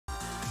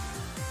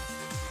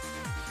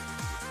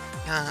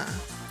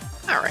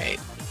Alright.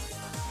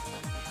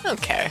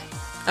 Okay.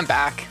 I'm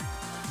back.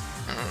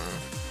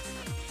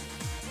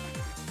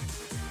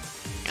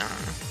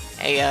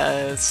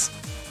 Hey,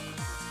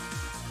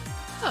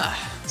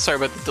 sorry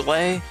about the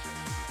delay.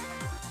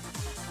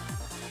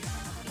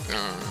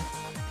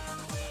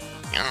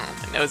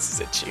 My nose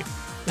is itchy.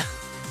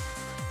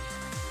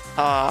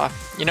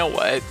 You know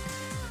what?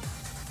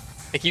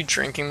 I keep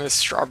drinking this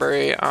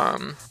strawberry.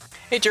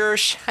 Hey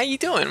Jersh, how you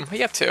doing? What are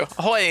you up to?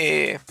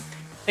 Ahoy!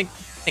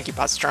 Thank you,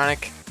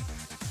 Pastronic.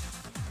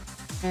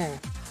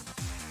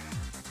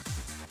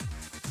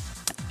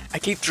 I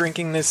keep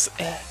drinking this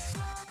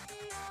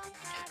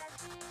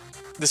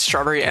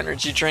strawberry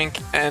energy drink,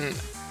 and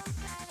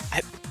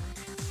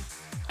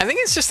I think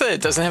it's just that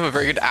it doesn't have a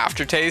very good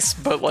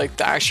aftertaste, but like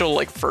the actual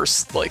like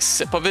first like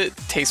sip of it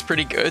tastes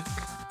pretty good.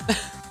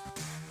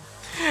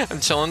 I'm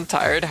chilling,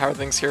 tired. How are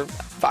things here?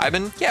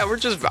 Vibing? Yeah, we're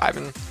just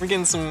vibing. We're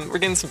getting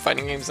some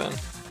fighting games in.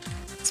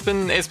 It's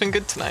been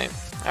good tonight.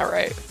 All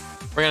right,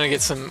 we're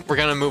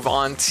gonna move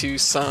on to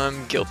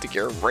some Guilty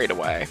Gear right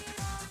away.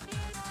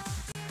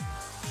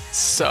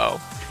 So,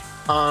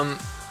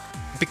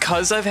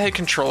 because I've had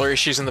controller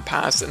issues in the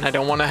past and I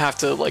don't want to have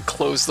to like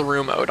close the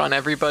room out on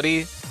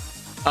everybody,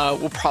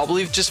 we'll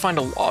probably just find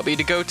a lobby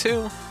to go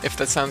to, if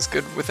that sounds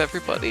good with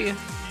everybody.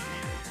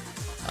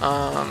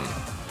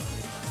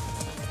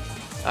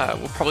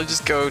 We'll probably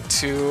just go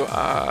to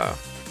a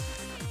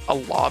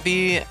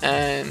lobby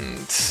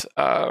and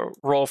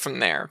roll from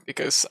there,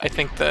 because I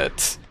think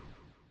that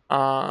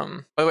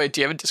by the way,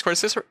 do you have a Discord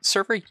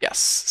server? Yes,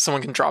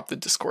 someone can drop the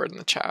Discord in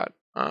the chat.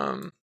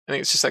 I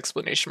think it's just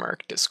exclamation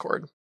mark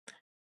Discord.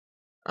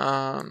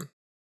 There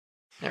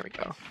we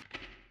go.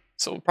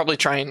 So we'll probably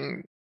try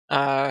and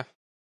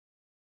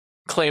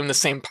claim the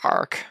same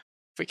park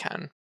if we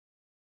can.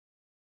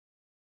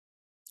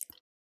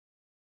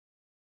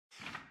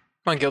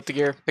 Come on, Guilty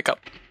Gear, pick up.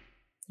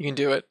 You can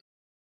do it.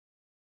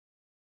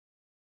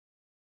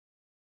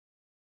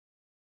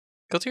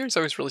 Guilty Gear is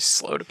always really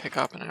slow to pick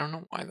up, and I don't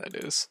know why that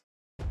is.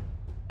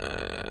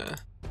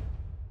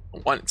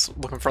 One, it's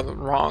looking for the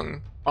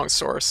wrong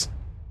source.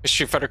 The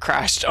Street Fighter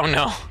crashed. Oh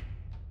no.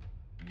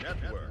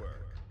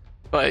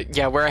 But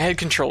yeah, where I had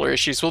controller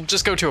issues, we'll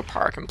just go to a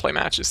park and play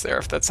matches there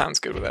if that sounds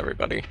good with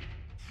everybody.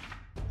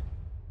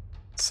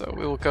 So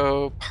we will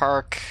go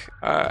park,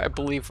 I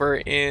believe we're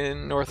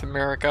in North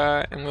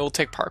America, and we'll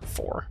take park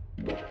 4.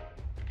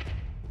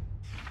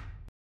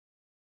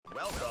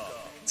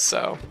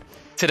 So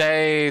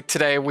today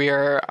we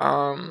are,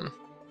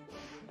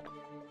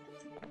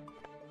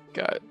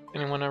 got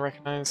anyone I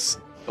recognize?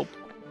 Nope.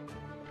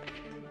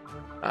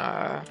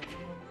 No.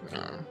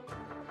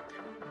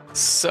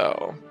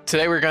 So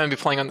today we're going to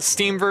be playing on the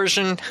Steam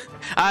version.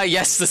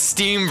 Yes, the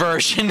Steam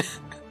version.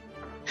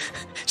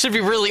 Should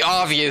be really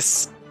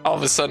obvious all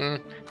of a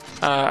sudden.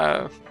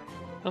 I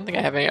don't think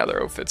I have any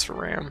other outfits for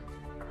RAM.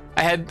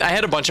 I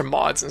had a bunch of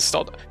mods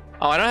installed.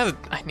 Oh, I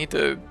need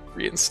to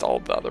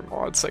reinstall the other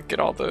mods, like get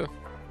all the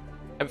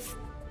have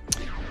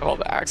all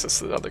the access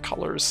to the other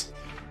colors.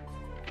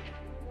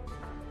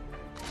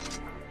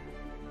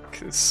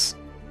 Cause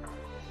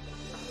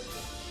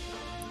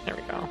there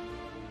we go.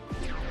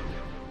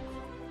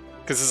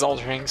 Cause it's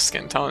altering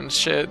skin tone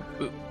shit.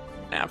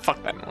 Nah,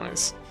 fuck that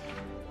noise.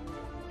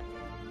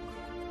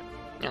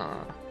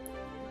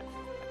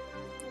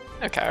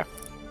 Okay.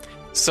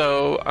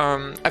 So,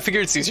 I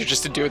figured it's easier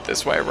just to do it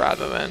this way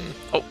rather than...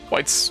 Oh,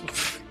 White's...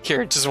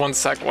 Here, just one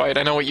sec, White.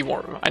 I know what you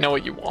want. I know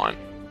what you want.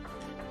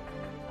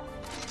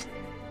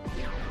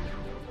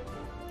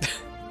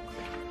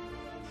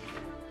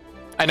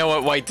 I know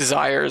what White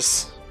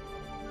desires.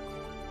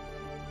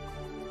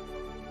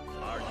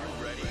 Are you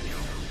ready?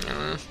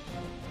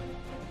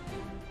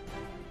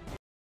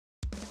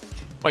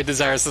 White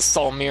desires the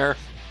Soul Mirror.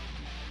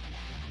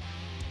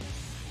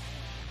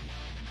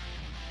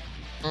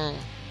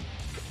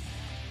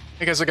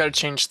 I guess I gotta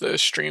change the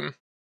stream.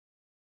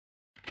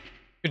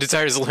 Who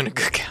desires Luna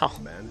Gal?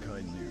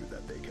 Mankind knew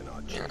that they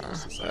cannot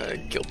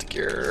change Guilty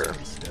Gear,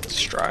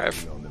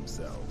 Strive. on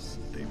themselves.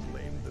 They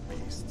blamed the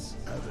beasts,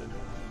 heaven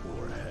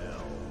or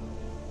hell.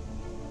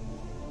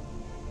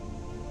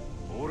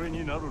 俺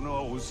になるの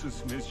はおす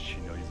すめし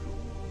ないぞ。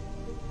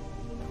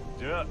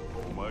じゃあ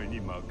お前に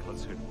任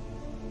せる。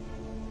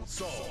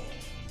 Soul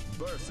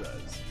versus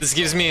This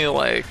gives me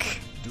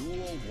like...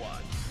 Duel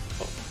 1.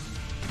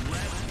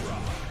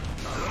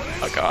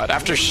 Oh god,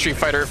 after Street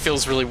Fighter it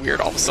feels really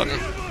weird all of a sudden.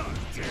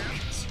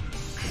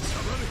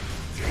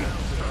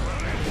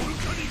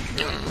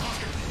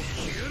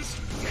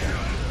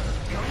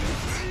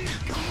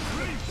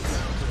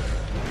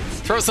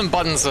 Throw some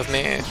buttons with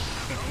me.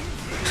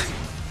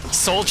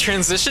 Soul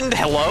transitioned?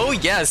 Hello?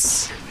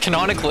 Yes.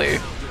 Canonically.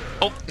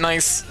 Oh,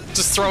 nice.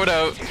 Just throw it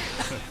out.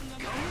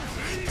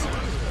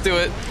 Do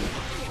it.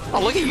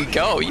 Oh, look at you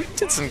go. You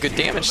did some good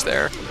damage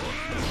there.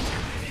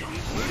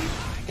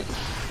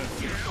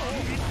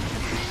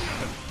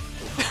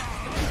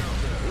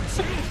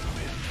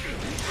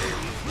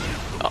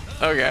 Oh,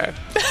 okay.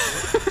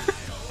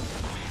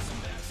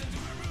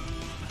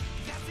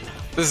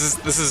 This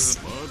is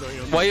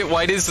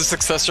White is the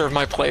successor of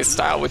my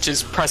playstyle, which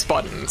is press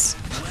buttons.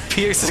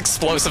 Be as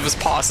explosive as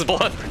possible.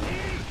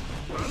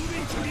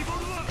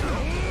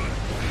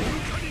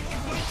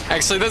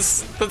 Actually,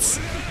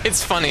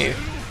 it's funny.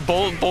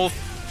 Both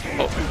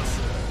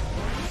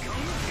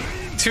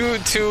two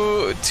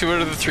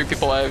out of the 3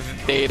 people I've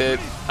dated,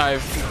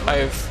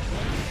 I've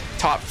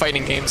taught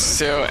fighting games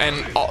to,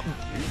 and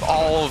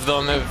all of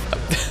them have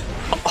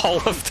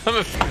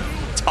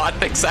taught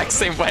the exact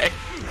same way.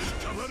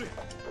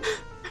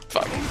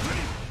 Fuck.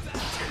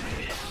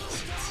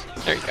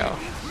 There you go.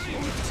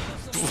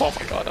 Oh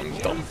my god, I'm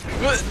dumb.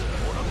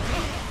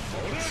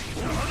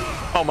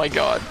 Oh my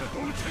god.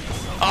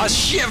 Oh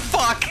shit,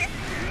 fuck!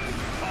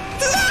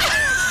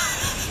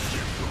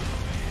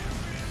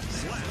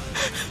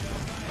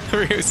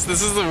 This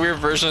is the weird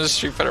version of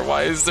Street Fighter.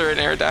 Why is there an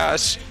air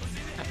dash?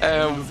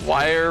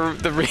 Why are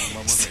the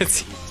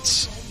resets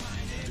each?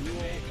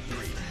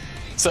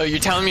 So you're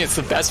telling me it's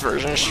the best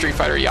version of Street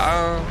Fighter,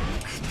 yeah?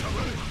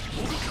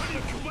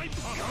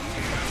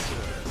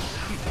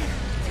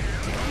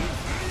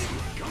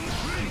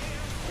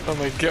 Oh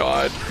my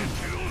god.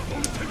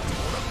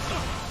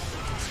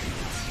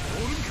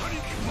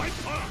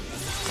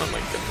 Oh my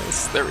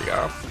goodness. There we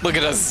go. Look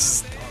at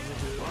us.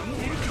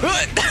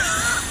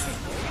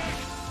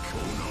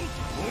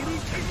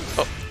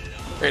 Oh,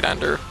 right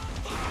under.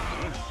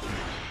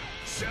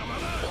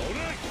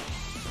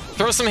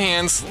 Throw some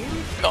hands.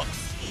 Oh.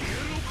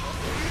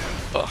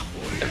 Oh.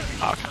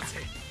 Okay.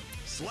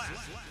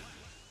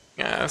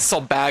 Yeah, it's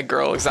all bad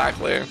girl,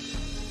 exactly.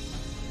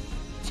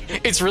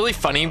 It's really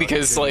funny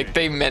because like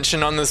they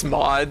mentioned on this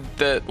mod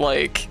that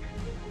like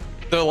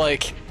they're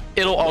like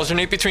it'll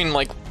alternate between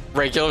like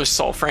regular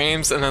soul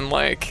frames and then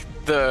like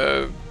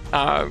the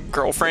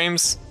girl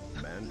frames.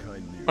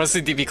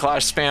 Honestly, DB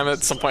Clash spam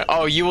at some point.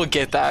 Oh, you will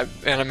get that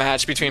in a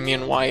match between me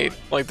and White.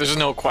 Like, there's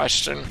no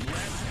question.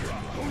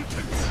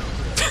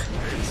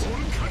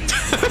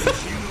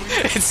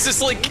 It's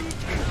just like...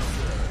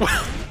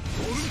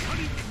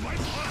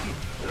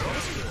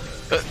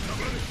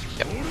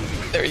 Yep.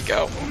 There you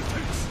go.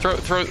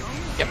 Throw...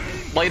 Yep.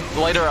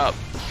 Light her up.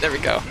 There we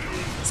go.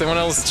 Is anyone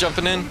else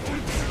jumping in?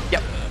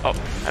 Yep. Oh,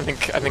 I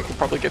think we'll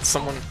probably get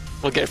someone...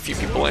 We'll get a few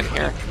people in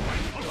here.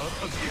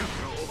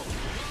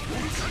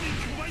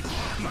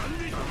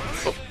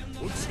 Oh,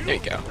 there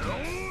you go.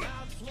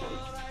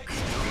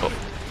 Oh.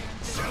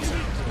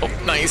 Oh,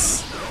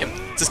 nice. Yep,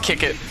 just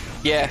kick it.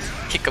 Yeah,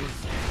 kick him.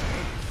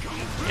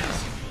 Yeah.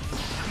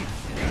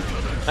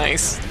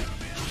 Nice.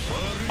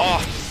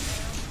 Oh.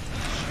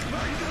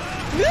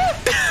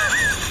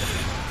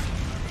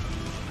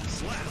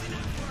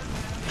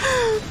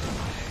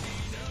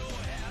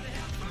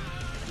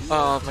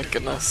 Oh my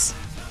goodness.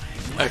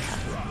 Okay.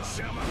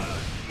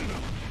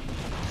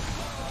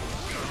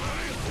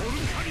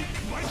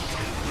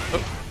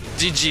 Oh,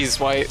 GG's,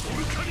 White.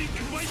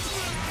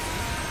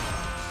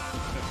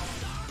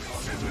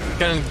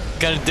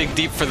 Gonna dig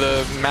deep for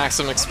the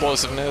maximum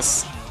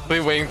explosiveness.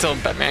 We'll be waiting until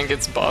Batman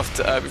gets buffed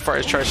before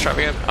I try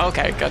again.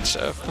 Okay,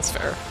 gotcha. That's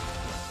fair.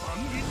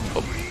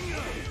 Oh.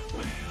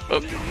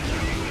 Oh.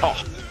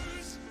 Oh.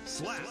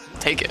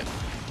 Take it.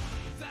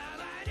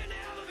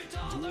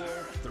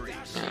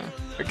 Yeah,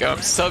 there we go.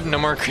 Sub, no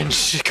more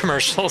cringe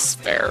commercials.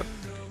 Fair.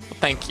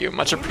 Thank you.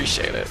 Much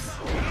appreciated.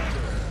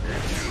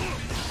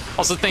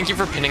 Also, thank you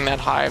for pinning that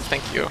hive.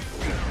 Thank you.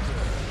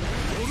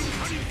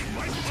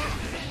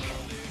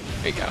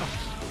 There you go.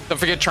 Don't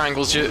forget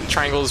triangles.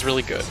 Triangle is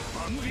really good.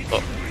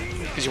 Oh,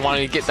 because you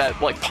wanted to get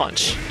that like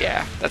punch.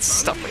 Yeah, that's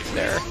stuff right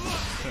there.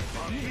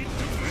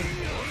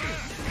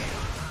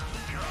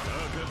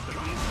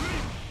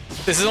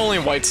 This is only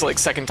White's like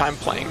second time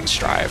playing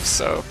Strive,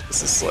 so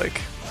this is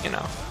like, you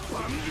know.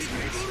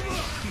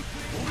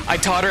 I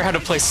taught her how to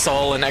play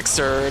Sol and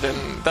Xrd,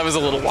 and that was a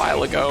little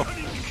while ago.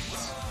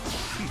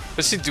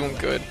 But she's doing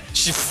good.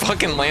 She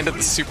fucking landed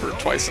the super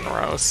twice in a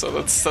row, so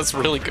that's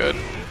really good.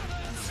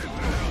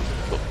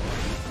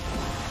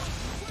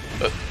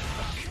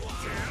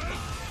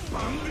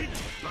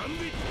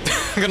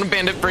 I'm gonna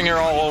bandit bring her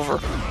all over.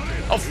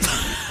 Oh.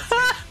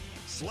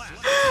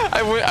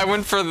 I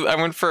went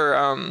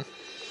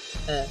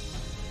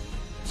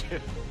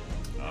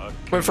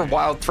for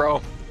wild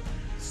throw.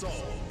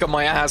 Got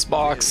my ass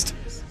boxed.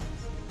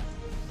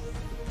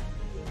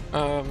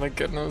 Oh my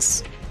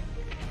goodness.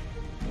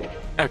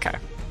 Okay.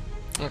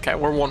 Okay,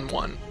 we're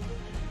 1-1.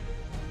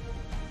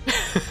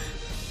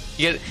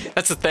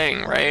 That's the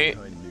thing, right?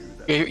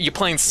 You're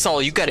playing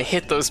Sol, you gotta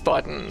hit those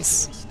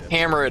buttons.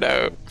 Hammer it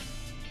out.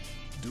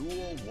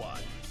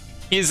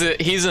 He's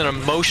an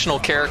emotional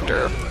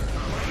character.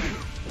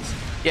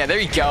 Yeah, there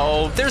you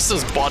go. There's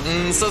those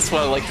buttons. That's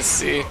what I like to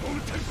see.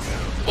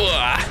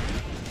 Ugh.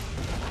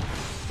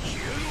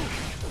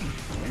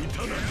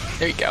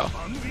 There you go.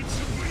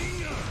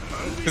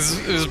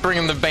 It was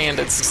bringing the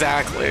bandits,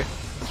 exactly.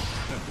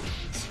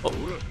 Oh.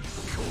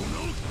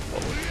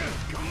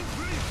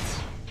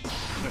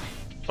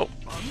 Oh.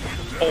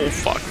 Oh,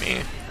 fuck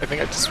me. I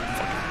think I just fucking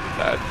did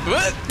that.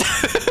 What?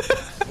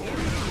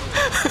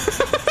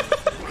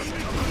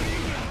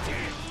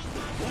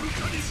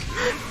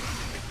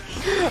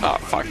 Oh,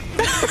 fuck.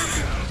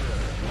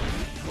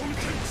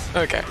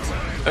 Okay.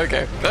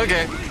 Okay.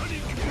 Okay.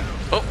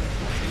 Oh.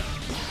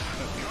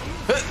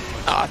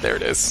 Ah, there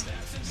it is.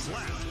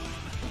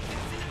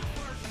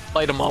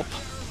 Light him up.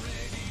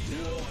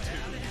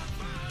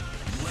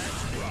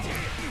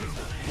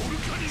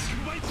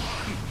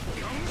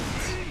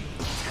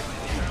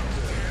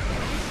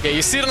 Yeah,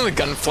 you see it on the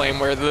gun flame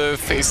where the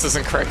face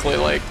doesn't correctly,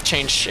 like,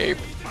 change shape.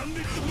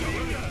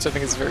 So I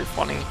think it's very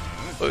funny.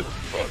 But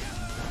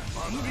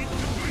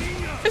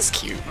it's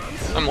cute.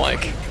 I'm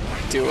like,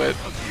 do it.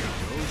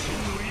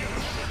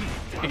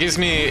 It gives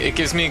me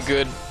a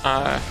good,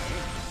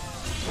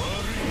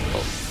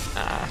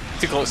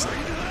 too close.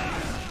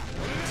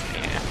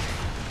 Yeah.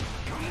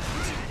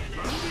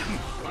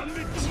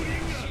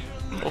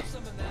 Oh.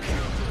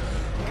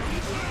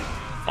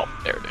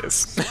 Oh, there it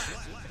is.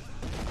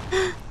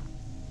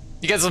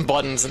 You got some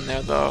buttons in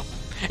there though,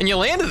 and you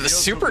landed the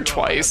super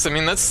twice. I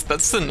mean, that's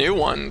the new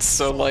one.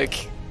 So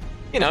like,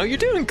 you know, you're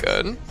doing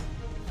good.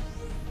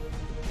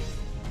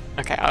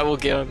 Okay, I will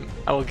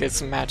get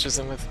some matches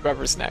in with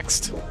whoever's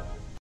next.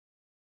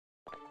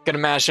 Gonna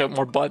mash up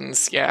more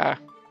buttons, yeah.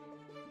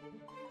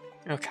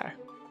 Okay.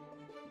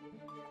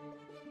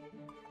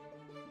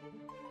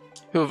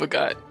 Who have I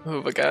got? Who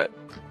have I got?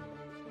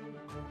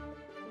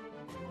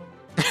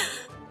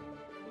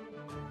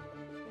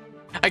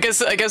 I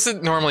guess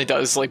it normally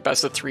does like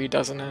best of 3,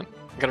 doesn't it?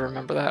 I gotta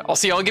remember that.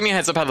 Also, y'all give me a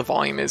heads up how the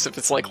volume is, if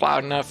it's like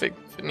loud enough, if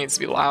it needs to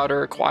be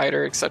louder,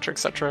 quieter, etc.,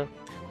 etc.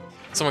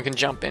 Someone can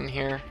jump in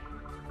here.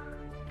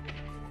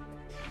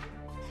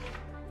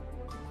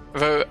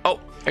 Oh,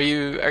 are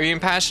you in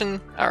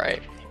passion? All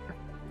right.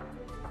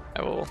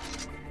 I will.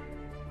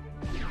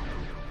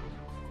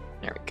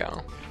 There we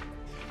go.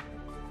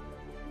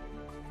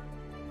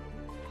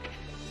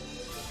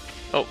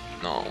 Oh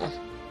no.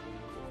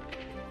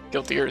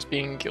 Guilty Gear is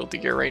being Guilty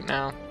Gear right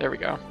now. There we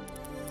go.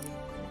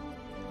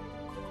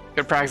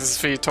 Good practice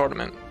for your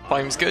tournament.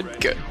 Volume's good?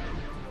 Good.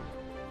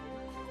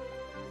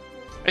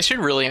 I should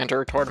really enter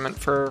a tournament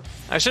for...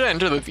 I should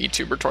enter the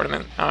VTuber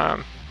tournament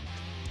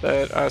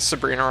that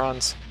Sabrina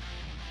runs.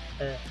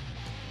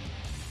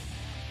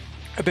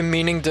 I've been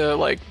meaning to,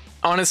 like...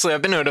 Honestly,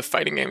 I've been out of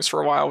fighting games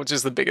for a while, which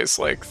is the biggest,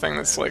 like, thing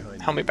that's, like,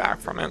 held me back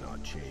from it.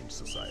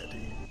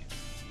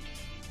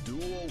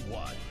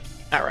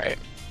 Alright.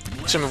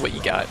 Show me what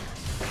you got.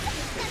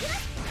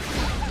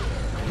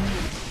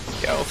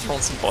 Go, throwing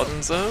some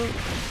buttons out.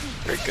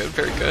 Very good,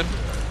 very good.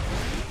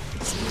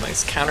 Some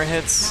nice counter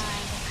hits.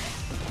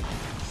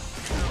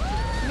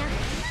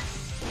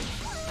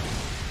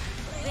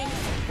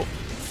 Oh,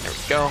 there we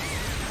go.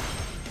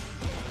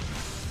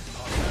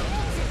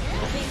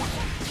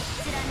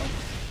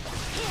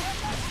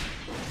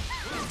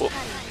 Oh.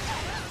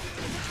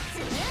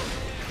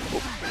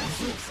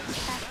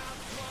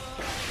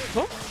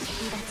 Oh.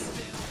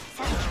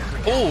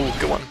 Oh,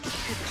 good one.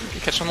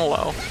 Catch on the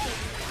low.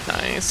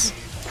 Nice.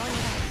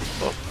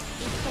 Oh.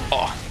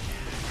 Oh.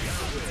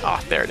 Oh,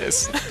 there it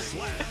is.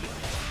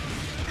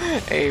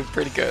 Hey,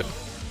 pretty good.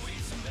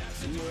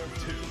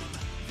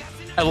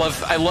 I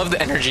love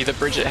the energy that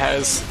Brisket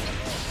has.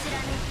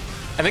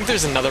 I think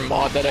there's another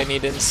mod that I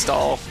need to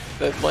install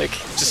that like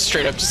just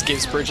straight up just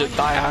gives Brisket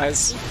thigh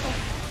highs.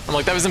 I'm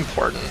like, that was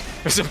important.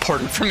 It was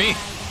important for me.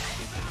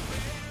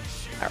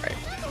 Alright.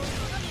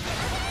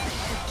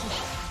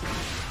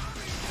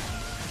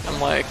 I'm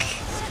like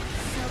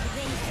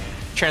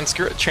trans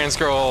girl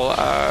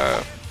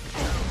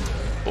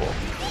cool.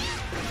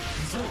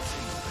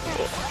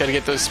 Cool. Gotta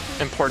get those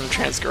important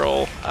trans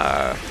girl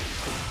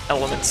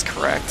elements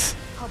correct.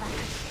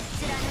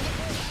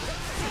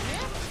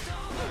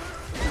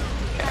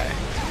 Okay.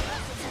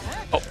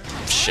 Oh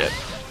shit.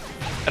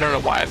 I don't know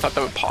why I thought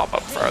that would pop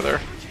up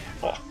farther.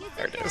 Oh,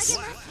 there it is.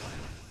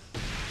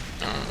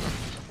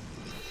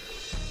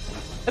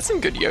 That's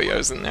some good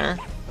yo-yos in there.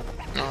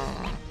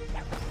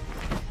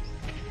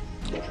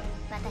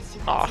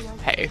 Aw,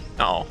 hey,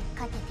 no.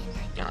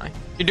 Yeah,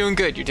 you're doing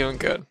good, you're doing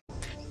good.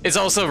 It's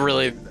also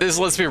really,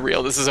 let's be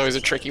real, this is always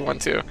a tricky one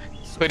too.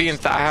 Hoodie and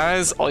thigh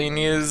highs, all you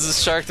need is a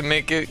shark to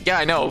make it. Yeah,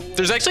 I know.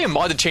 There's actually a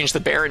mod to change the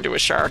bear into a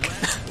shark.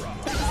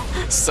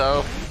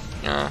 So,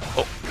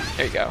 oh,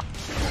 there you go.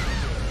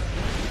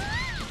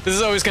 This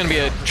is always gonna be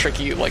a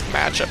tricky, like,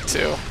 matchup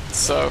too.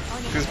 So,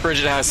 because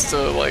Brisket has to,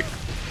 like,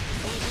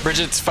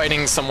 Brisget's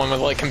fighting someone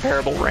with, like,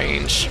 comparable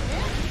range.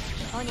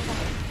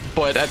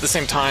 But at the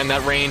same time,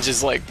 that range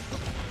is, like,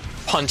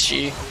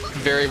 punchy.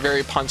 Very,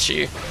 very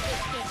punchy.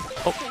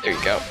 Oh, there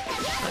you go.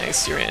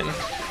 Nice, you're in.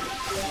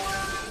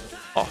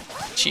 Oh,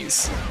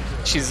 jeez.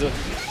 She's a...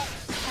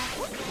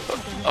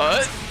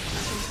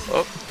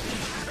 Oh.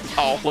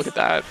 Oh, look at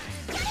that.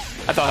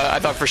 I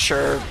thought for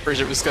sure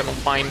Brisket was gonna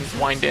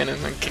wind in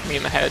and then kick me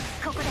in the head.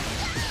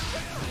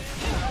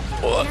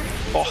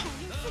 Oh,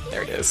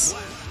 there it is.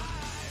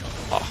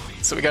 Oh,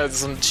 so we got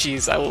some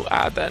cheese. I will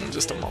add that in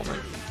just a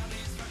moment.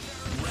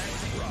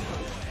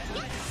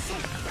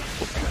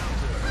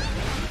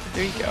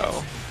 There you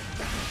go.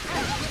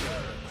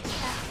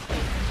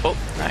 Oh,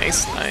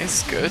 nice,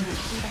 nice, good.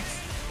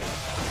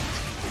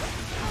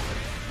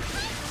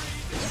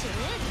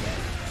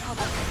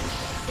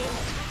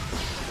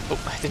 Oh,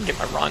 I didn't get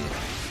my run.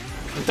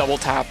 I'm double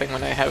tapping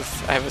when I have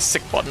a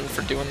sick button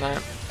for doing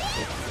that.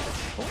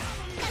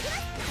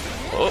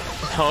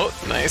 Oh,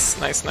 nice,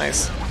 nice,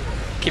 nice.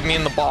 Keep me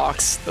in the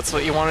box. That's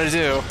what you want to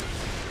do.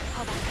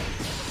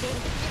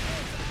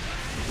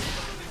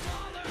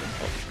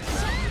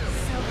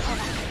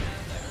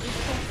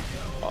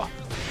 Oh.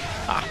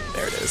 Ah,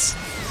 there it is.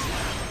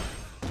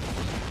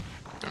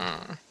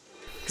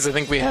 Because I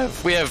think we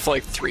have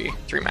like three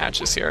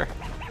matches here.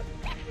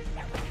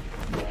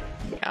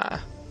 Yeah.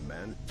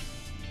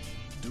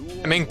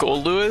 I mean,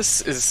 Gold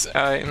Lewis is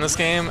in this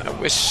game. I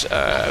wish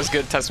I was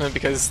good at Testament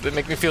because they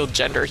make me feel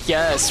gender.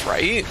 Yes,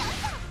 right?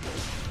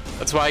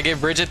 That's why I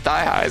gave Bridget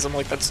thigh highs. I'm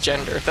like, that's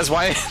gender. That's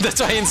why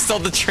I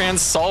installed the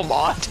trans Sol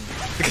mod.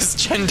 Because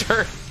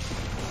gender.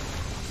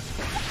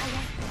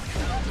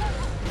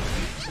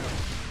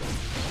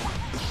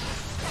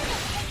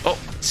 Oh,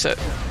 shit.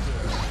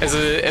 As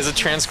a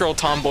trans girl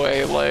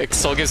tomboy, like,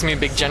 Sol gives me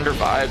big gender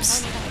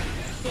vibes.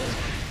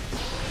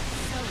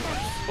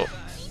 Oh.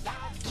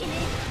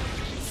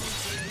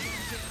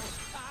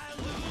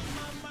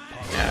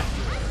 Yeah.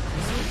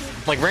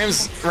 Like,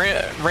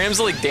 Ram's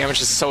like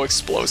damage is so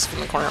explosive in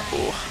the corner.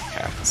 Ooh,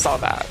 yeah, saw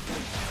that.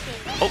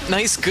 Oh,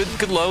 nice,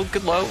 good low,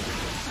 good low.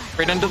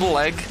 Right under the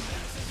leg.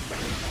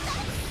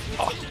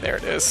 Oh, there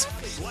it is.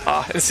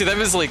 And see, that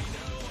was like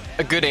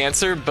a good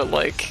answer, but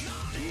like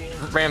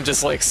Ram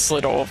just like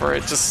slid over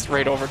it, just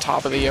right over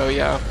top of the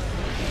yo-yo.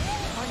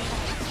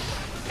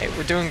 Hey,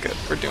 we're doing good.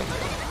 We're doing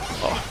good.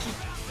 Oh.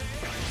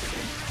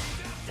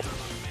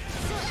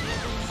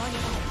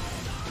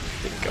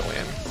 Didn't go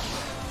in.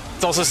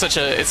 It's also such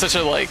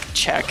a like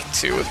check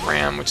too with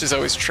Ram, which is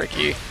always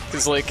tricky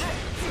because like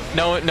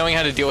knowing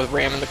how to deal with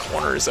Ram in the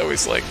corner is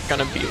always like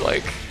gonna be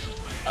like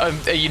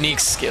a unique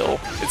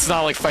skill. It's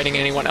not like fighting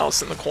anyone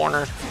else in the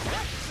corner.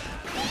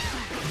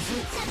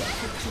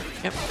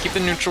 Yep, keep the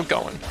neutral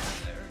going.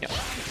 Yep.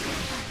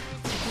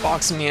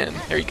 Boxing me in.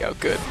 There you go.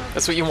 Good.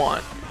 That's what you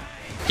want.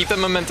 Keep the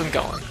momentum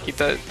going. Keep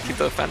the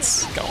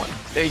offense going.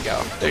 There you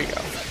go. There you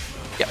go.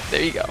 Yep.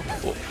 There you go.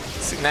 Cool.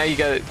 See, now you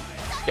got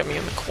me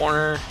in the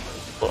corner.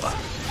 Ugh.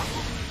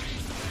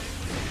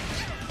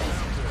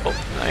 Oh,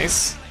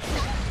 nice.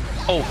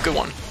 Oh, good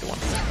one. Good one.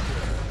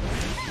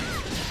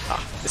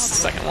 Ah, this is the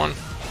second one.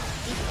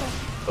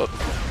 Oh.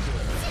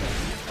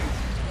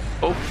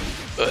 Oh,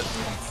 good.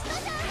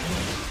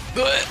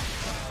 Good.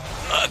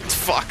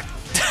 Fuck.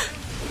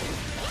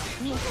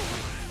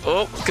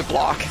 Oh, good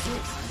block.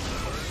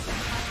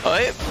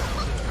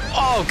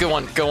 Oh, good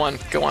one, good one,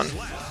 good one.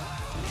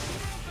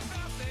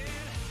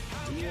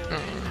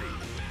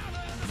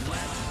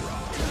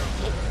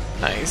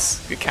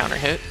 Nice, good counter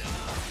hit.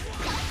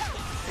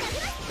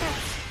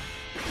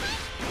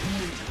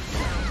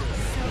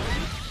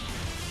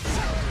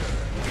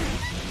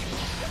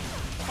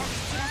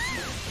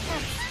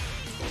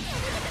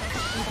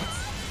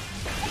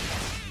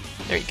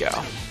 There you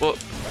go. Well,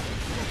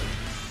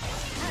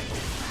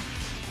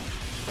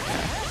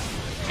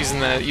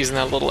 yeah. Using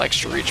that little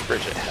extra reach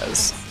Bridget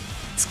has.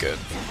 It's good.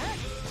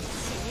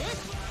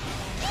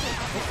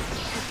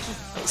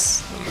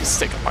 That's a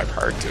mistake on my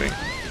part doing.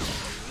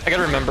 I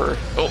gotta remember.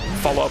 Oh,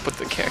 follow up with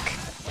the kick.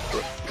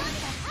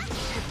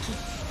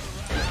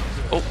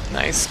 Oh,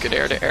 nice. Good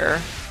air to air.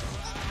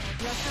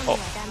 Oh,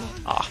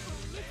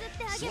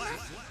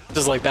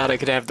 just like that, I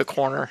could have the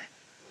corner.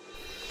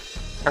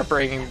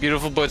 Heartbreaking,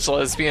 beautiful butch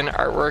lesbian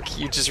artwork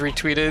you just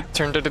retweeted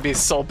turned out to be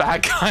Soul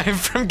Bad Guy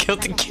from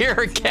Guilty Gear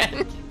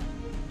again.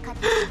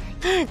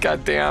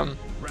 God damn.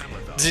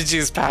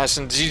 GG's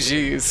passion,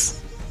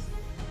 GG's.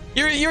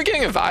 You're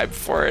getting a vibe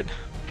for it.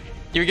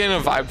 You're getting a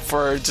vibe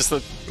for just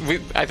the.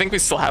 I think we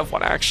still have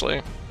one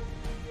actually.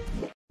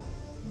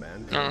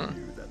 Mankind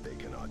knew that they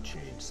cannot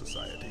change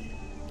society.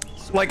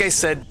 Like I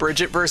said,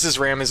 Bridget versus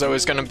Ram is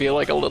always going to be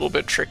like a little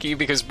bit tricky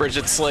because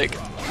Bridget's like.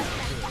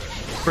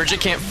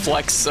 Bridget can't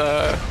flex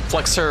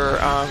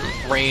her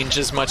range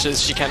as much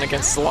as she can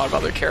against a lot of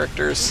other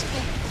characters.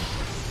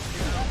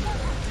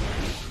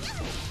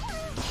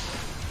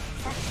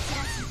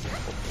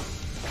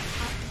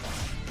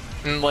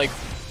 And like,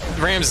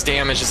 Ram's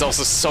damage is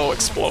also so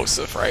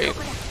explosive, right?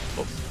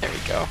 Oh, there we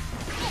go.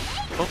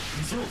 Oh.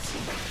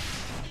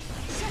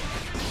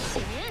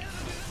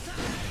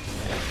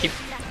 Keep,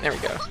 there we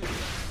go.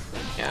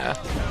 Yeah.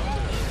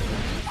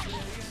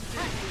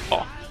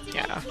 Oh,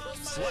 yeah.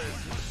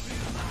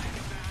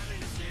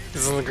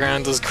 He's on the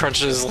ground, those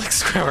crunches like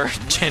Square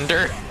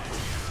gender.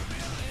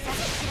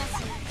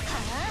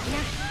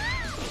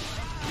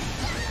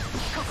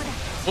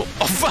 Oh,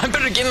 I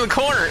better get in the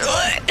corner.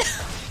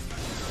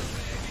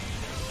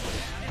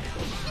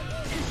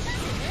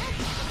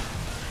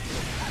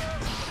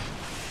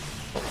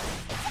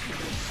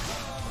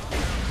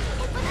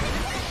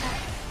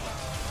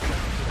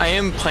 I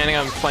am planning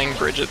on playing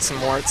Bridget some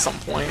more at some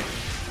point.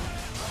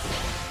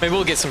 Maybe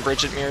we'll get some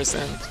Bridget mirrors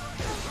in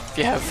if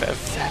you have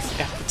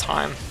the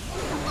time.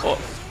 Oh,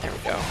 there we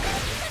go.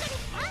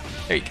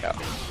 There you go.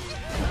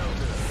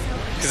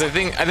 Because I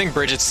think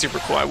Bridget's super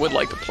cool. I would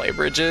like to play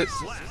Bridget.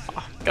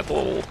 Oh, got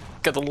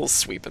the little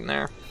sweep in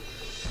there.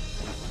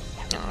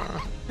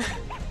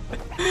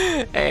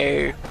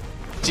 Hey,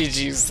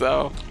 GG's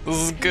though. This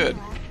is good.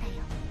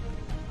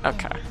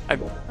 Okay, I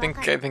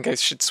think I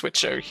should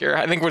switch out here.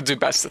 I think we'll do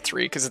best of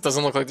 3 because it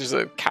doesn't look like there's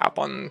a cap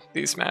on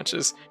these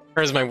matches.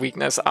 Where's my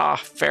weakness? Ah,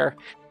 fair.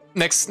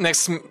 Next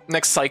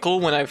cycle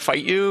when I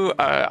fight you,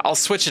 I'll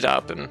switch it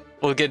up and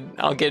I'll get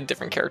a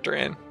different character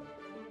in.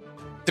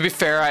 To be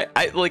fair,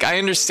 I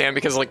understand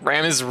because like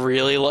Ram is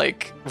really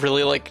like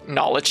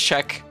knowledge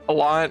check a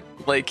lot.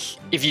 Like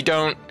if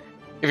you're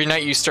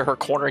not used to her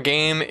corner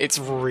game, it's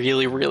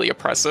really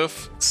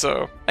oppressive.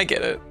 So I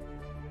get it.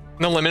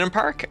 No limit in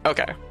park?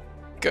 Okay,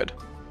 good.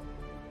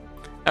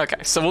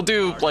 Okay, so we'll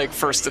do like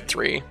first to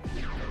 3.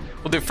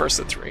 We'll do first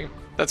to 3.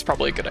 That's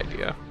probably a good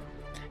idea.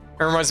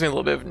 It reminds me a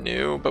little bit of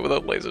New, but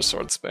without laser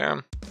sword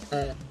spam.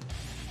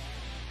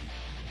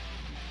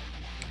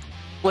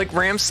 Like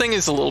Ram's thing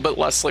is a little bit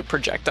less like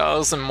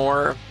projectiles and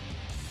more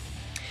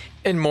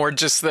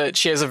just that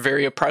she has a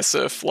very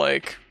oppressive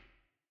like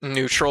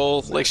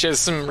neutral, like she has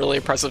some really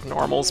oppressive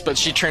normals, but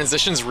she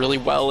transitions really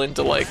well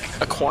into like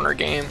a corner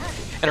game,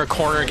 and her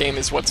corner game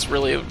is what's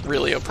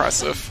really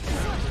oppressive.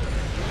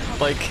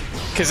 Like,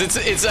 because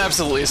it's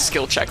absolutely a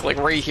skill check. Like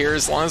right here,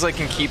 as long as I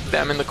can keep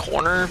them in the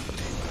corner,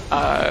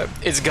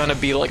 it's gonna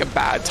be like a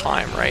bad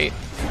time, right?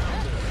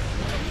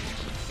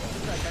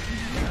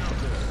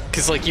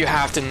 Because like you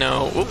have to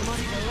know,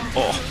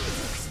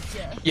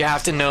 you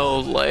have to know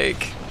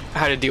like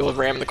how to deal with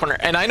Ram in the corner.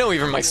 And I know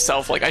even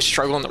myself, like I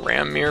struggle in the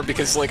Ram mirror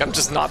because like I'm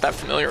just not that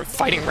familiar with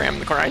fighting Ram in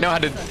the corner. I know how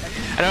to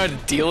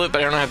deal it,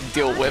 but I don't know how to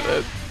deal with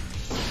it.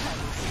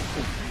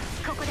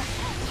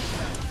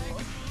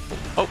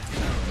 Oh,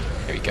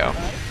 there you go.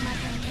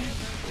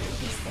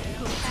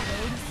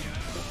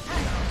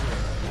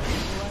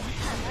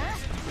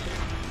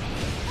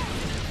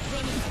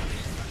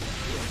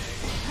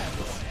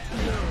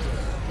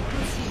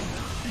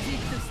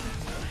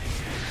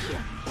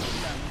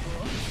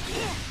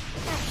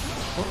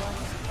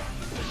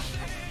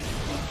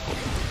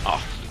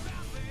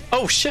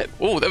 Oh shit!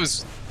 Oh, that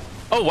was.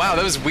 Oh wow,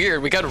 that was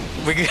weird. We got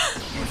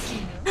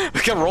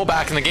roll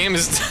back, and the game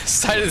is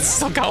decided it's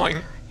still going.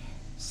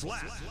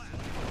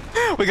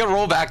 We got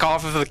roll back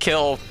off of the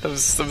kill. That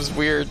was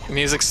weird. The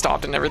music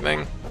stopped and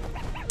everything.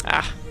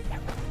 Ah,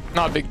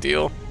 not a big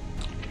deal.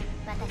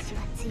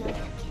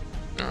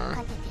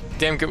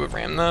 Damn good with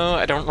Ram though.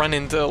 I don't run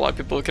into a lot of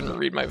people who can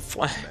read my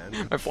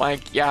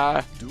flank.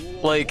 Yeah,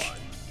 like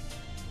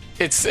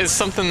it's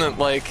something that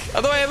like.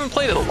 Although I haven't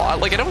played it a lot,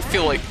 like I don't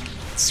feel like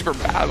super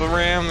bad with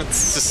Ram.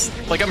 It's just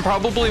like I'm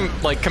probably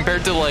like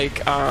compared to like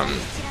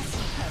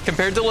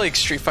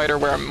Street Fighter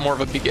where I'm more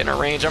of a beginner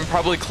range, I'm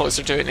probably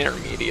closer to an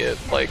intermediate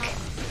like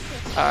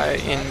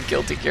in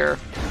Guilty Gear.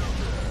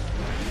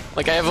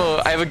 Like I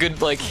have a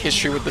good like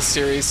history with the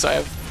series, so I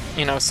have,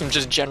 you know, some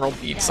just general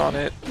beats on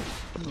it.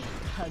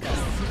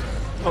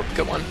 Oh,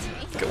 good one.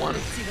 Good one.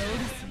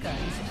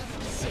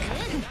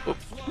 Oh,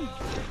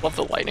 love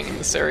the lighting in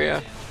this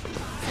area.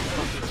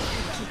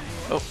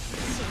 Oh.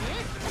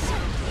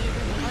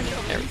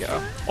 There we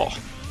go. Oh,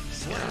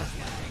 yeah.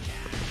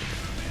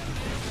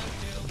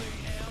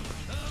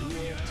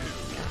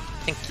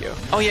 Thank you.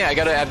 Oh yeah, I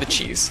gotta add the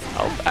cheese.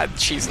 I'll add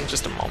cheese in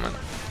just a moment.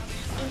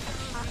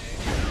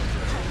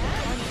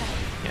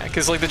 Yeah,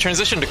 because like the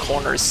transition to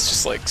corners is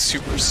just like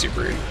super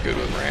good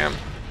with Ram.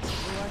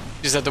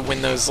 You just have to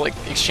win those like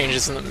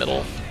exchanges in the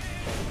middle.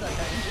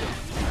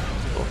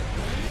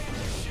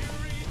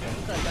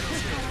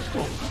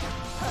 Oh.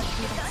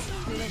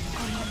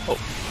 Oh.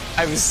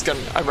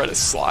 I read a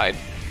slide.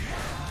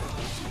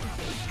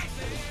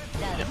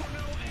 Yeah.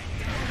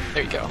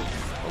 There you go.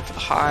 Go for the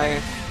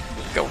high.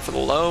 Go for the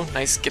low.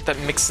 Nice, get that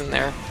mix in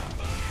there.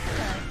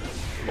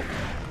 Oh,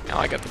 now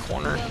I got the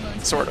corner,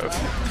 sort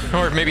of,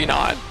 or maybe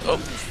not. Oh,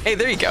 hey,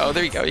 there you go,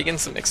 there you go. You're getting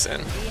some mix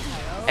in.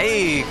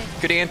 Hey,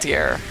 good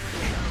anti-air.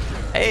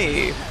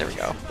 Hey, there we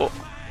go. Oh,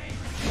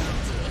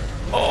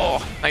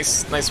 oh,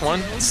 nice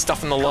one.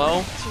 Stuff in the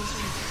low.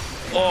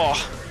 Oh,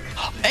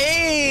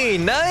 hey,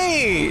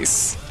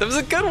 nice. That was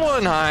a good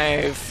one,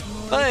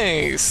 Hive.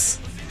 Nice.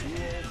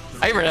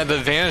 I even had the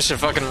advantage of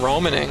fucking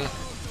romaning.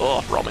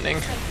 Oh,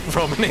 romaning.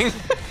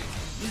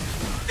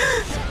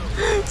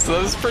 So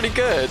that was pretty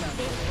good.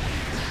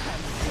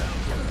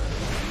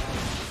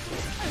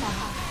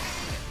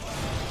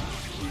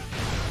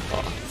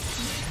 Oh.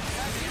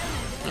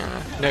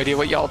 Yeah, no idea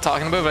what y'all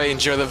talking about, but I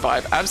enjoy the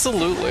vibe.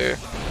 Absolutely.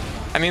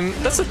 I mean,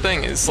 that's the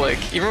thing is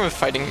like, even with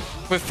fighting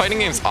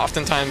games,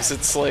 oftentimes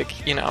it's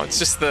like, you know, it's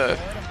just the,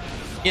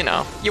 you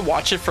know, you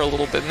watch it for a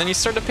little bit and then you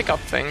start to pick up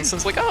things and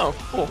it's like, oh,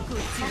 cool.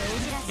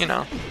 You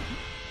know.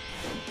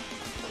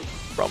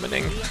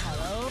 Romaning.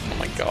 Oh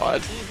my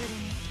god.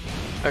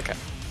 Okay.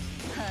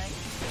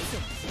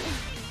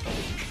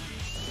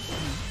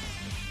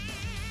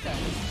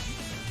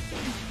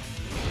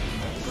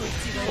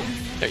 Oh,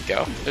 there you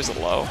go. There's a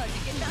low.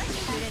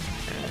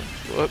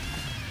 Whoop.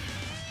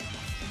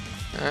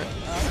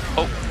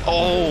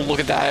 Oh, look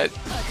at that.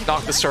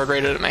 Knocked the sword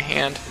right out of my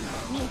hand.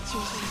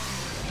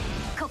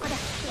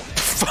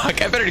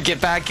 Fuck, I better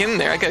get back in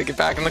there. I gotta get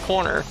back in the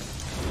corner.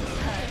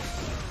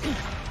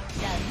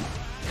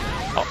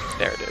 Oh,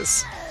 there it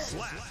is.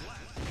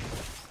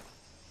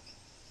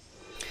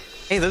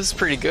 Hey, that was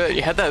pretty good.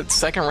 You had that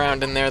second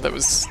round in there that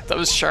was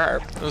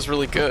sharp. That was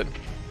really good.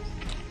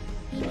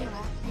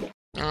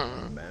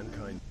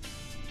 Mankind.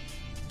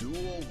 Duel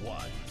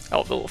 1.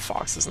 Oh, the little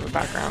foxes in the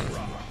background.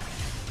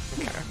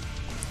 Okay.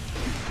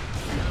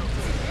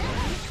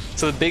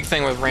 So the big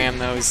thing with Ram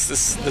though is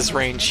this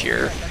range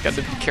here. Got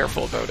to be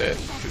careful about it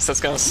because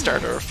that's gonna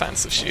start her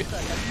offense if she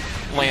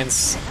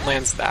lands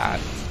that.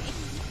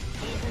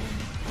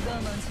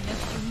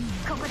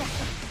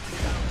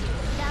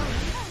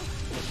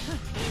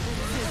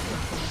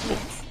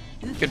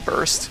 Good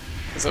burst,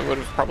 because I would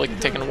have probably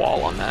taken a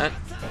wall on that.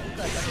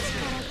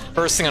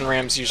 Bursting on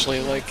Ram's usually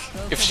like,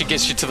 if she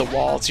gets you to the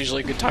wall, it's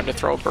usually a good time to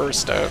throw a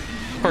burst out.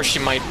 Of course, she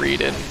might read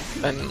it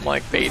and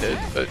like bait it,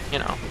 but you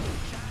know.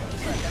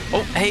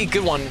 Oh, hey,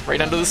 good one,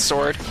 right under the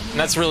sword. And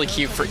that's really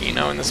key for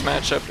Ino in this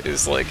matchup,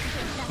 is like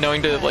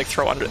knowing to like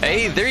throw under.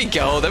 Hey, there you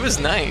go. That was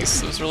nice.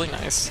 That was really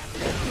nice.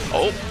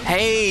 Oh,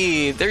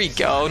 hey, there you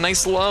go.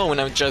 Nice low,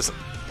 and I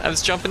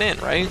was jumping in,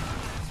 right?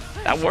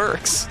 That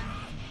works.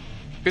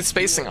 Good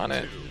spacing on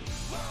it.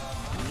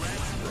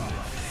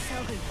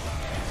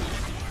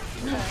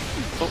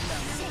 Oh.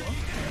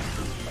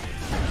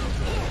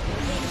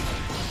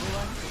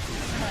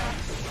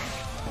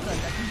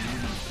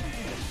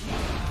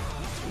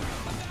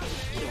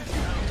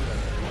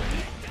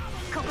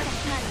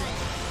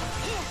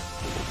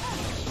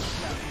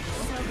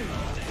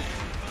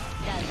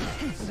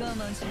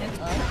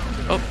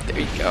 Oh, there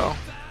you go.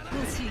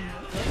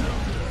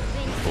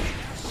 Oh,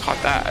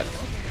 caught that.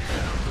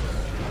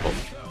 Oh,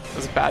 that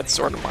was a bad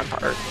sword on my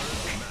part.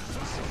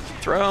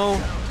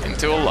 Throw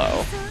into a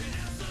low.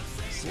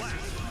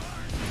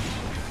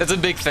 That's a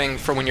big thing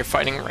for when you're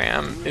fighting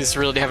Ram, is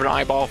really to have an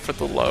eyeball for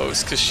the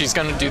lows, because she's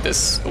gonna do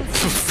this,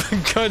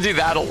 gonna do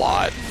that a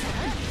lot.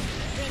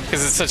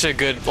 Because it's such a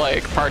good,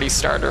 like, party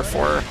starter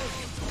for her.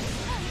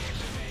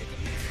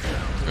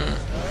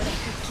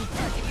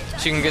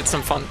 She can get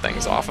some fun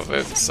things off of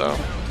it, so.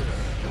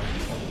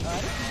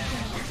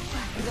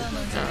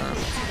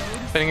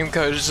 Fitting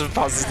encourages of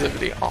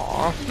positivity.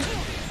 Aww.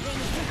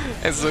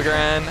 Hey,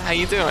 Zugran, how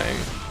you doing?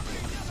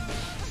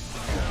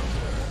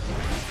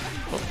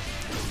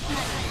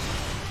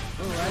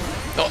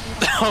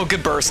 Oh,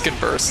 good burst, good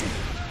burst.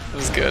 It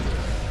was good.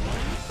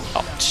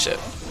 Oh, shit.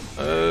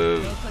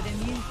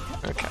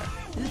 Okay.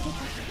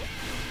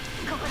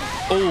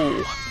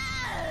 Oh.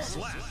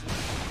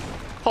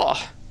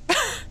 Oh.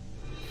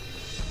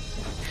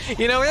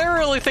 You know, I didn't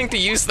really think to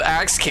use the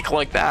axe kick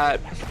like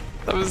that.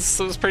 That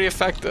was pretty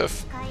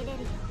effective.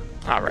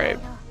 Alright.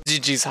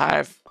 GG's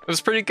Hive. It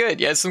was pretty good.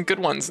 You had some good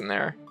ones in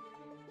there.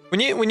 When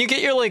you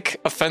get your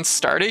like offense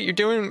started, you're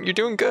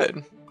doing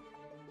good.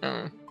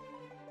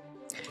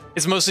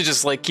 It's mostly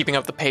just like keeping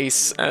up the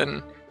pace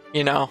and,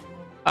 you know,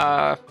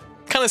 kind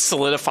of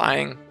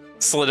solidifying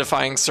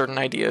certain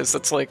ideas.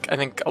 That's like, I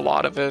think, a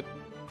lot of it.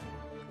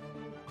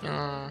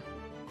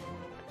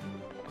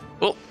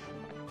 Well,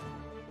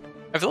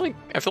 I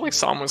feel like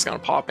Sam was gonna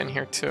pop in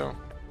here too.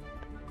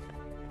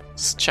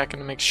 Just checking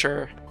to make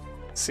sure,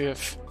 see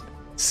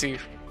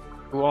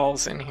who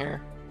all's in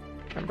here.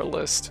 Member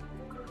list.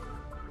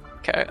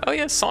 Okay. Oh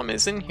yeah, Sam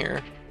is in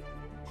here.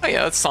 Oh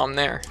yeah, that's Sam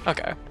there.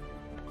 Okay.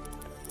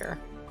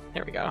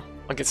 Here we go.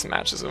 I'll get some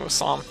matches in with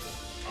Sam.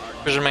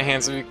 Pressure my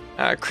hands will be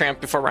cramped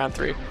before round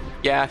 3.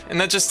 Yeah,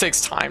 and that just takes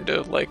time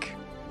to like,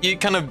 you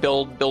kind of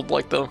build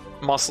like the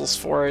muscles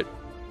for it.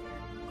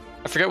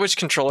 I forget which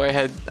controller I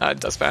had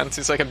dustbands.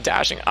 It's like I'm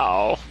dashing.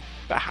 Oh,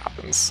 that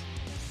happens.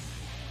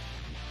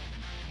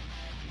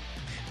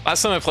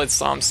 Last time I played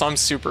Sam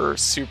super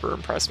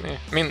impressed me.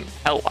 I mean,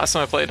 hell, last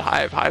time I played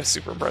Hive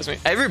super impressed me.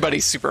 Everybody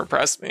super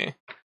impressed me.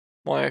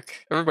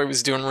 Like, everybody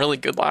was doing really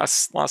good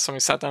last time we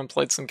sat down and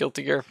played some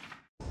Guilty Gear.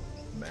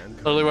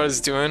 Literally what I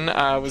was doing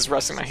was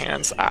resting my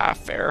hands. Ah,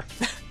 fair.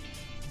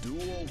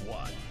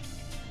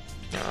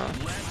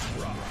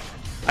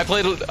 I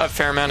played a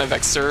fair amount of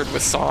Xrd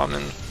with Sam,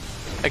 and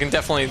I can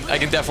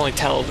definitely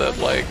tell that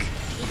like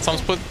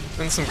Sam's put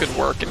in some good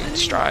work and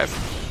strive.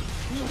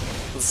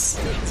 This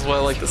is what I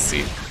like to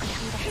see.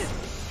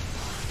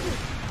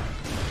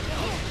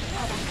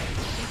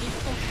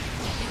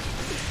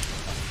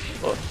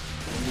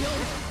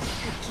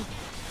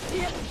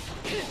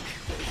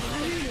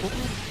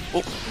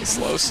 Oh, he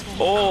slows.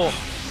 Oh,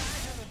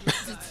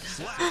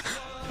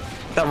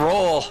 that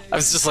roll! I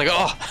was just like,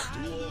 oh.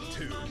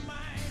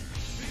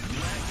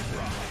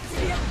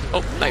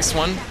 Oh, nice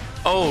one.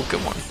 Oh,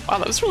 good one. Wow,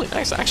 that was really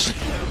nice, actually.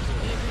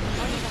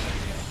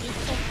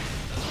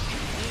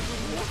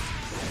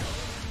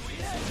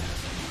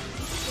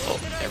 Oh,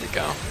 there we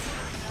go.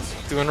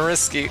 Doing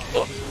risky.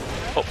 Oh,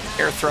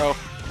 air throw.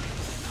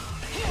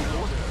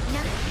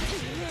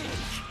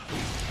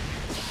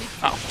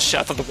 Oh, shit,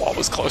 I thought the wall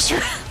was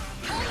closer.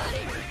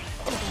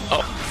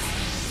 Oh.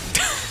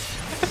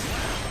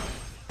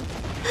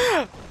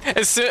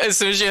 As soon as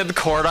she had the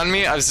cord on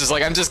me, I was just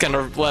like, I'm just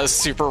gonna let a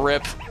super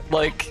rip.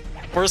 Like,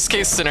 worst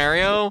case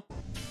scenario,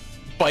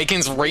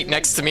 Viking's right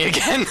next to me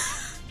again.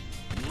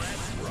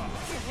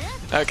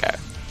 Okay.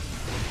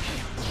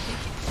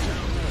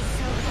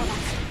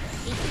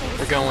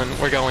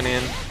 We're going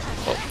in.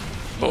 Oh.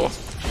 Oh.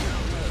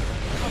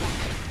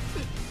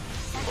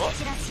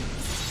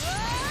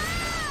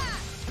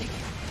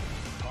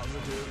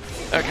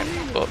 Okay.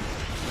 Oh.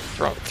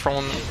 Throw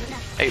him.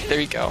 Hey,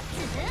 there you go.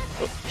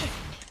 Oh.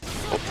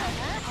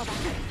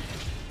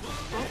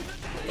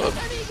 Oh.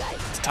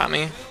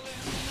 Tommy.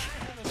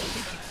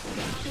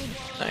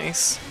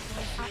 Nice.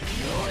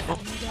 Oh.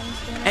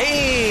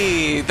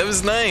 Hey, that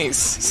was nice.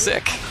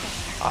 Sick.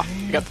 Ah,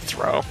 you got the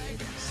throw.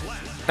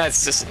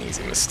 That's just an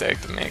easy mistake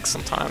to make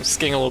sometimes. Just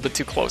getting a little bit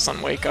too close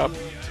on wake up.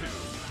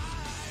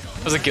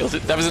 That was a guilty.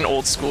 That was an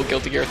old school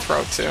Guilty Gear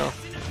throw too.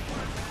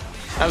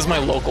 That was my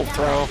local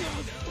throw.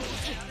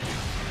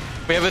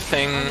 We have a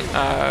thing.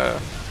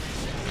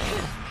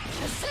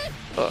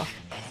 Oh,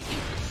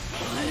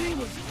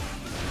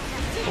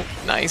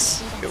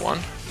 nice, good one.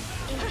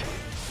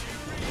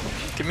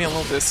 Give me a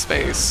little bit of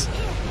space.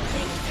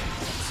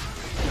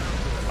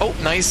 Oh,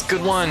 nice,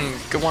 good one,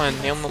 good one.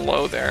 Nailing the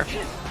low there.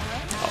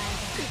 Oh,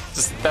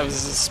 that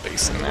was just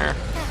space in there.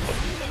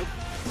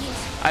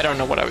 I don't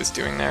know what I was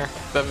doing there.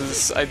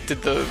 I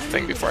did the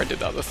thing before I did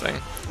the other thing.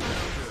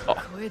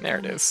 Oh, there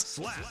it is.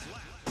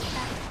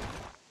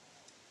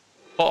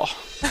 Oh.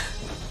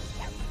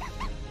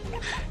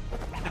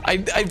 I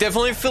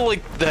definitely feel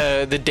like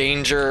the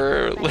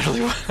danger,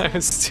 literally what I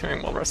was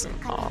doing while wrestling.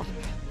 Oh.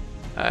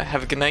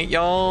 Have a good night,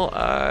 y'all.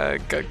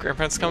 Got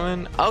grandparents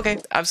coming.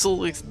 Okay,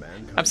 absolutely,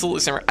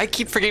 absolutely, Simmer. I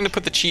keep forgetting to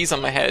put the cheese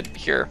on my head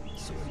here.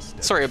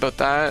 Sorry about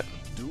that.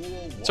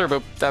 Sorry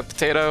about that,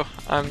 potato.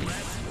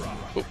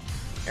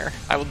 Here,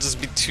 I will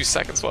just be 2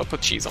 seconds while I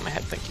put cheese on my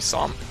head. Thank you,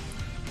 Psalm.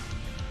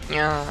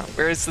 Yeah,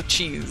 where is the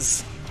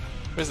cheese?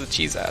 Where's the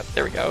cheese at?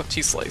 There we go.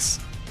 Cheese slice.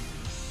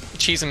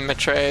 Cheese and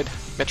Metroid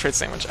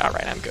sandwich. All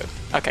right, I'm good.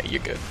 Okay,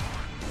 you're good.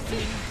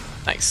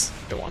 Nice,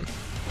 good one.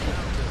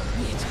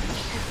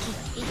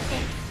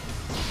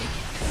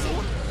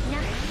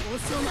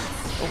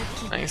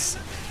 Oh, nice.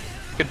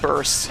 Good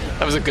burst.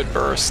 That was a good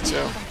burst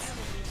too.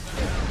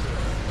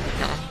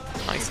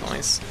 Oh, nice,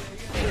 nice,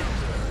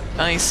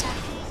 nice.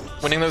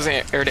 Winning those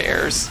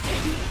air-to-airs.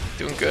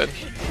 Doing good.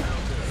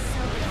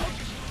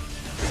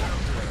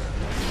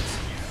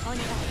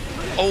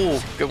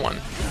 Oh, good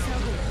one.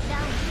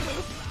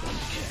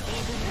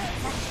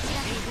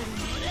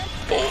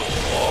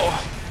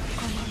 Oh,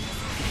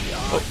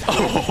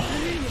 oh.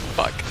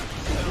 Fuck.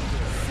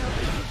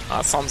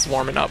 Psalm's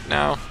warming up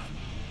now.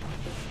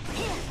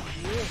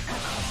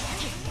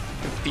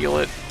 Feel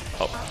it.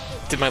 Oh,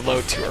 did my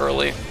load too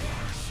early.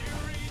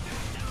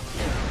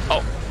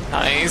 Oh,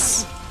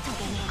 nice.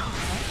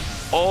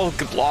 Oh,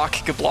 good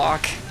block, good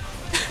block.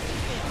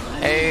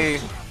 Hey.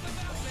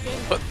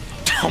 But,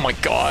 oh my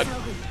god.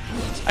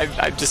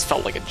 I just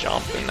felt like a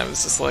jump, and I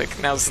was just like,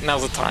 now's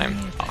the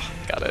time. Oh,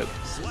 got it.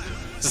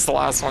 This is the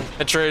last one.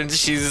 I tried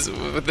cheese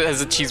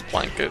as a cheese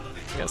blanket.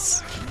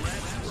 Yes.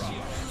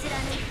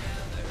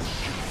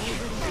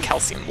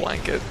 Calcium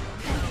blanket.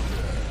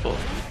 Cool.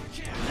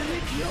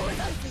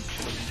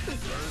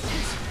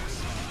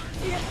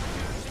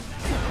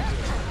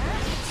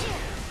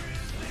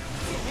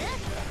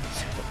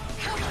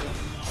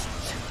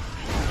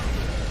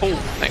 Oh,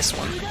 nice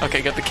one.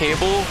 Okay, got the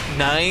cable.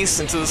 Nice,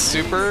 into the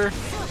super.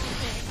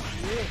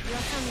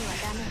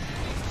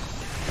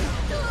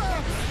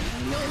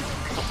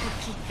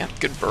 Yeah,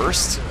 good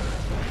burst.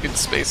 Good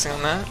spacing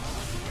on that.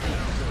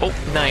 Oh,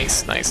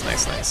 nice, nice,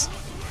 nice, nice.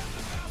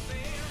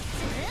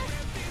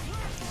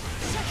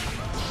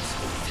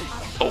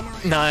 Oh,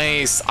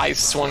 nice. I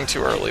swung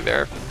too early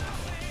there.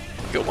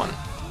 Good one.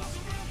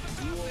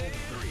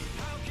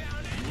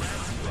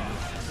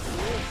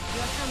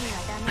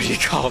 What do you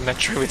call a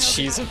Metro with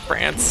cheese in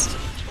France?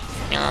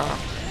 Yeah.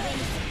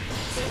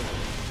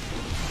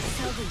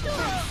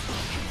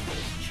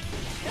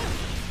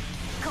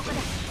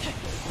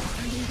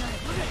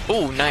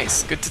 Oh,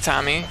 nice. Good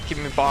tatami.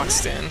 Keeping me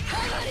boxed in.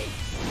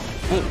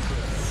 Ooh.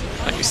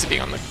 I'm used to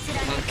being on the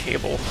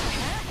cable.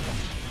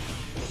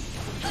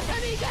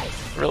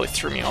 Really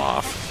threw me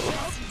off.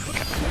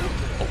 Okay.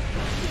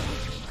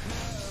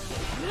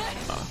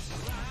 Oh.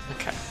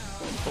 Okay.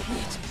 Oh.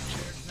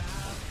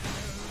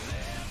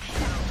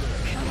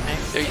 Okay,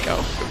 there you go.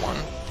 Good one.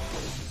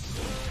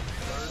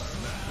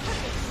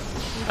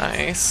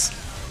 Nice.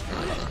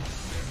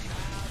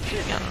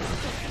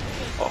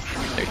 Oh,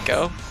 there you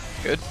go.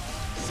 Good.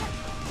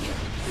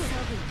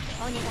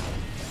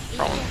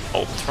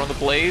 Throwing the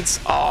blades.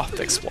 Oh,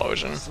 the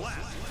explosion.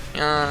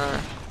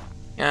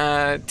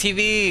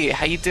 TV,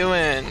 how you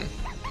doing?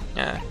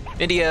 Yeah,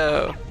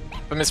 video.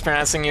 If I'm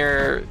mispronouncing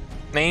your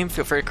name,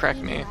 feel free to correct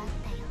me.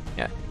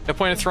 Yeah, no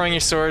point in throwing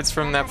your swords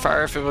from that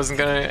far if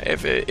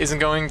it isn't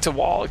going to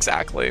wall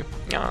exactly.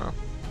 Yeah.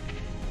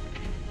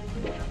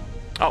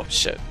 Oh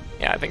shit.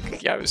 Yeah,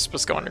 I was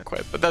supposed to go under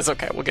quit, but that's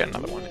okay. We'll get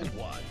another one in.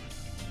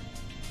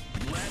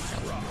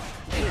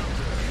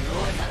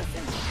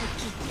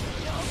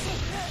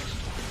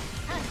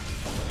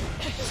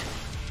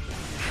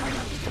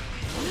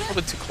 A little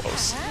bit too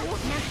close.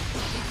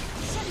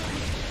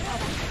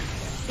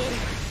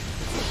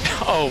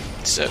 Oh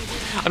shit.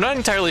 I'm not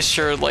entirely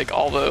sure like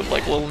all the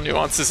like little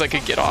nuances I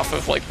could get off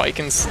of like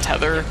Biken's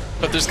tether,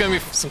 but there's gonna be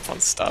some fun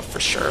stuff for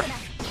sure.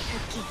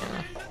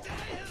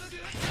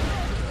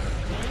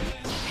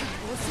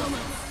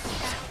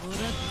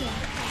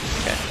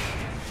 Yeah. Okay.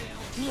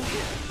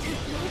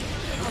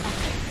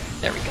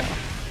 There we go.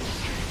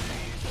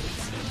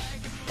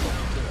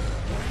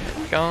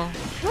 There we go.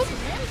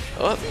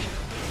 Oh.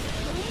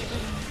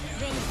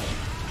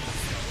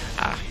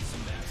 Ah.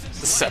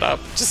 The setup,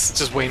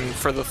 just waiting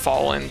for the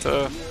fall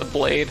into the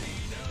blade.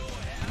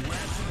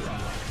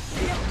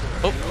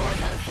 Oh.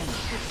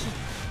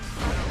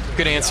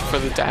 Good answer for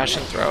the dash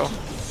and throw.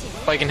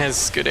 Viking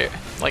has good air,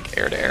 like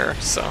air to air,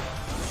 so.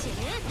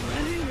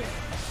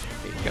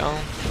 There you go.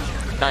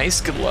 Nice,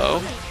 good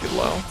low, good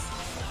low.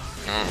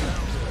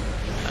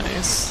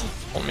 Nice.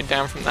 Hold me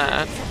down from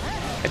that.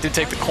 I did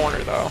take the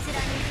corner though.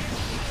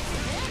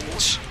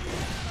 Which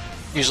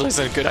usually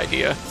isn't a good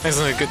idea.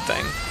 Isn't a good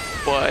thing.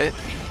 But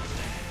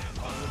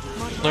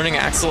learning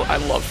Axel, I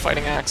love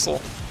fighting Axel.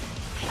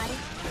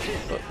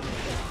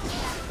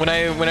 When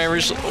I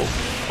originally,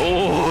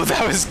 oh,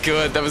 that was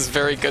good. That was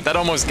very good. That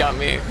almost got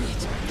me.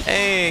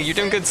 Hey, you're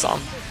doing good, Sam.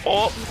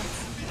 Oh,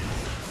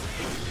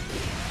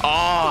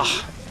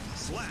 ah,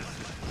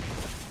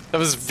 that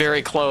was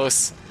very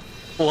close.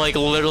 Like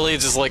literally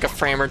just like a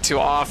frame or two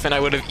off, and I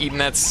would have eaten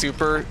that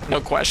super,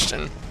 no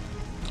question.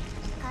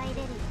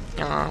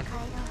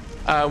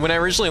 When I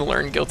originally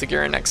learned Guilty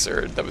Gear and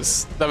Xrd,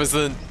 that was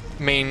the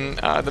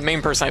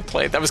main person I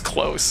played. That was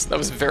close. That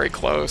was very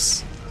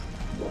close.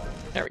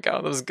 There we go.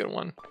 That was a good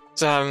one.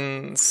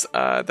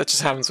 That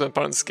just happens when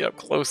opponents get up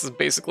close. Is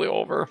basically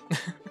over.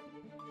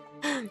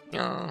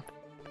 There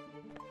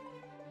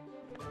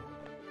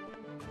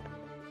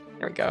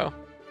we go.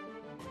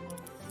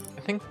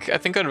 I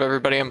think out of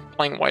everybody, I'm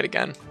playing white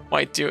again.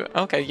 White, do it.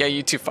 Okay, yeah,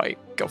 you two fight.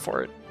 Go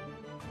for it.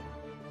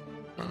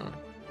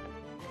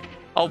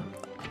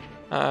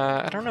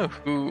 I don't know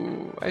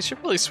who. I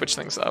should really switch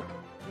things up.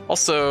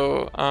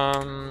 Also,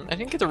 I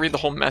didn't get to read the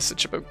whole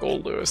message about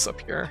Gold Lewis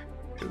up here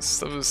because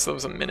that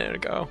was a minute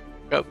ago.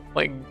 Got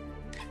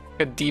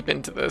deep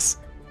into this.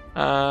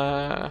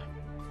 I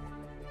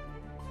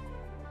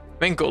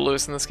think Gold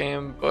Lewis in this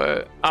game,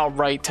 but I'll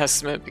write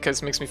Testament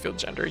because it makes me feel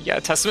gender. Yeah,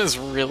 Testament is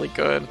really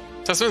good.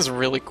 Testament is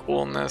really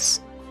cool in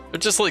this. They're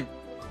just like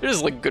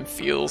good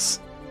feels.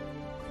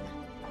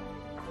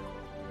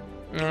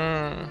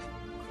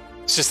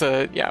 It's just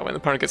when the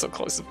opponent gets up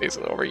close, it's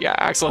basically over. Yeah,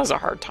 Axel has a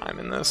hard time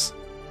in this.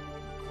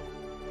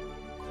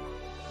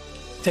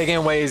 Taking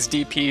away his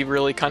DP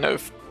really kind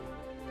of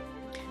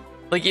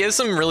like he has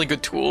some really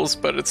good tools,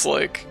 but it's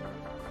like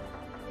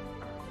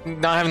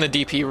not having the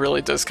DP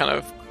really does kind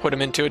of put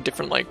him into a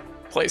different like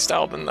play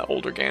style than the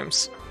older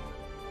games.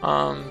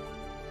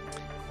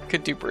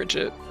 Could do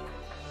Bridget.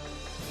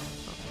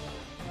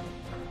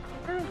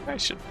 I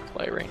should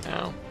play right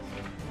now.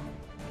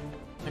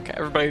 Okay,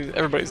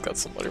 everybody's got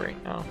somebody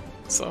right now,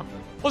 so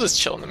we'll just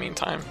chill in the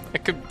meantime.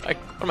 What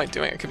am I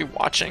doing? I could be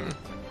watching.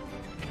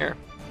 Here,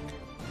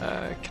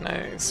 can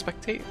I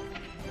spectate?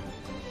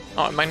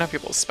 Oh, I might not be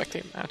able to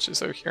spectate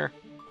matches over here.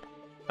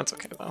 That's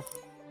okay though.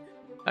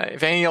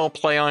 If any of y'all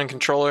play on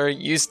controller,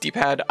 use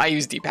D-pad. I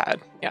use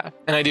D-pad, yeah,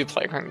 and I do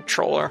play on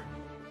controller.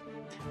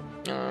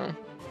 Yeah.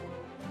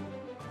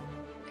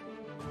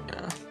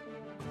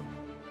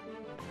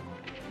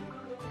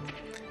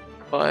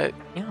 But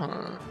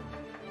yeah.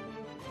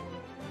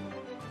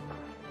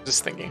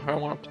 Just thinking who I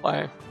want to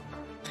play.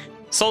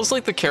 Soul's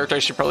like the character I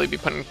should probably be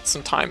putting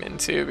some time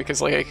into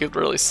because like I could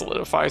really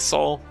solidify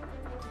Soul.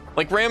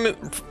 Like Ram,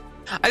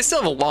 I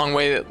still have a long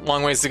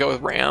ways to go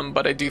with Ram,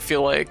 but I do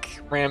feel like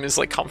Ram is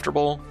like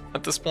comfortable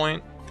at this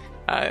point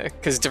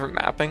because different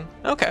mapping.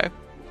 Okay.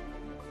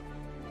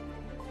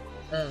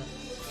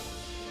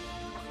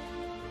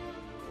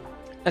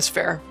 That's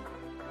fair.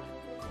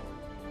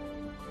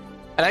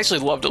 I'd actually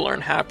love to learn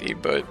Happy,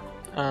 but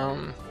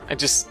I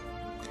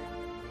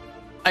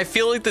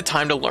feel like the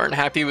time to learn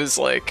Happy was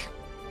like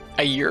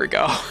a year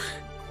ago.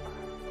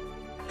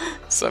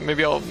 So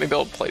maybe I'll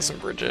play some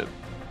Bridget.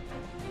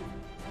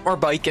 Or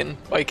Biken.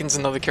 Biken's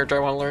another character I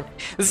want to learn.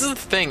 This is the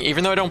thing,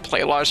 even though I don't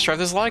play a lot of Strife,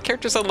 there's a lot of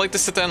characters I'd like to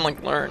sit down and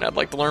like learn. I'd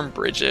like to learn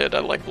Bridget,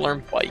 I'd like to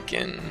learn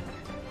Biken.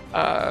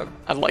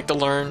 I'd like to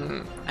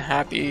learn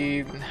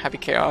Happy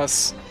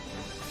Chaos.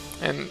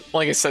 And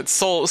like I said,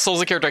 Soul's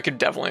a character I could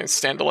definitely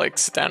stand to like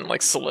sit down and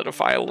like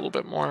solidify a little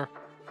bit more.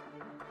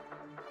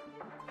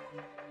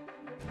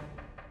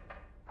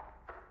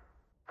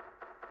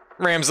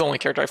 Ram's the only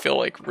character I feel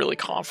like really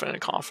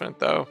confident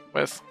though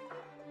with.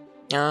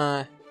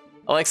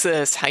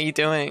 Alexis, how you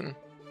doing?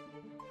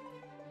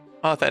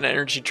 Oh, that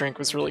energy drink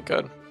was really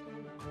good.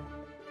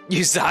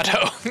 Use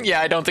Zato. Yeah,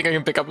 I don't think I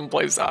can pick up and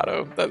play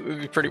Zato. That would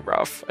be pretty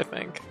rough, I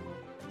think.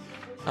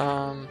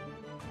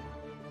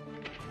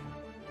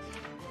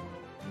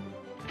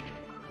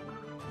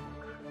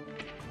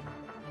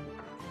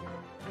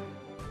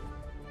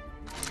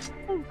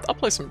 I'll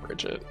play some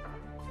Bridget.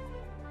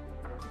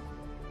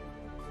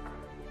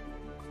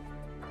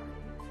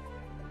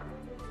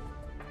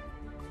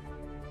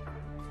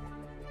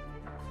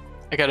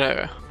 I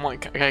I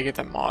gotta get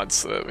that mod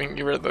so that we can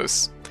get rid of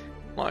those,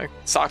 like,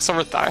 socks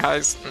over thigh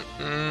highs.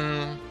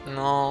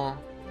 No.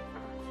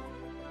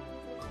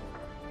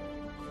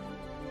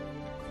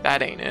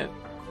 That ain't it.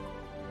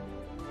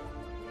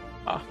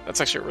 Oh, that's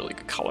actually a really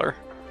good color.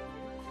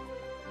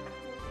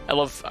 I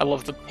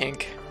love the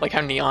pink, like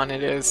how neon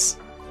it is.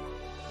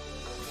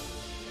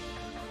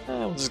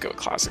 We'll just go with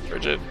classic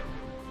Bridget.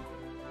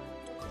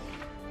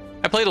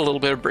 I played a little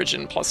bit of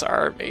Bridget plus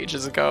R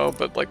ages ago,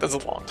 but like that's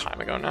a long time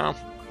ago now.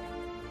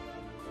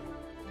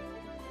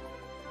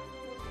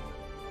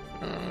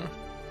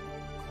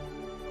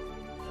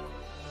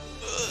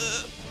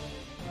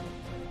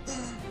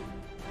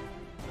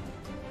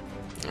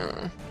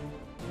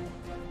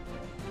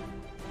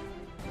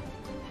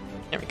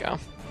 There we go.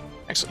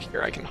 Actually,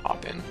 here I can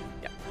hop in.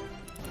 Yeah.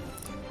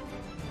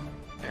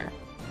 There.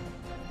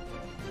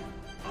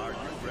 Are you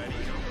ready?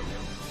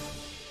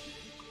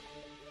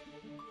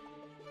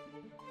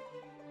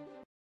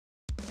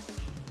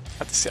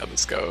 Have to see how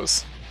this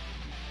goes.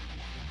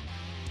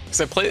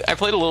 Cause I played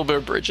a little bit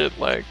of Bridget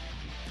like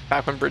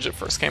back when Bridget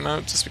first came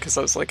out, just because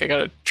I was like, I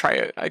gotta try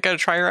it. I gotta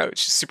try her out.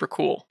 She's super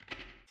cool,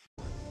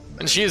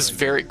 and she is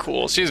very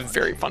cool. She is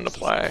very fun to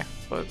play.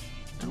 But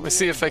let's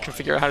see if I can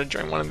figure out how to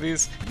join one of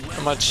these.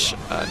 How much?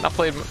 Not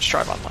played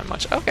Strive Online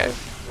much. Okay.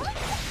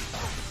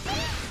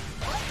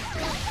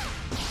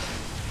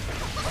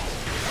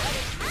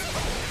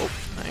 Oh,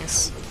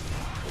 nice.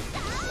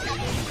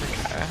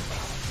 Okay.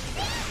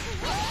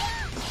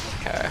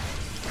 Okay.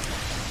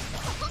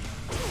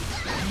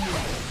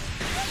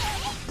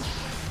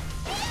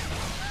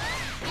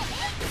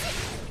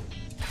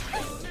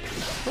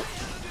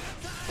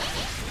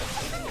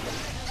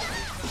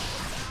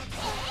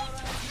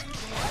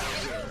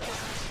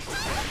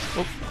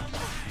 Oh.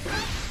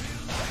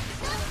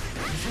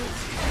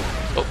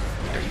 Oh,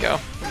 there you go.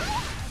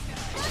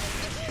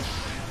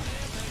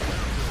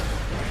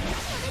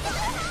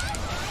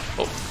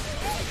 Oh.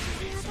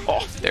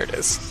 Oh, there it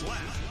is.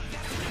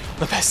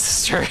 The best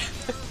sister.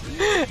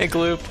 Hey,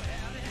 Gloop.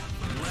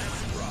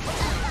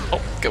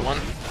 Oh, good one.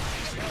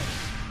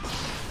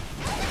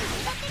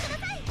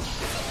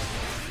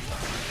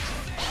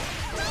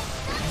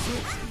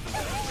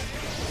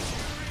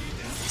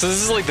 So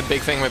this is like the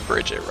big thing with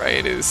Bridget,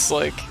 right? Is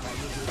like,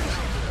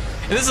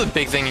 and this is a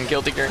big thing in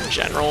Guilty Gear in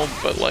general,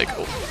 but like,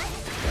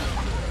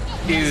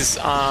 is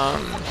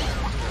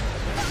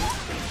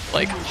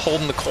like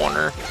holding the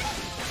corner.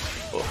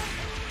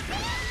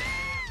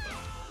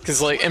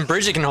 Cause like, and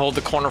Bridget can hold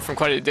the corner from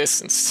quite a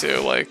distance too.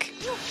 Like,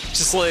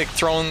 just like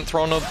throwing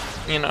a,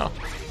 you know,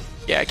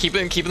 yeah,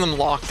 keeping them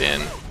locked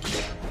in.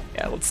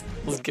 Yeah, let's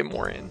get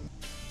more in.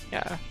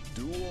 Yeah.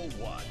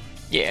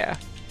 Yeah.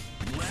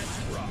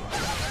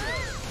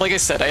 Like I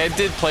said, I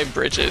did play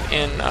Bridget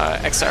in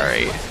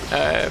XR8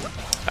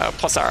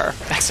 plus R,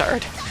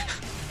 XR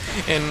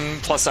in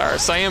plus R,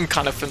 so I am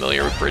kind of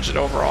familiar with Bridget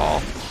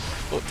overall.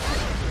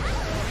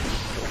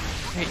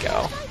 There you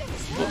go.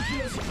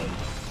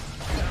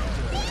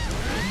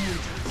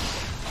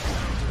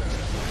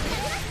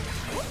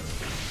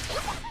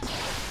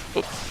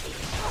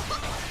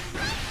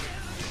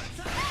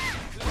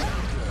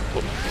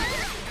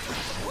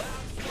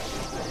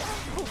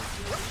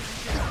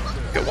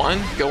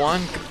 Go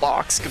on, good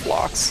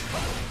blocks.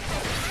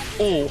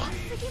 Oh.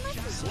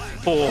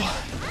 Oh.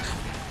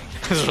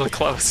 That was really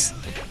close.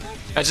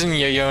 Imagine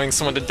yo-yoing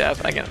someone to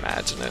death, I can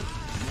imagine it.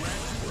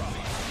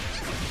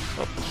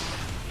 Oh.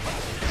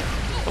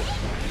 Oh.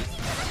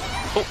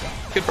 Oh,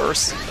 good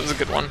burst, that was a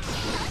good one.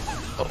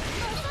 Oh.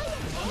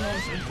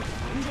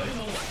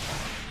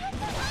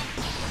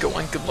 Good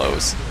one, good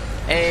lows.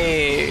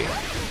 Hey!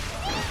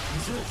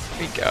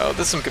 There you go,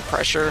 there's some good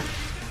pressure.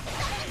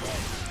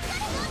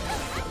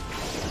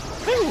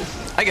 Woo!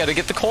 I gotta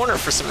get the corner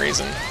for some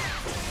reason.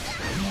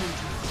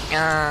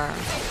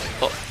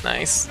 Oh,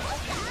 nice.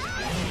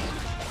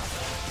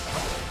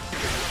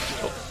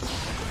 Oh.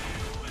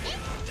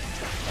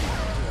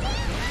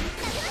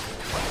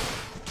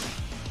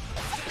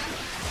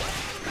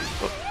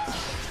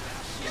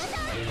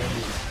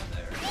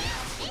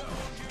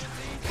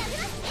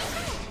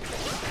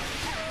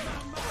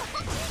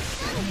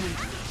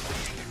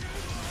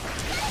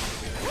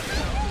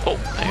 Oh,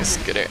 nice.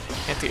 Good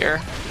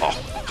anti-air.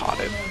 Oh, caught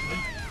it.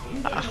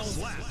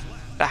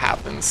 That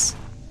happens.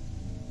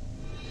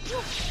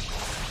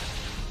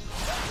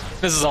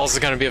 This is also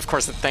going to be, of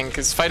course, the thing,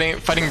 because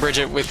fighting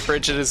Bridget with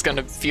Bridget is going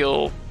to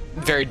feel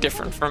very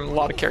different from a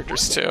lot of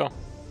characters too.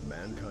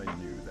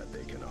 Mankind knew that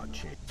they cannot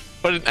change.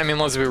 But I mean,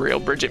 let's be real,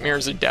 Bridget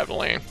mirrors are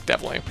definitely a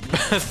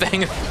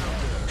thing.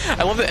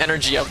 I love the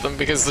energy of them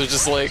because they're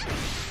just like,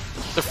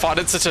 they're fought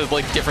at such a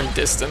like different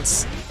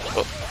distance.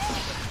 Oh.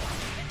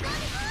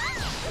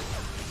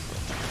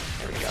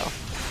 There we go.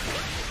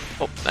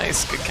 Oh,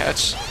 nice, good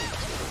catch.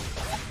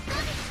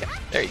 Yeah,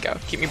 there you go.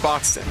 Keep me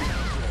boxed in.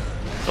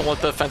 Don't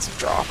let the offensive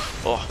drop.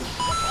 Oh.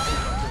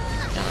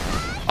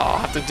 I'll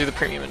have to do the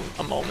premium in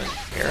a moment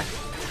here.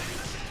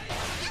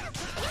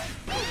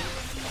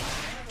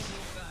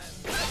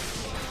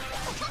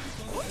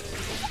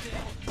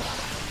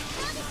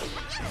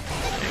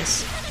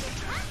 Nice.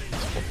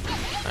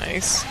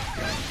 Nice.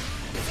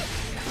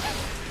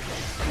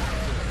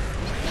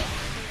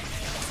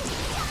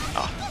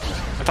 Oh,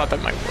 I thought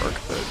that might work,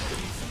 but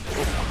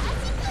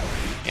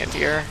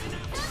anti-air.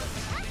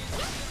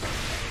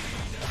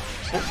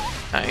 Oh,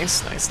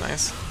 nice, nice,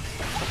 nice.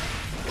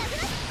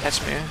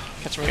 Catch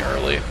me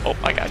early. Oh,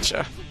 I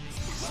gotcha.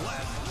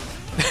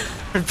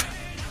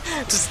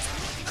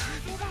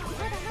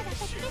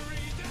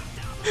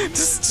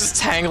 just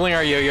tangling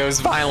our yo-yos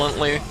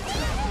violently.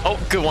 Oh,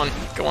 good one,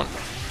 good one.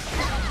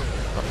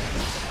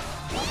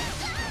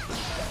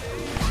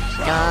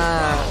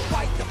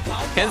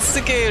 Ah,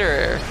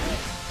 Instigator.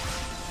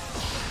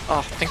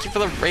 Oh, thank you for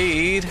the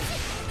raid.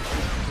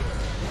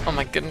 Oh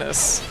my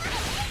goodness.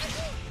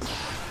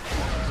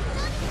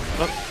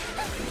 Oh.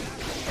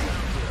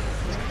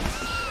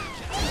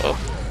 Oh.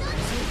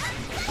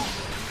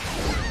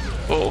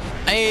 Oh.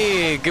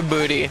 Hey, good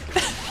booty.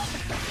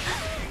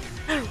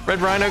 Red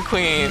Rhino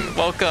Queen,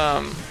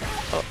 welcome.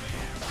 Oh.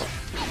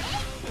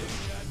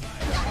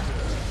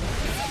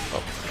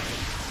 Oh.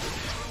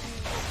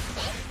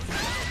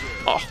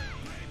 Oh.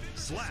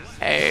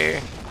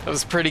 Hey, that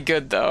was pretty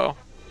good though.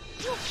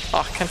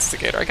 Oh,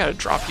 Instigator, I gotta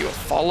drop you a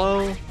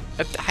follow.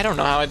 I don't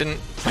know how I didn't.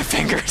 My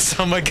fingers.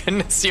 Oh my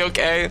goodness, you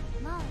okay?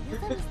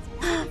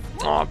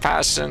 Aw,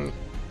 Passion.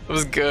 It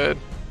was good.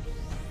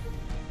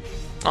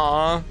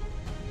 Aw.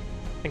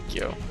 Thank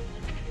you.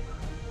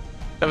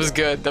 That was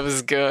good. That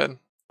was good.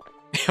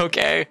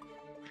 Okay.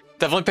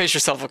 Definitely pace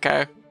yourself,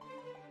 okay?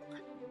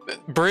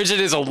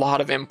 Bridget is a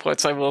lot of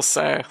inputs, I will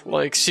say.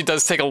 Like, she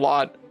does take a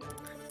lot.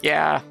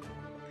 Yeah.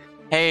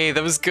 Hey,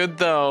 that was good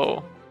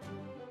though.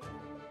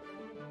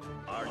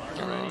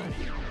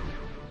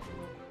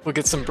 We'll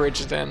get some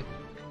Bridget in.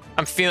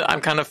 I'm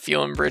kind of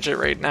feeling Bridget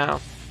right now.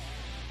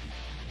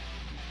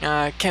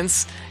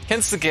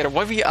 Kenstigator,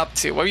 what are you up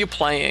to? What are you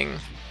playing?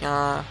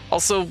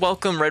 Also,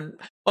 welcome Red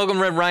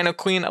Rhino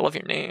Queen. I love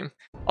your name.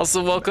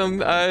 Also, welcome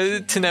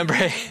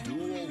Tenebre.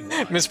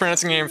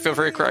 Mispronouncing your name, feel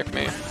free to correct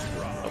me.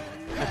 Oh,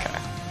 okay,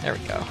 there we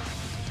go.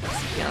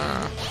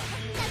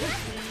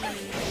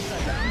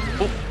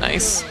 Oh,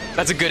 nice.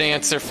 That's a good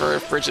answer for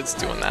if Bridget's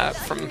doing that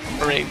from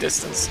any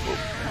distance.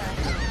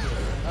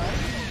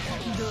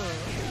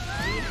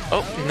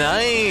 Oh,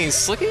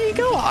 nice! Look at you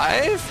go,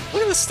 Hive!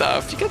 Look at this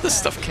stuff. You got this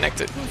stuff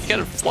connected. You got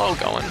a flow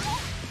going.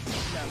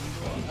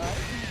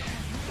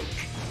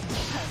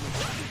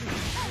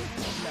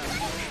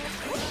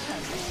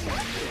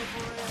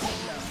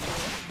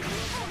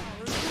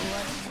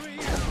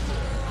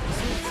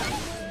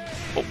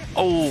 Oh,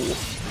 oh!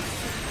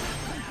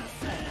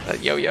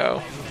 That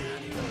yo-yo.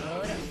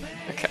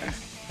 Okay.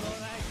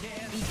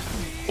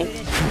 Oh.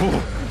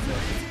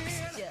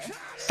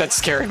 That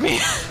scared me.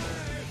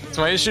 So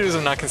my issue is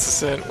I'm not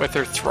consistent with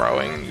her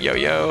throwing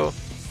yo-yo.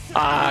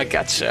 Ah,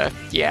 gotcha.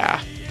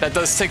 Yeah, that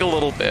does take a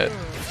little bit.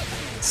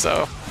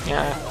 So,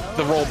 yeah,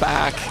 the roll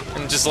back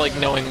and just like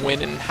knowing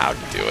when and how to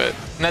do it.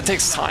 And that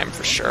takes time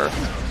for sure.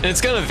 And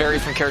it's gonna vary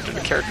from character to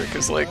character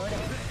because like,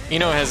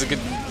 has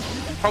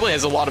probably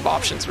has a lot of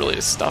options really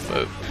to stuff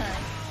it.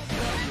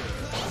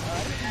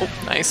 Oh,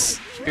 nice.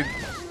 Good.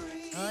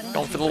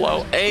 Going for the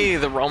low. Hey,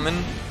 the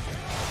Roman.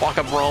 Walk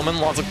up Roman,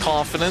 lots of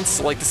confidence.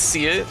 I like to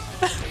see it.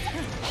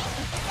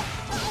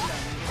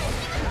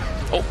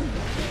 Oh.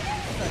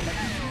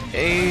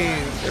 Hey,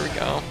 there we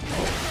go.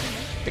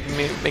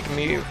 Making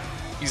me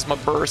use my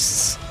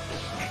bursts.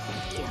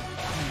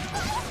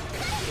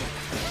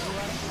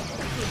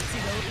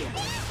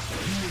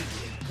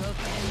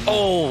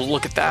 Oh,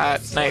 look at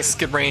that. Nice,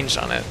 good range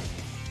on it.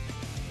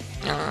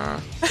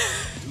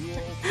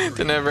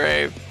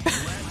 Tenebre.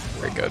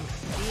 Very good.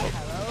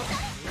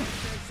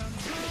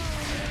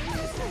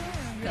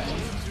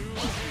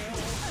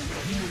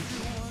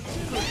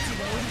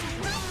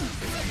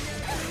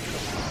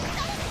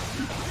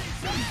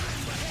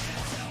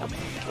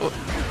 Oh.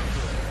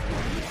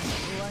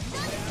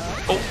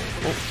 Oh,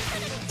 oh,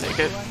 take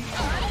it.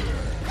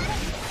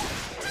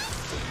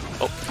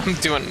 Oh, I'm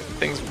doing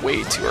things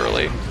way too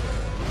early.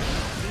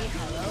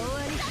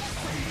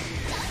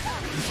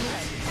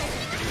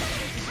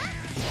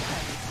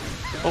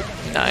 Oh,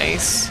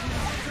 nice.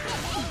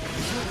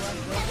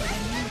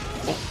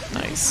 Oh,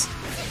 nice.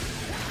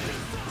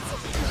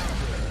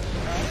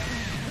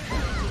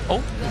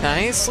 Oh,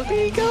 nice. Look at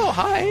you go.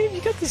 Hi,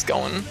 you got this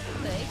going.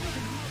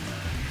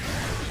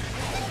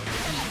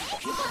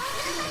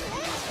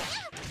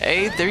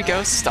 Hey, there you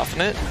go,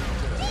 stuffing it.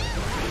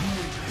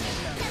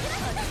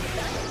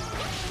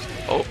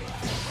 Oh.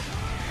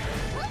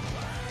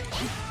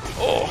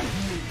 Oh.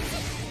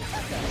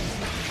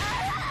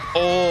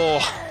 Oh.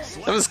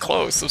 That was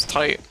close, it was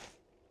tight.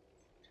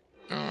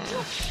 There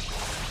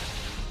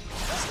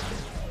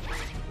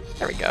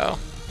we go.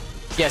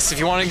 Yes, if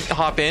you want to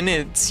hop in,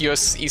 it's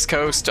US East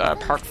Coast,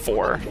 Park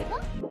 4.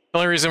 The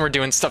only reason we're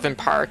doing stuff in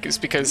Park is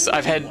because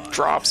I've had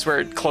drops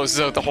where it closes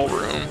out the whole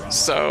room,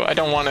 so I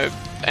don't want to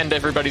end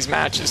everybody's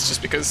matches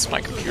just because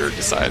my computer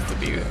decides to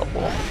be a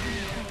wall.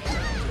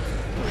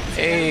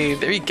 Hey,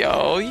 there you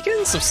go. You're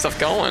getting some stuff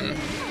going.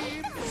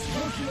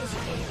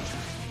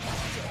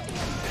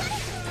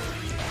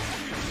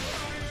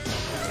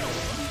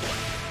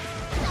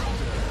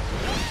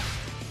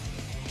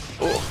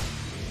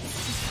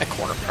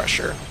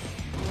 pressure.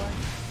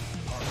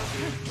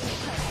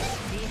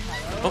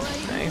 Oh,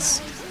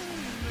 nice.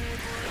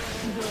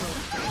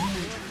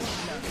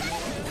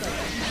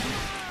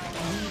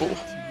 Cool.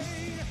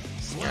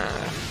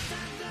 Yeah.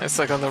 It's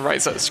like on the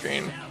right side of the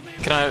screen.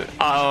 Can I?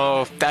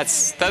 Oh,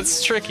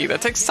 that's tricky.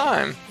 That takes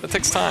time. That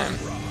takes time.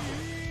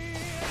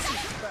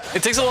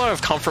 It takes a lot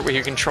of comfort with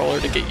your controller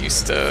to get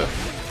used to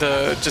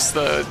just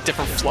the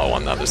different flow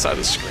on the other side of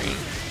the screen.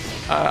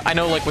 I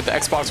know, like with the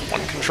Xbox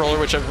One controller,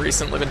 which I've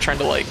recently been trying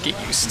to like get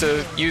used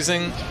to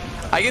using,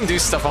 I can do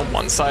stuff on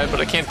one side, but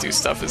I can't do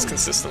stuff as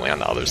consistently on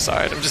the other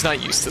side. I'm just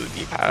not used to the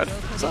D-pad,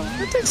 so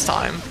it takes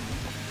time.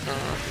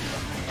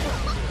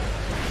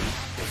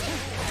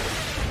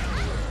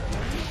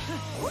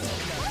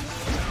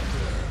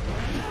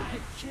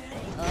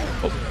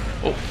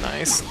 Oh,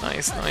 nice,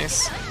 nice,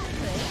 nice.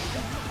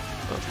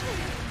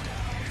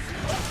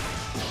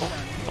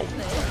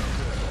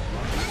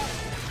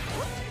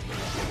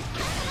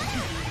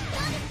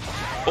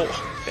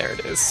 Oh, there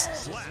it is.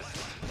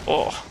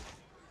 Oh.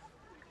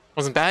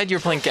 Wasn't bad, you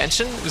were playing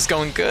Genshin? It was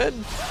going good?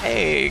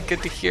 Hey,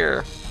 good to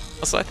hear.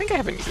 Also, I think I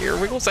have an ear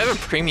wiggles. I have a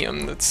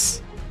premium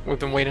that's we've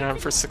been waiting on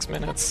for 6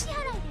 minutes.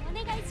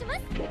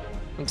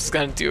 I'm just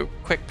gonna do a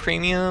quick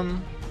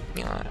premium.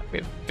 Yeah, we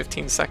have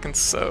 15 seconds,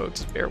 so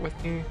just bear with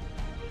me.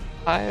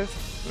 5.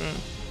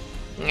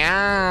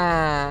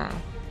 Yeah.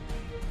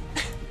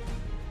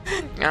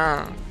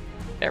 Yeah.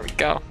 There we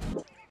go.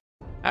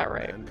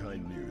 Alright.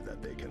 Mankind knew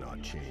that they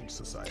cannot change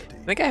society.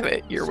 I think I have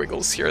an ear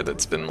wiggles here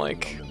that's been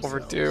like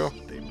overdue.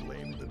 They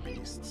blame the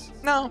beasts.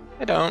 No,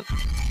 I don't.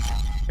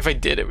 If I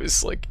did, it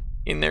was like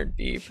in there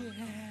deep.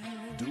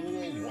 Duel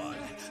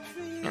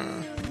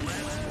 1.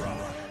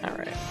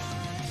 Alright.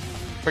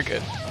 We're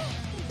good.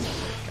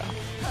 Go.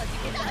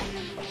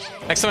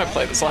 Next time I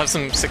play this, I'll have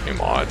some sick new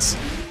mods.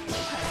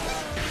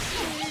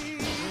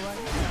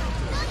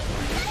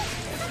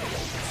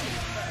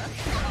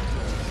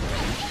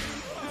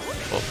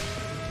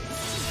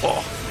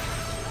 Oh,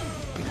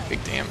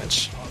 big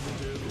damage.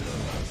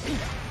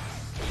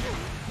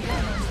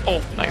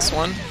 Oh, nice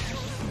one.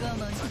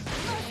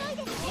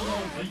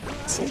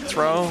 Nice little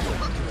throw.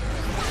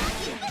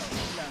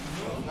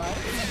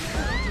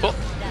 Oh,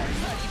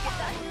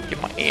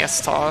 get my ass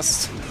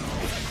tossed.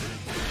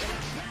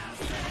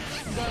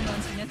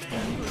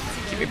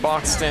 Keep me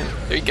boxed in.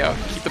 There you go.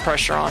 Keep the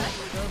pressure on.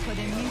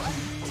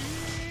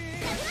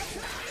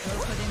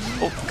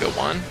 Oh, good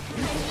one.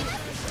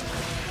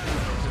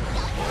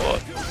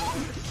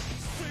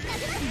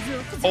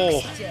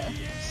 Oh.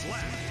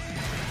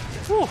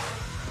 Whew.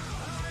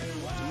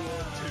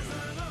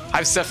 I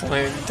was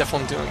definitely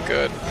doing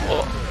good.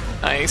 Oh,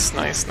 nice,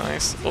 nice,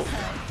 nice. Oh.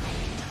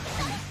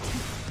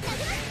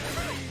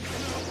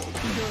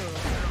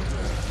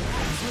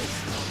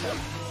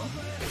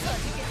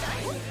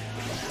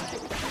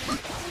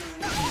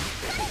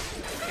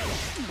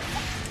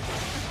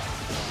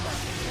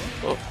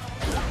 Oh.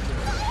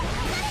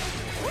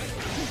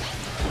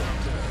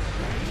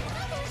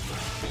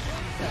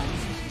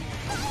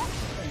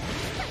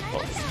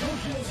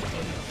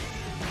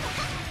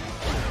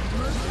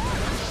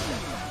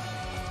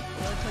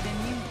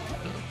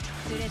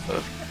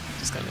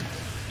 Just gonna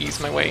ease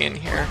my way in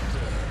here.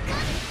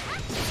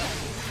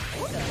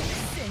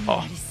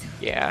 Oh,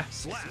 yeah.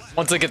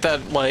 Once I get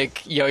that,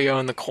 like, yo-yo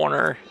in the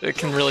corner, it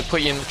can really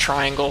put you in the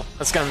triangle.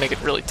 That's gonna make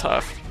it really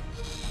tough.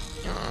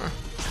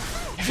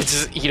 If it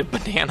just eat a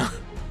banana,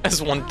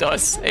 as one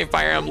does. A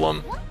Fire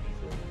Emblem.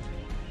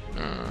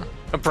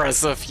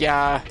 Aggressive,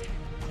 yeah.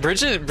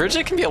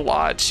 Bridget can be a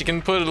lot. She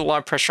can put a lot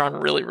of pressure on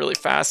really, really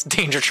fast.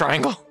 Danger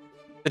triangle.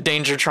 The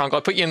danger triangle.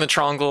 I put you in the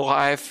triangle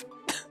live.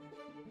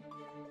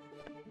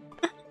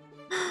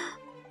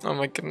 Oh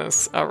my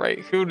goodness. Alright,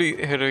 who do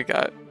we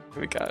got?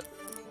 Who we got?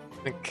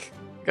 I think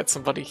we got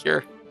somebody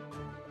here.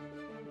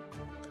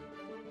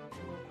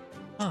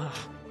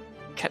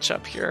 Catch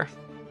up here.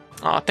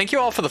 Thank you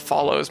all for the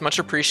follows. Much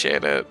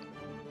appreciated.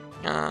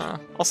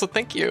 Also,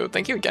 thank you.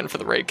 Thank you again for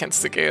the raid,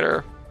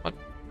 Kenstigator. What?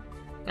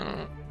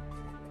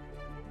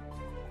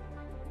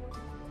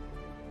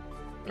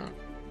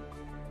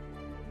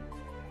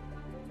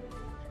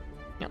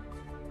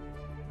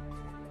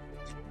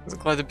 I'm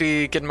glad to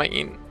be getting my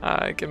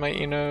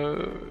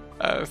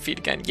feed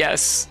again.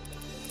 Yes.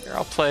 Here,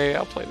 I'll play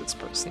this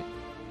person.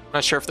 I'm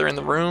not sure if they're in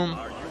the room,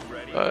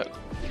 but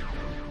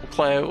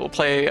we'll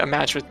play a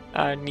match with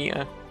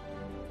Nia.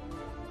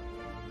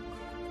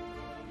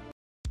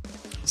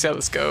 See how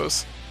this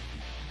goes.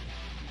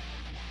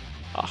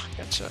 Ah,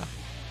 gotcha.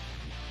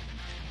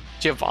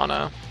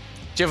 Giovanna.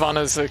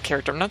 Giovanna is a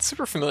character I'm not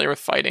super familiar with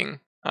fighting.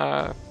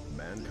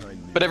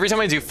 But every time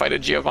I do fight a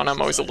Giovanna, I'm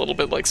always a little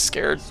bit like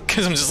scared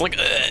because I'm just like,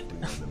 ugh.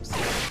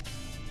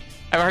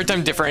 I have a hard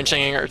time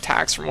differentiating her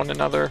attacks from one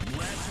another.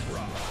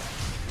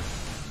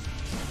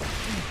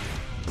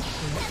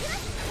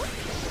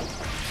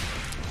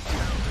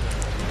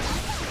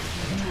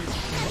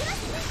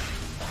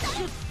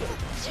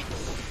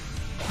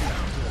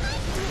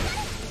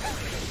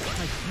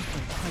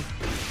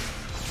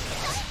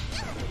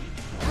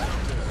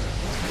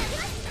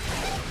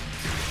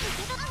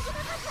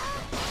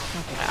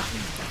 Ah.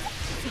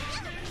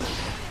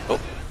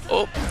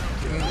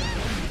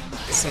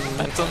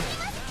 him.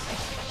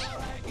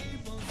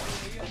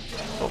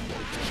 Oh.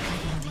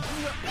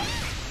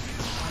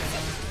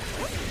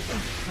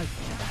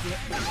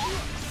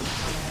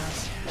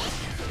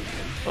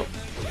 Oh.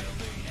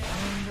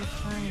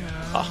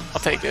 Oh,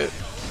 I'll take it.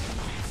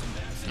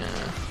 Yeah.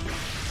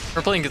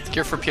 We're playing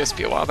Gear for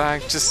PSP a while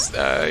back. Just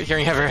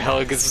hearing Heavy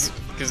Hell gives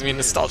me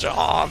nostalgia.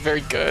 Aw,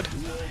 very good.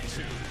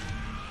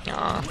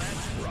 Aw.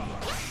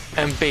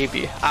 And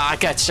baby. Ah,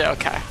 gotcha,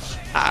 okay.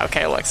 Ah,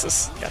 okay,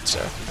 Alexis.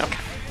 Gotcha. Okay.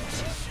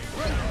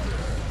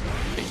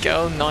 There you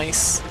go,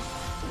 nice.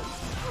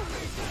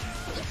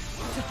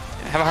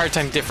 I have a hard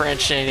time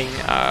differentiating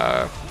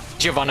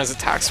Giovanna's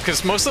attacks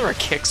because most of them are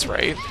kicks,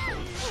 right?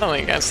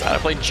 Nothing against that. I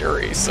play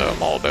Jury, so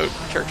I'm all about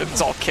character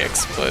that's all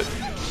kicks, but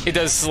it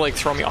does like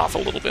throw me off a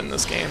little bit in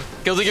this game.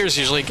 Guilty Gear is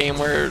usually a game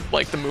where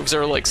like the moves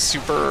are like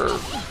super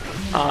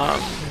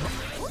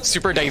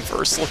super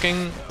diverse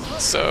looking,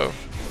 so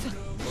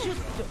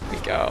there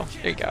you go.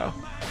 There you go.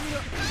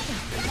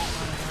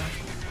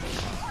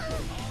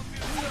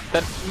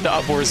 That the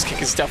upwards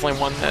kick is definitely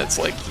one that's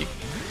like,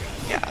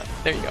 yeah.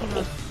 There you go.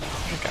 Well,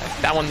 okay,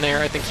 that one there,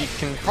 I think you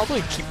can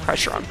probably keep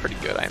pressure on pretty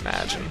good, I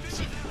imagine.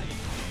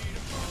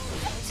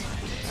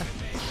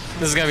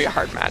 This is gonna be a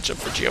hard matchup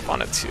for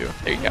Giovanna too.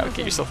 There you go.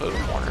 Get yourself out of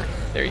the corner.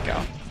 There you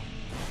go.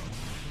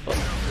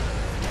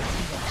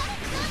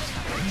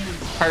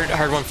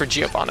 Hard one for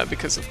Giovanna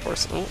because of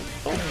course.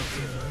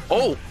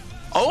 Oh,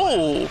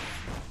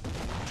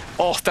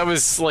 that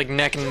was like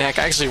neck and neck.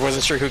 I actually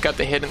wasn't sure who got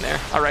the hit in there.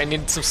 All right,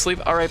 needed some sleep.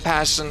 All right,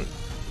 Passion.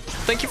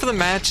 Thank you for the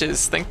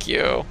matches. Thank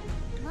you.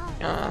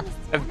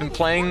 I've been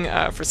playing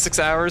for 6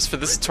 hours for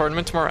this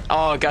tournament tomorrow.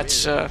 Oh,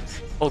 gotcha.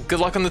 Well, good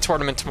luck on the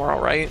tournament tomorrow,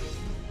 right?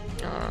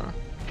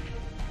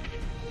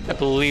 I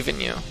believe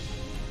in you.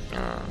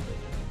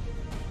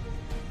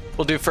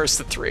 We'll do first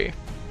to 3.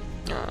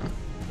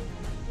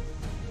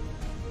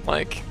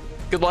 Like,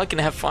 good luck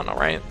and have fun, all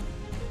right?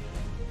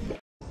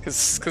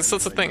 Cause that's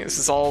the thing.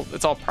 It's all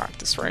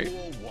practice, right?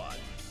 There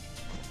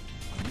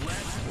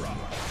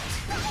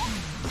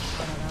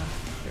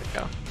we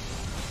go.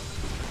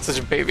 Such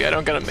a baby. I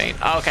don't got a main.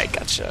 Oh, okay,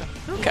 gotcha.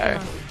 Okay.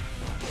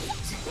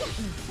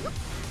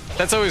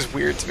 That's always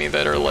weird to me.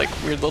 That are like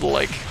weird little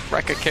like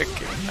Rekka kick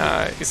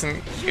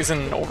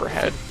isn't an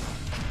overhead.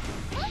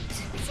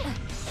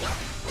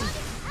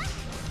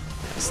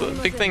 So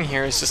the big thing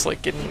here is just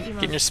like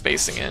getting your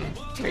spacing in.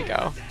 There you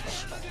go.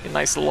 Get a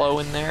nice low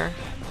in there.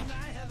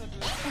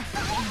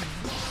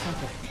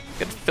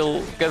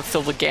 Gotta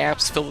fill the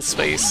gaps, fill the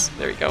space.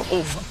 There you go.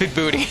 Oh, big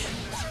booty.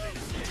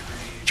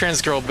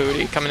 Trans girl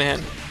booty coming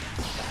in.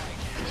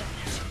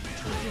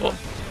 Oh,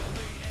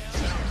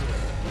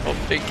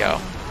 there you go.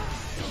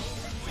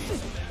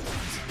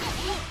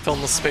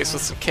 Filling the space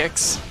with some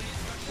kicks.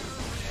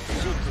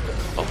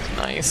 Oh,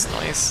 nice.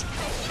 There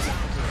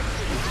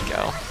you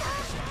go.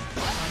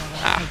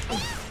 Ah,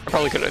 I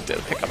probably could have did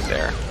a pick up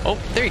there. Oh,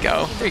 there you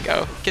go.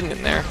 Getting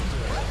in there.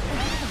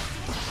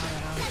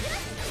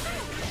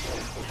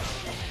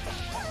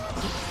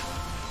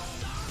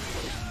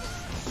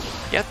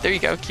 Yeah, there you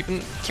go.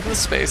 Keeping the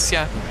space.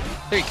 Yeah,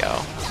 there you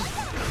go.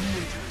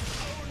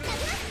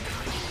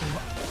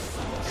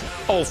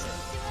 Oh,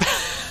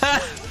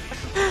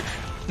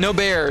 no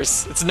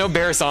bears. It's a no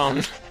bear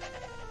zone.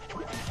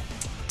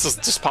 It's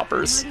just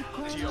poppers.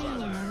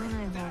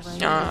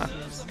 Yeah,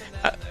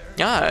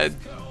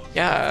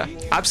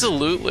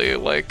 absolutely.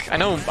 Like I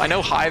know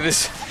Hive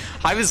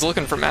is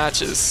looking for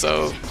matches.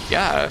 So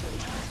yeah.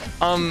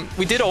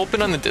 We did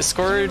open on the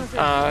Discord,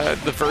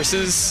 the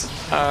Versus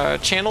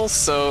channel,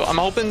 so I'm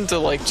hoping to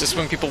like just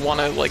when people want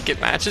to like get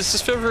matches,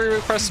 just feel free to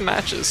request some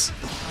matches,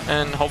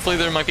 and hopefully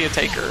there might be a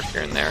taker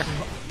here and there.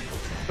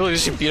 Really,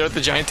 just beat out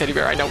the giant teddy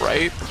bear. I know,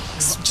 right?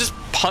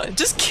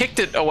 Just kicked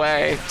it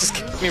away. Just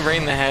kicked me right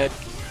in the head.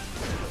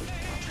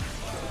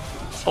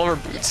 All of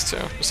our boots too.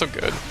 They're so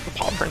good. The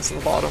paw prints in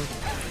the bottom.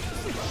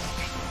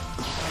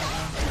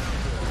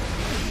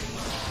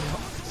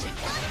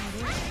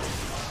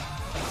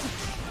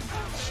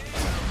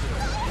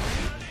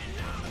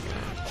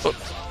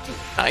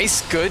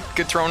 Nice, good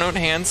throwing out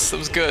hands. That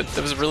was good.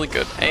 That was really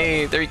good.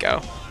 Hey, there you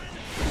go.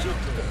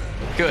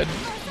 Good.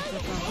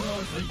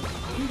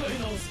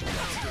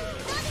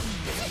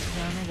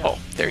 Oh,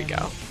 there you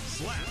go.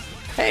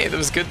 Hey, that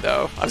was good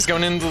though. I was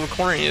going into the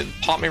corner and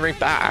it popped me right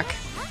back.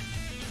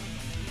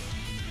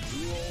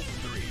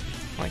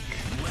 Like.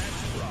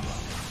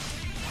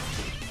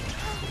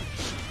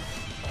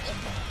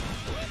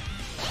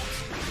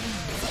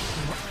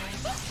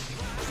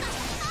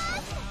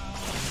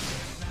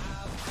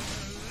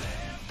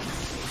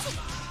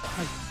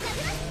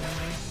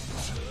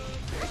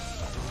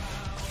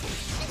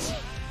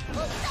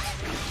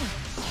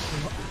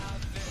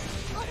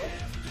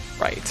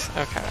 Right,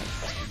 okay.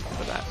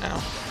 For that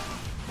now.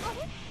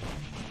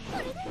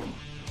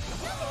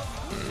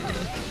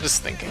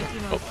 Just thinking.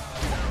 Oh.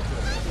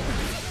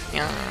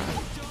 Yeah.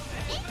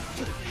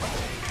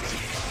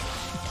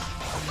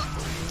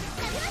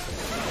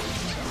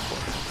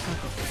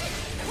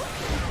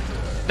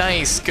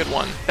 Nice, good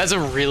one. That's a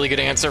really good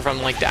answer if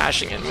I'm like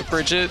dashing in with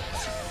Bridget.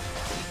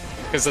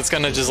 because it's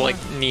gonna just like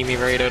knee me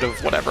right out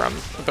of whatever I'm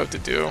about to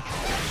do.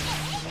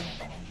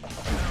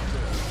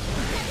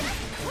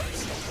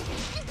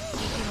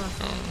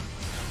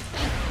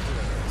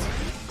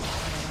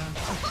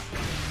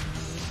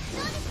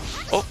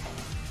 Oh,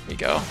 there you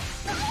go.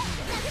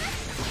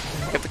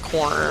 Get the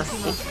corner.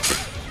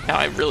 Oh, now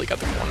I really got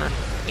the corner.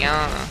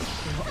 Yeah.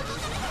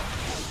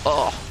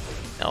 Oh,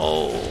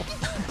 no.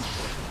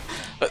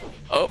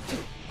 Oh.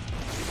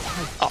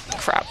 Oh,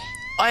 crap.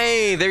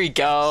 Hey, there you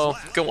go.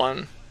 Good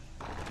one.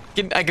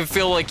 I can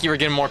feel like you were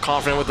getting more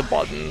confident with the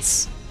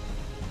buttons.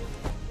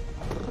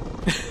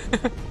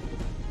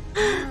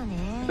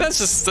 that's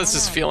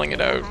just feeling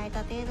it out.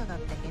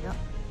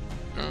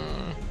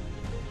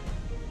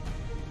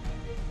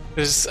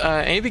 There's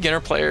any beginner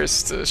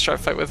players to start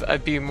a fight with,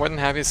 I'd be more than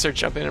happy to start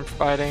jumping in and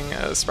providing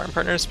a sparring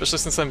partner, especially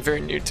since I'm very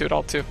new to it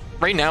all too.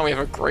 Right now we have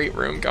a great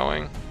room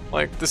going.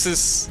 Like, this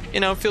is, you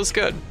know, feels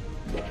good.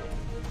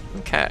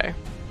 Okay.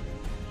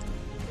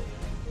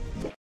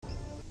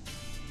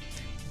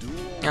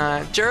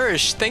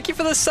 Jerish, thank you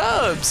for the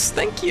subs!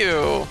 Thank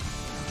you!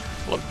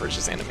 Love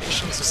Bridges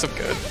animations, they're so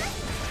good.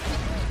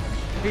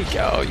 There you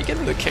go, you get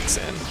the kicks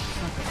in.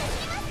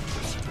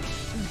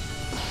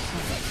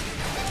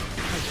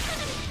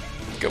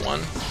 Good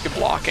one. Good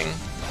blocking.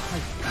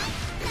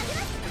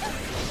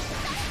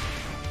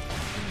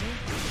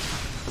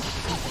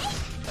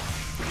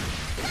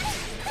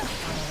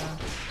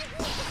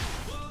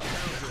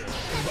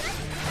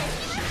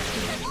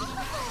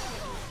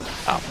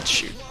 Oh,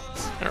 shoot.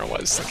 I don't know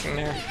what I was thinking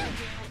there.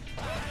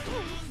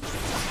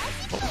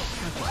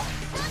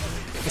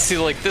 You see,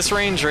 like, this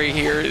range right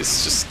here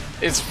is just,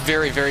 it's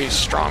very, very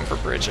strong for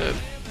Bridget.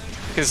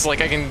 Because, like,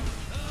 I can,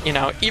 you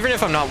know, even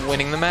if I'm not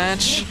winning the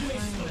match,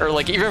 or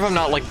like even if I'm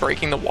not like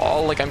breaking the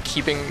wall, like I'm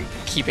keeping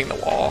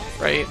the wall,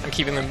 right? I'm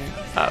keeping them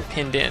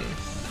pinned in,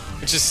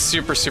 which is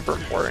super, super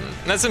important.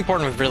 And that's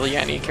important with really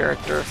any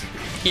character.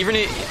 Even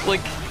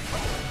like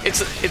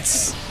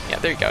it's yeah,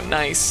 there you go,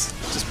 nice.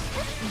 Just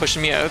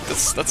pushing me out.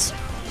 That's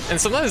and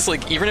sometimes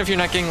like even if you're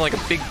not getting like a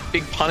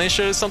big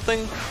punish or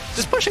something,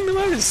 just pushing them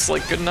out is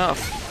like good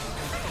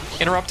enough.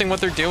 Interrupting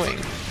what they're doing,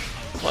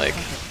 like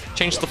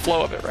change the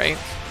flow of it, right?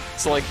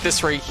 So like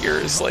this right here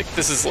is like,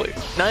 this is like,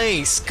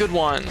 nice, good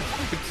one.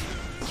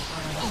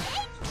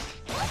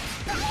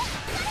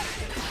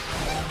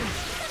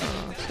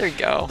 There you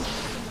go.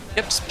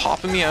 Yep, just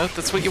popping me out,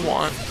 that's what you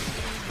want.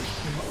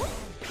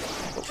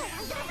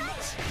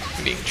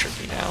 I'm being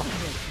tricky now.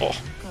 Oh.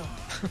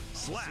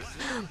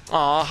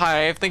 Aw,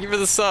 hi, thank you for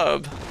the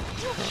sub.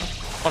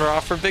 Water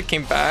off for a bit,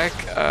 came back.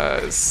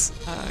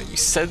 You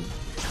said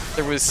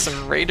there was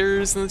some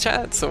raiders in the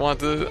chat, so I wanted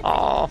to,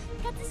 aw,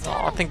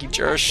 thank you,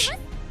 Jersh.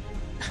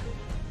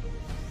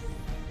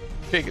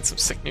 Maybe get some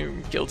sick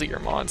new Guilty Gear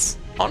mods.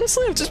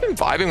 Honestly, I've just been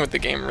vibing with the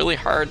game really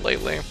hard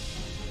lately.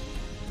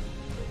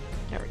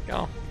 There we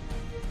go.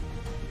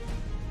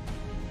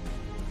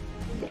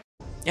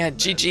 Yeah,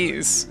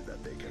 GG's.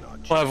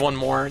 We'll have one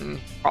more, and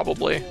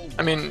probably.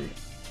 I mean,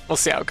 we'll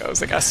see how it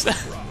goes, I guess.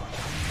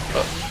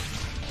 Oh.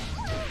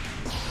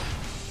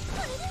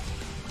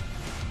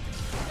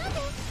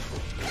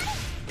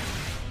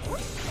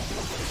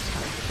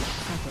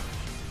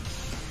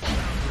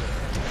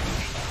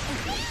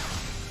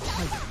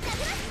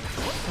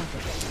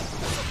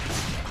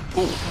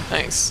 Ooh,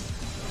 nice.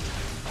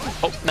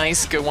 Oh,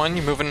 nice, good one.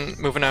 You're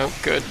moving out,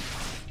 good.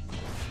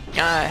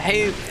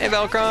 Hey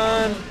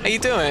Valkron, how you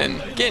doing?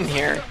 Get in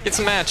here, get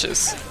some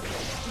matches.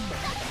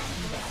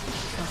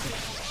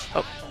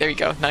 Oh, there you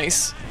go,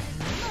 nice.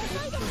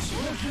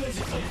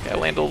 Okay, I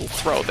land a little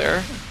throw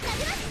there.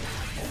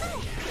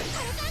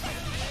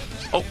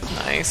 Oh,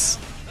 nice.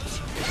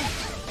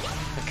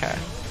 Okay.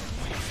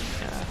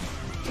 Yeah.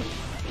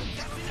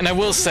 And I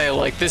will say,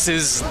 like,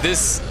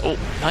 this. Oh,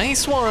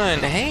 nice one.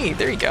 Hey,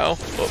 there you go.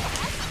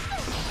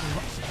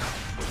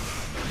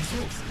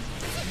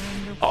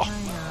 Oh,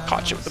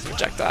 caught you with the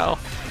projectile.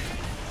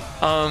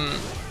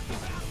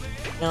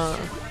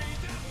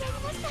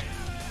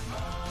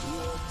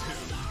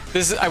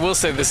 This, I will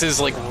say, this is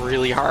like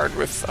really hard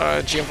with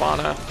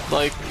Giovanna.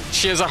 Like,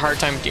 she has a hard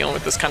time dealing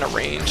with this kind of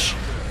range,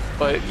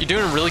 but you're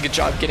doing a really good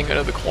job getting out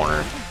of the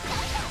corner.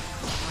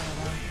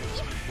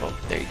 Well,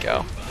 there you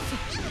go.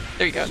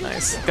 There you go,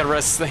 nice. Gotta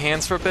rest the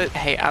hands for a bit.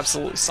 Hey,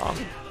 absolutely, Song.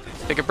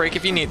 Take a break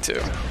if you need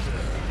to.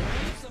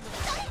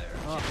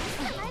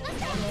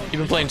 You've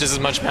been playing just as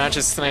much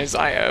matches tonight as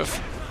I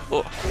have.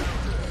 Ugh.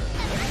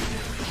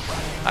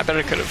 I bet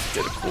I could have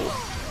did a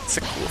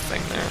sick cool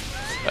thing there,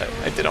 but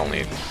I did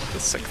only the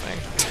sick thing.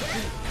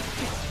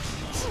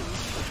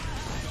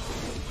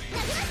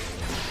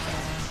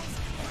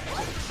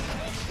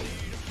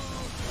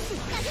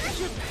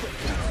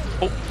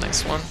 Oh,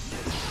 nice one.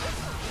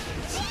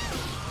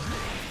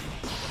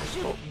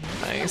 Oh,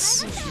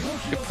 nice.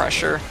 Good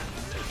pressure.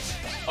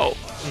 Oh,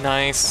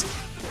 nice.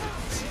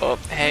 Oh,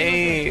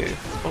 hey.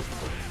 Oh.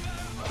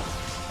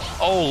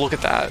 Oh, look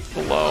at that.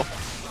 Below.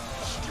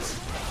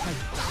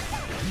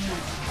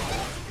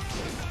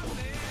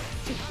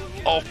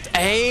 Oh,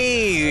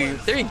 hey.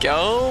 There you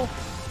go.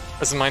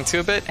 Doesn't mind too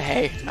a bit.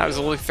 Hey, that was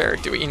really fair.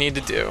 Do what you need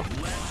to do.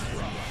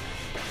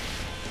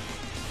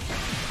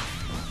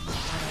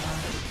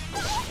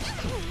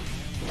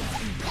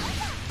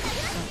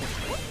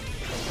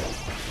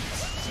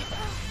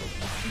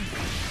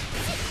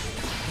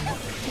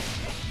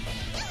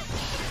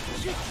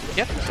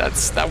 Yep,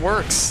 that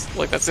works.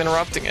 Like, that's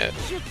interrupting it.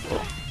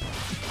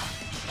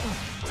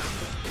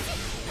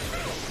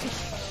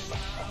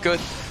 Good.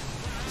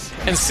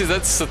 And see,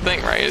 that's the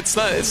thing, right? It's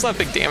not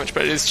big damage,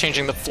 but it is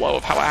changing the flow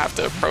of how I have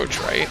to approach,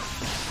 right?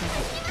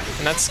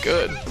 And that's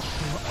good.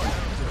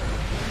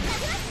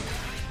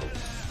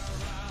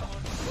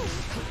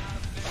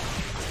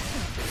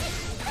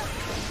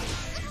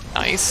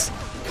 Nice.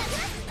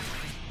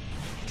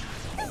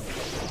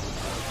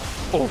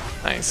 Oh,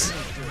 nice.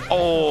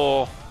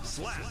 Oh.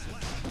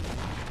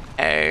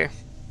 Hey.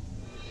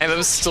 Hey, that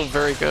was still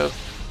very good.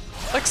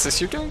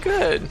 Lexus, you're doing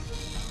good.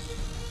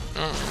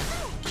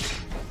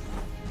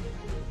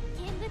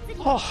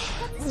 Oh,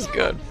 that was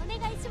good.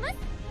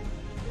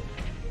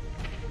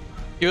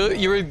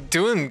 You were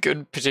doing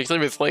good,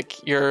 particularly with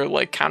like your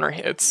like counter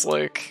hits.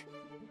 Like,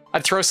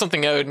 I'd throw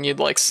something out and you'd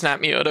like snap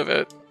me out of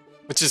it,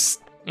 which is,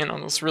 you know,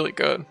 was really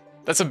good.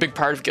 That's a big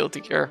part of Guilty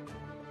Gear.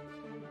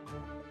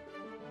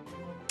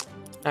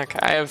 Okay,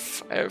 I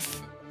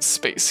have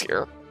space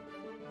here.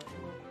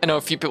 I know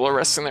a few people are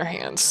resting their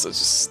hands, so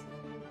it's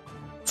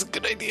a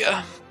good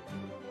idea.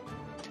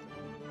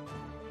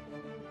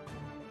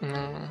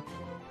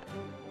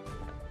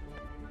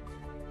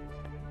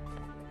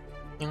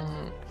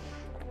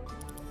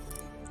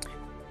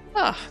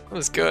 Ah, that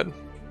was good.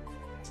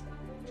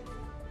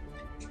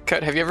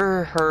 Cut, have you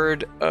ever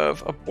heard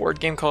of a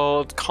board game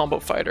called Combo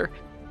Fighter?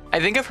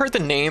 I think I've heard the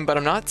name, but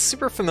I'm not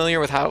super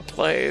familiar with how it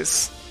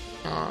plays.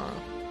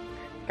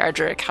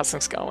 Gardrick, how's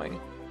things going?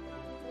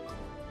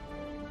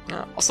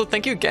 Also,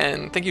 thank you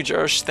again. Thank you,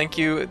 Josh. Thank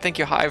you,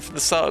 Hive, for the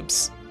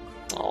subs.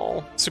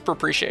 Oh, super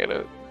appreciate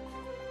it.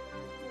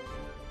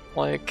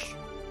 Like,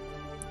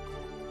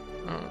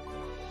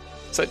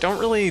 so I don't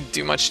really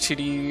do much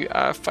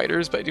 2D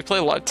fighters, but I do play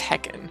a lot of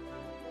Tekken.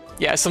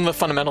 Yeah, some of the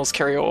fundamentals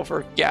carry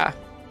over. Yeah,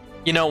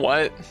 you know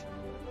what?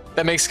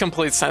 That makes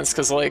complete sense,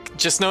 because like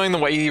just knowing the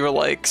way you were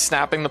like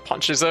snapping the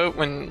punches out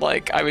when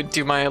like I would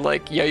do my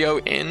like yo-yo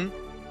in,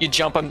 you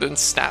jump and then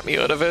snap me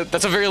out of it.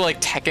 That's a very like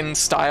Tekken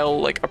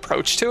style like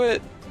approach to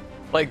it,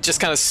 like just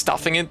kind of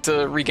stuffing it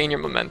to regain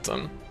your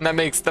momentum. And that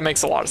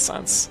makes a lot of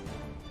sense.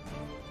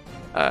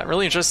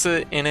 Really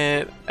interested in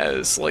it,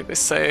 as like they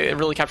say, it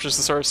really captures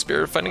the sort of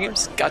spirit of fighting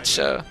games.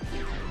 Gotcha.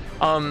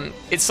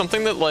 It's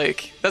something that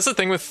like, that's the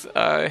thing with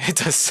it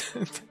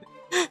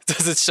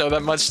doesn't show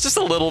that much, just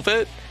a little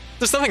bit.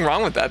 There's nothing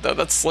wrong with that though.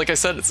 That's, like I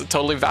said, it's a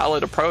totally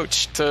valid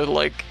approach to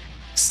like,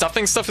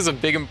 stuffing stuff is a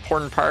big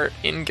important part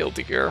in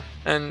Guilty Gear.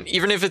 And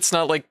even if it's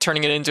not like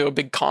turning it into a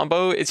big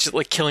combo, it's just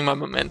like killing my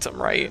momentum,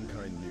 right?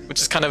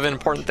 Which is kind of an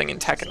important thing in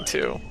Tekken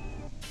too.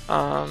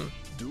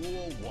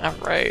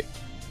 Alright.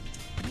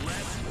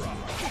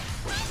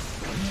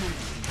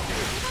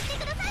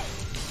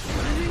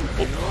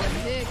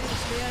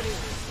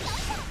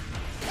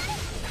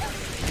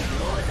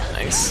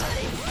 Nice.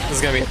 This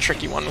is gonna be a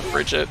tricky one with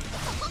Bridget.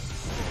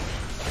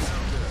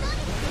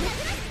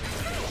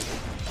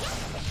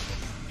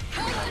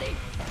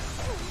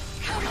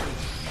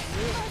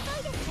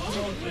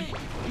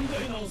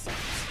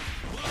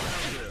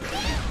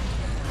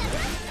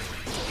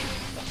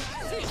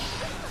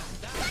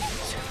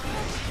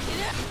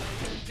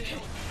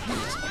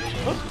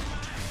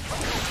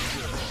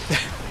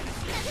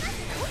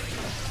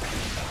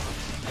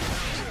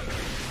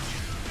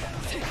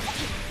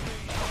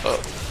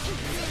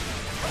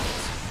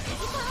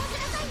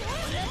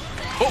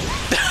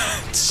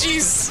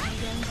 Jeez!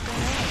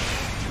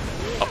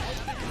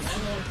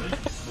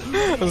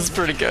 That was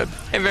pretty good.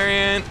 Hey,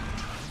 Variant.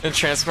 In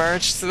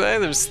Transmarch today,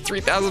 there's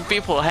 3,000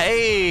 people.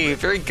 Hey,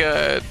 very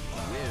good.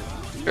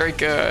 Very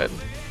good.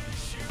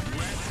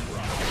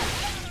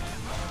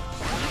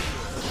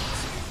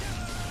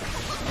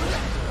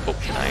 Oh,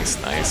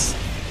 nice, nice.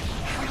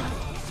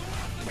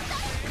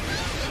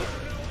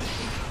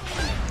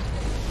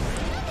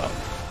 Oh,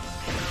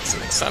 this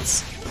makes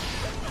sense.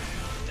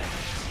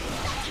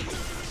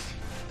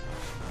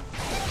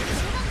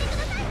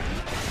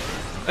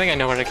 I think I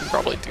know what I can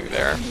probably do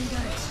there.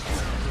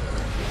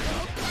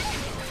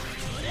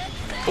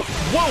 Oh,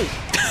 whoa!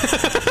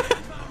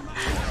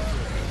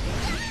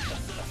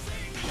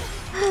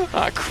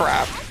 Ah,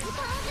 crap.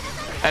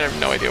 I have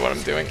no idea what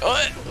I'm doing.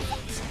 Oh.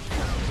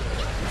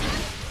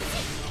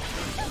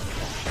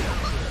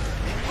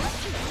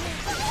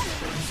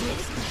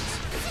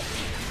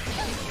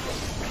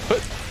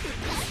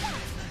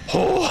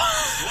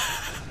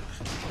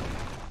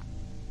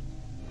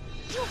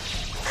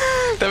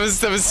 That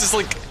was just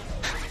like,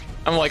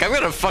 I'm like, I'm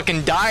gonna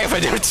fucking die if I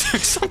don't do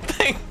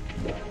something.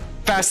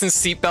 Fasten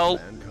seatbelt.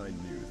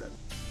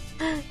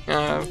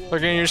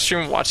 Looking at your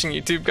stream, watching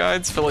YouTube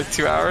guides for like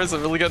 2 hours. I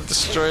really got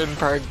destroyed in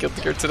prior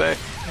Guilty Gear today.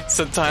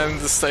 Said time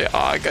to say, oh,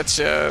 I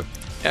gotcha.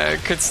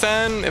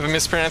 Kudstan, if I'm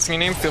mispronouncing your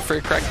name, feel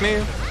free to correct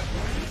me.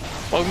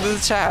 Welcome to the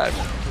chat.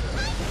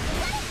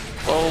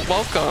 Well,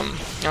 welcome.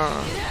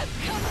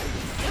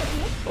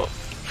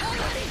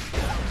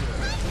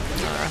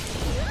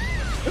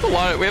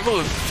 We have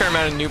a fair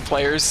amount of new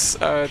players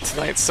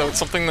tonight, so it's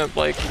something that,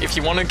 like, if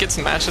you want to get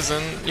some matches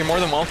in, you're more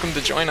than welcome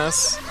to join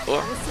us.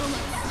 Oh.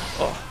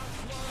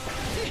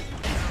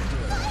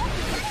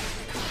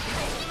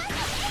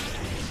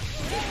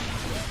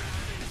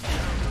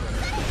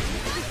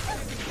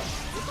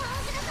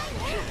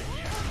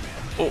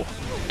 Oh,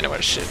 I know how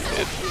to shit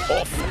it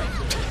off.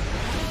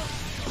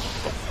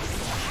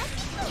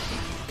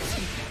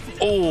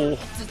 Oh,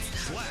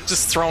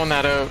 just throwing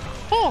that out.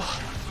 Oh.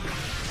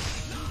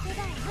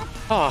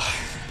 Oh,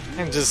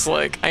 I'm just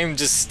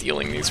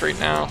stealing these right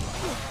now.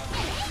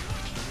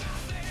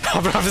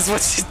 Pop is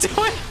what she's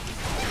doing.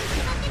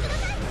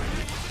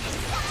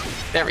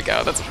 There we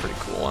go. That's a pretty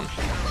cool one.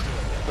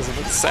 I was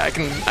about to say I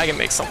can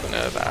make something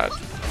out of that.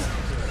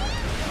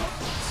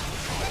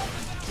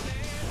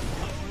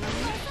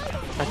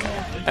 Okay,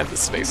 I have the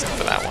spacing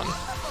for that one.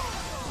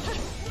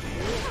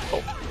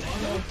 Oh,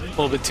 a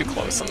little bit too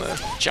close on the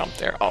jump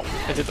there. Oh,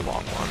 I did the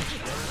wrong one.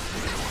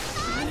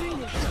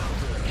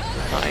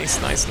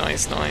 Nice, nice,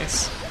 nice,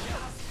 nice.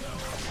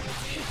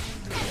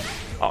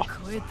 Oh.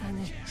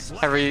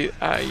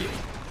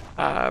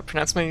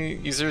 Pronounce my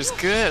users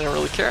good, I don't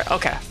really care.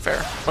 Okay,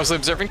 fair. Mostly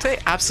observing today?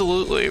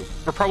 Absolutely.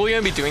 We're probably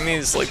gonna be doing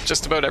these like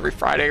just about every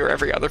Friday or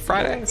every other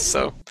Friday,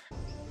 so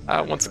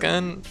once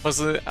again,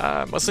 mostly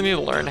need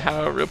to learn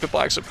how real people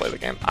actually play the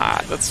game.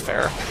 Ah, that's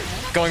fair.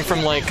 Going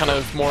from like kind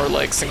of more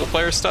like single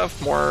player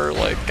stuff, more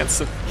like against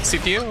the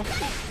CPU,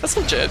 that's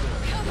legit.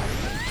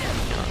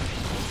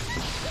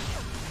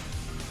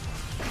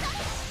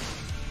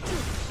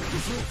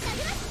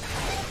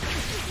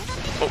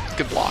 Oh,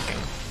 good blocking.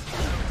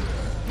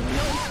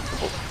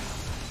 Oh.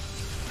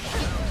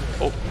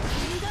 Oh.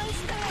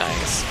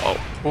 Nice. Oh.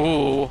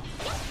 Ooh.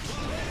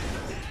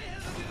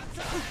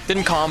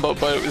 Didn't combo,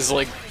 but it was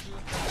like...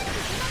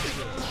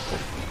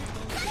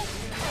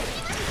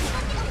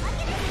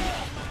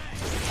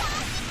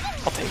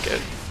 I'll take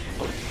it.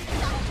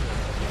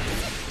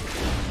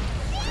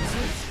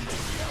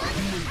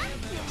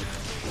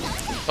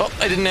 Oh,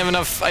 I didn't have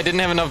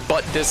enough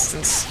butt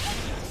distance.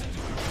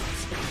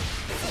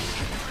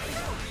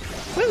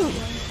 Woo.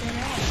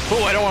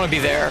 Oh, I don't want to be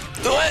there.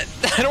 What?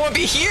 I don't want to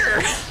be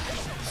here.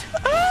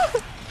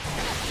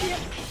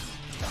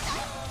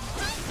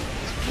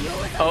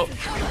 Oh.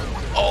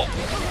 Oh.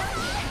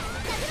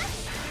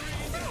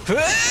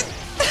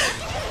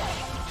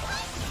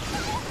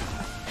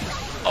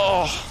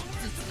 Oh.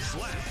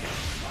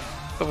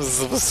 That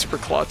was super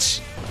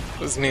clutch.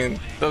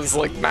 That was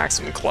like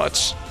maximum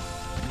clutch.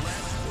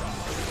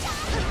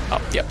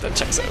 Oh, yep, that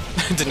checks out.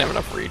 Didn't have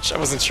enough reach. I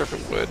wasn't sure if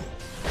it would.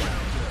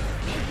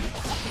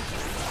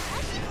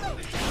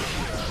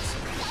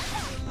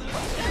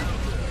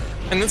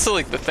 And that's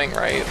like the thing,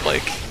 right?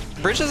 Like,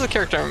 Bridge is a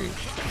character I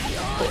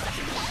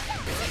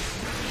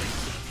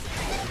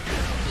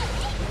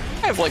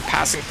have like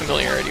passing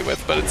familiarity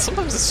with, but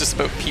sometimes it's just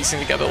about piecing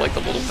together like the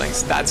little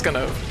things. That's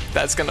gonna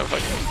fucking...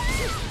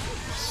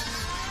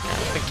 Yeah,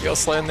 I think you'll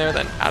slide in there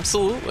then.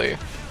 Absolutely.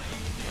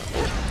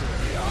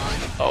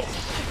 Oh.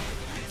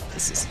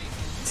 This is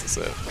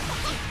it.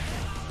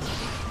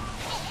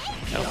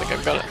 I don't think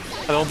I've got it.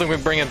 I don't think we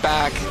bring it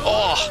back.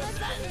 Oh!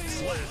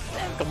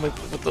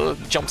 With the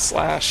jump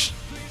slash.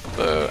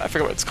 I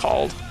forget what it's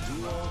called.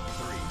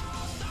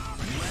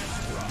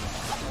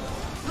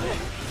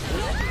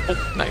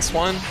 Oh, nice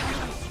one.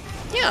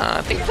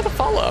 Yeah, thank you for the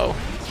follow.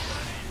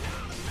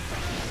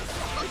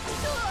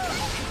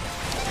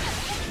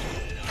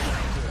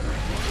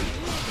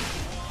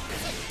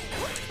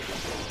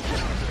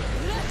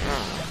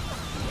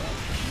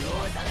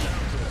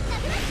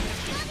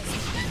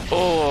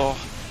 Oh.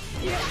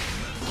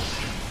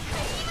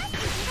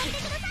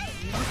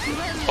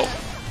 Oh.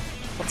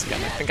 Once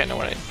again, I think I know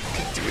what I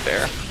could do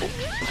there. Oh,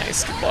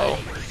 nice, low.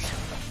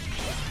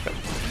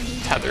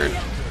 Tethered.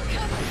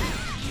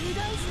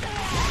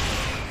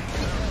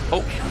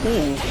 Oh,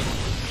 ooh.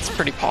 It's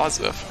pretty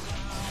positive.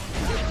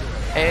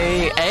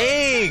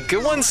 Hey,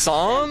 good one,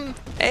 Som.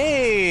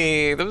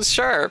 Hey, that was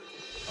sharp.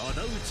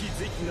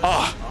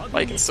 Oh,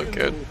 Viking's so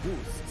good.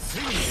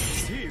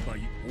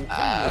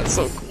 Ah,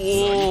 so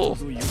cool.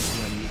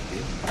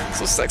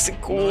 So sexy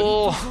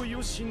cool.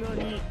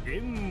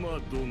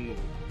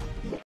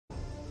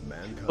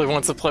 Really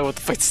wants to play with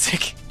the fight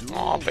stick.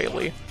 Aw,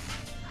 Bailey.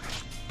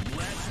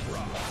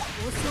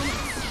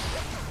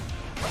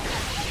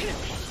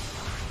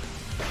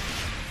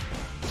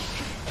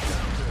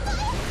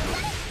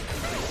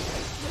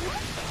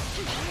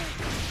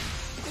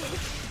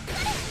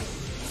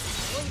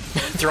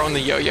 Throwing the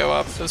yo-yo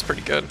up, that was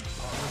pretty good. I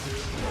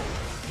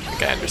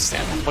think I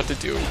understand what to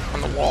do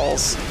on the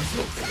walls.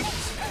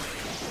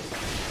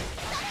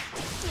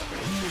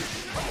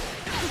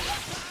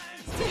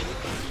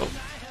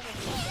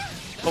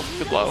 Oh,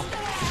 good low.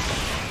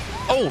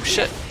 Oh,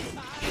 shit.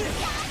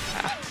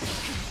 Ah.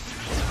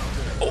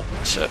 Oh,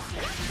 shit.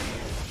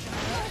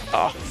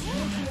 Oh.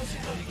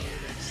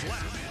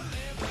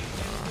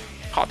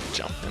 Caught the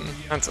jump in.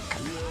 That's okay.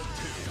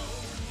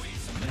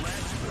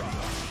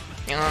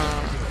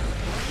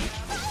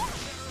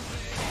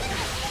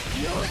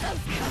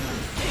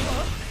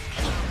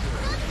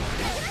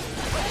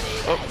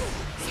 Oh.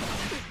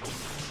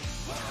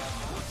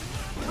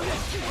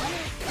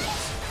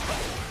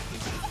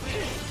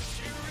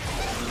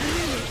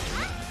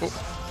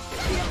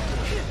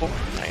 Oh,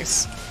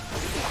 nice.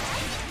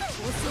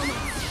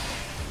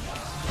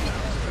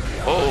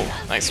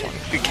 Oh, nice one.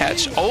 Good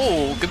catch.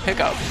 Oh, good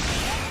pickup.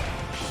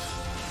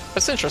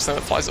 That's interesting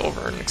that it flies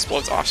over and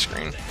explodes off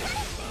screen.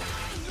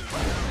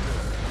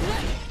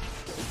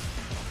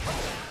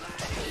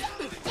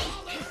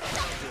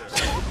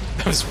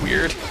 That was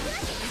weird.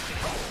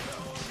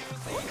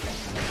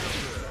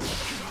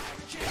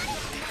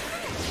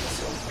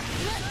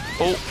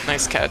 Oh,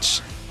 nice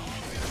catch.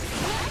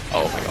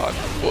 Oh my god.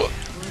 Whoa.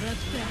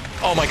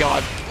 Oh my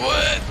god.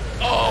 What?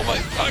 Oh my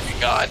fucking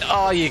god.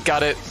 Oh, you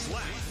got it.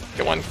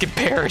 Get one. Get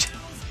bared.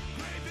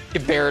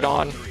 Get bared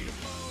on.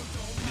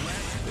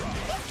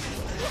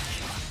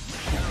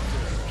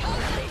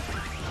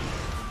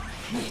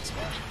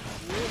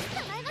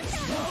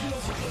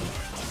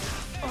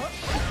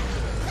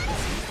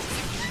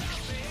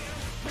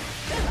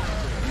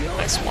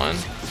 Nice one.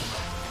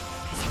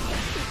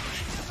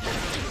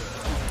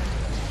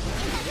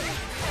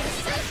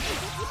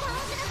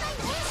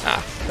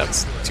 Ah,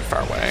 that's too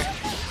far away.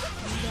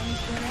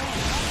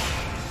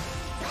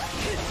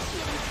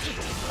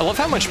 I love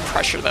how much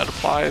pressure that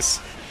applies.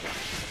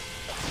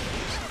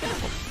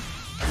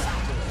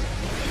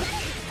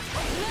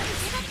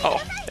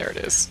 Oh, there it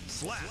is.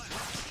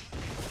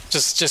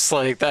 Just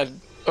like that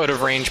out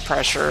of range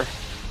pressure.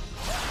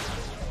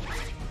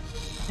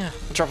 Yeah,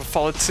 drop a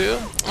follow too.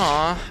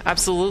 Aw,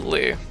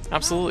 absolutely,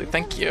 absolutely.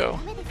 Thank you.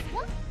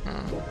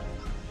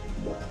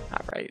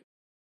 All right.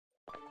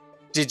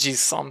 GG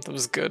Som, that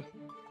was good.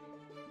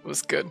 It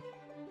was good.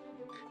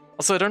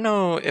 Also, I don't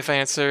know if I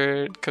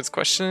answered Code's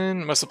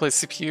question. Mostly play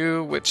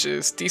CPU, which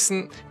is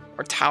decent,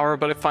 or Tower,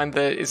 but I find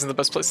that isn't the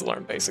best place to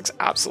learn basics.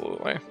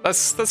 Absolutely,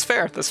 that's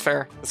fair. That's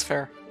fair. That's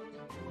fair.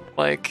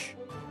 Like,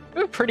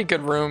 we have a pretty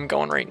good room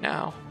going right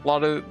now. A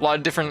lot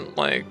of different,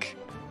 like,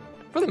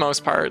 for the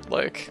most part,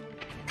 like,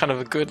 kind of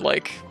a good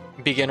like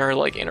beginner,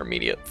 like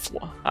intermediate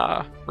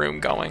room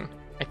going.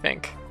 I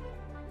think.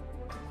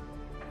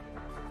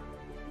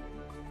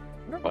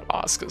 I wonder what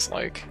Asuka's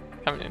like.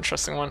 Kind of an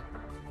interesting one.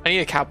 I need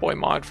a Catboy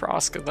mod for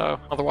Asuka though.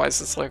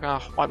 Otherwise, it's like,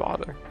 oh, why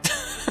bother?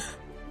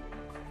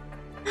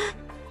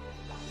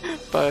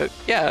 But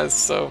yeah,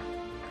 so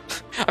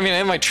I mean, I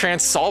have my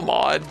Trans Sol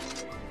mod,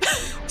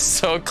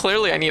 so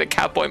clearly I need a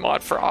Catboy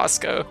mod for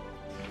Asuka.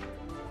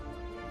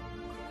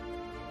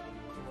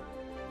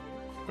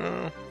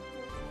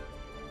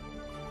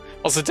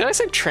 Also, did I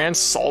say Trans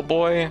Sol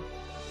Boy?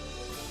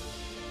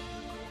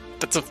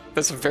 That's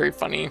a very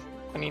funny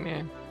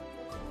name.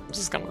 I'm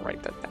just gonna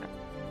write that down.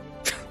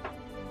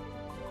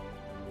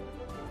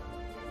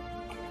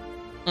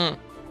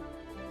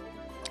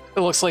 It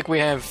looks like we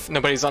have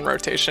nobody's on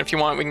rotation. If you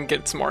want, we can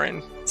get some more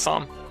in.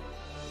 Some.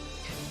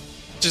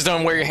 Just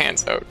don't wear your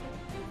hands out.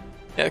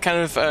 Yeah, kind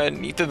of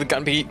neat that the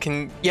gun beat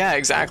can. Yeah,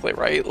 exactly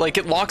right. Like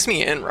it locks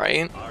me in,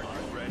 right?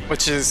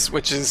 Which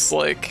is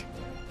like,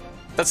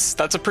 that's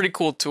a pretty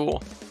cool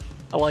tool.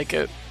 I like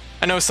it.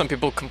 I know some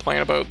people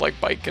complain about like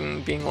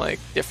Biken being like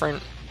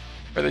different,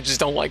 or they just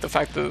don't like the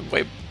fact that the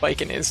way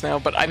Biken is now.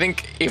 But I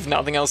think if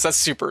nothing else, that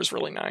super is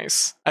really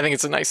nice. I think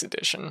it's a nice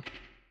addition.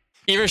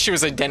 Even if she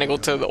was identical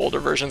to the older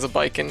versions of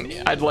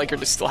Biken, I'd like her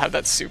to still have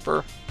that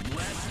super.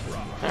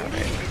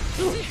 Alright.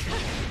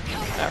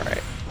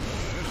 Alright.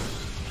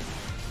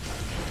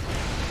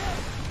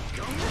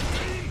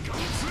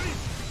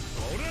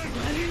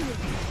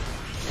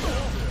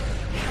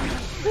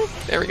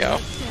 There we go.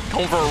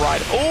 Going for a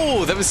ride.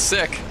 Oh, that was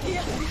sick.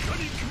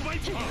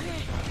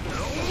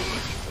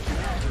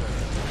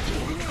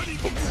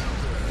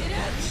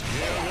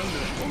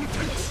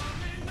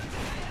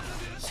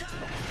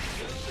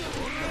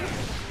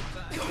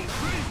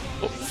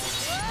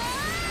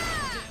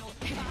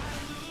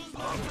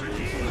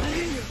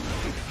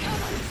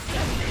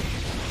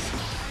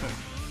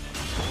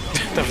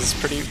 That was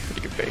pretty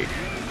good bait.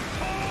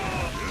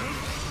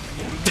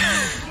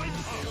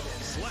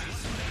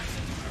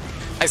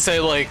 I say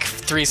like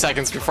 3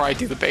 seconds before I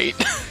do the bait.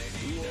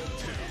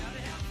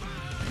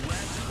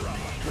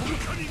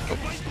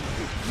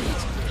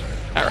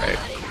 All right.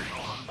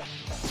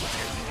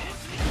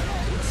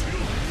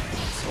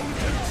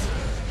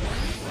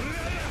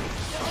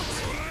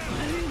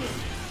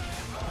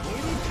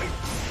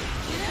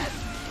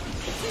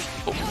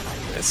 Oh,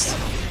 missed.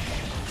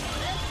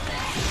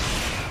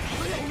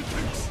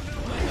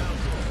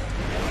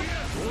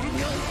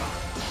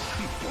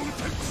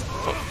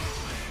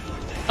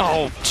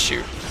 Oh,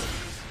 shoot.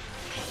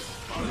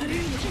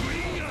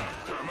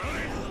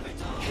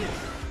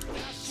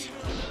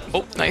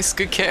 Oh, nice.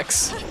 Good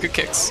kicks. Good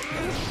kicks.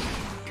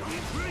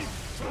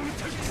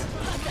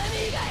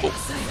 Oh,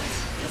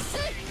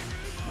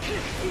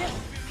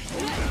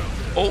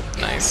 oh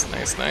nice,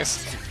 nice,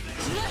 nice.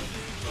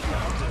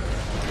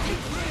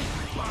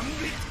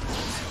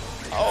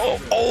 Oh,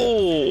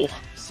 oh!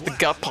 The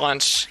gut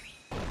punch.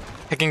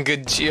 Picking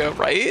good Geo,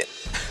 right?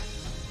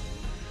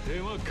 手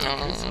間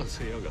かけさ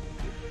せやがって。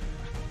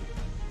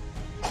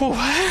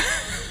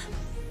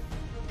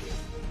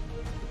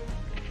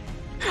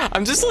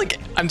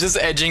 I'm just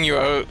edging you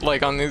out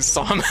like on this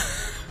song.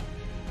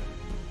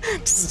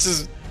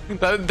 just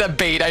that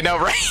bait, I know,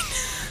 right?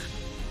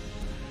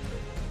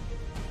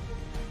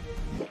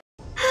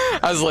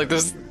 I was like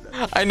this.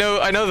 I know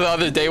the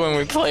other day when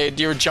we played,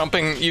 you jumped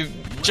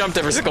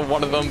every single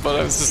one of them, but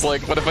I was just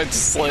like, what if I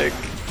just like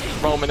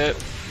roam in it?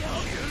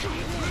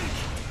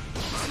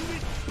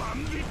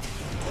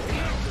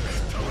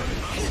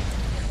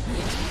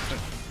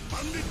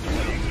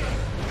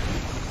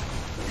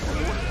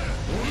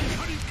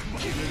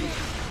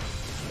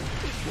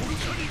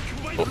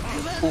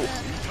 Ooh.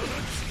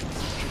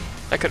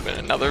 That could have been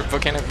another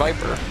volcanic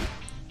viper.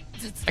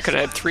 I could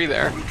have had 3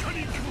 there.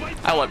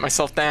 I let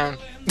myself down.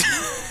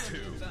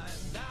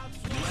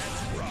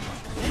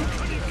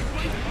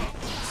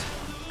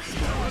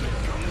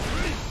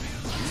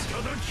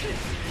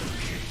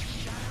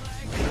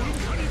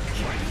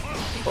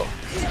 Oh.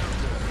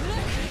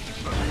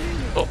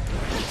 Oh.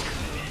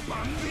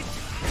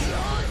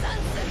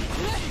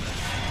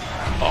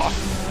 Oh.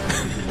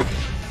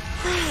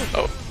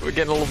 Oh, we're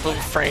getting a little bit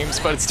of frames,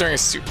 but it's during a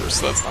super,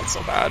 so that's not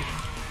so bad.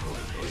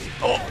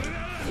 Oh.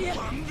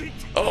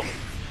 Oh.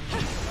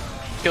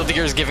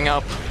 Gildigir's giving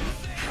up.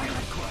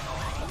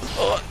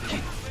 Oh.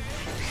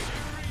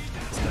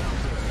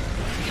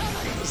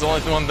 There's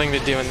only one thing to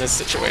do in this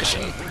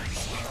situation.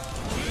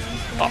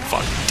 Oh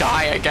fuck,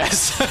 die I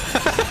guess.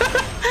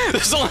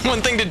 There's only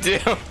one thing to do.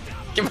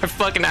 Get my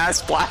fucking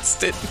ass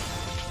blasted.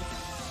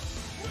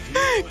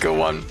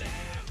 Go on.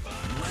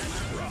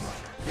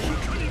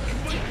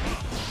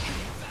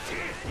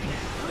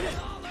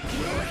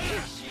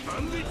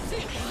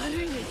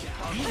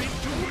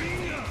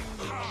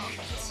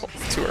 Oh,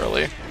 too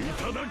early.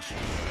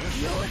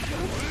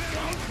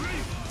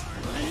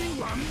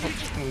 Oh,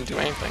 didn't do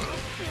anything.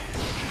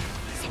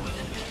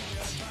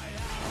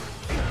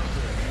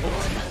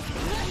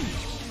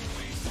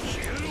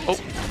 Oh,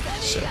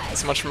 shit.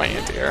 That's much for my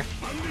anti-air.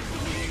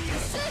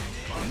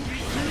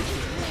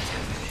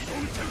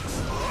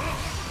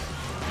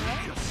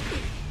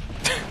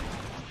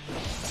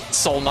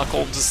 Soul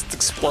Knuckle just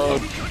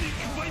explode.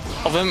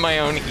 I'll invent my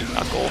own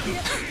E-Knuckle.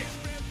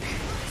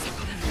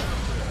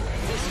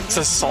 It's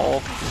a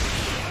Soul.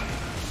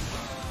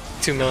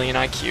 2 million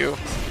IQ.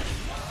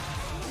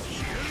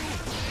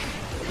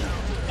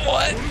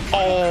 What?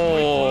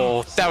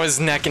 Oh, that was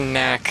neck and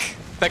neck.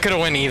 That could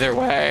have went either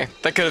way.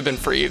 That could have been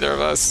for either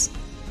of us.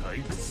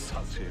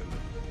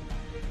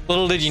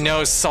 Little did you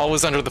know, Saul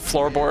was under the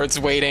floorboards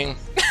waiting.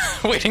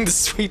 Waiting to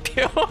sweep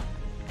you.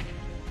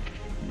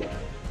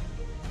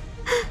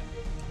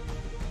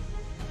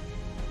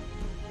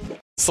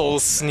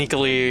 Saul's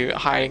sneakily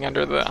hiding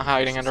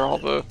under all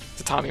the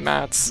tatami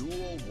mats.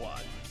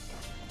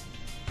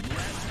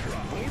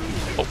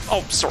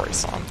 Oh, sorry,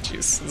 Sam.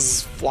 Jeez, this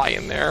is fly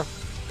in there.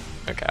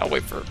 Okay, I'll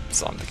wait for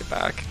Sam to get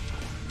back.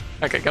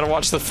 Okay, gotta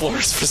watch the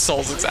floors for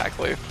souls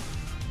exactly.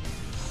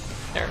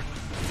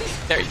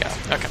 There you go.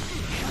 Okay.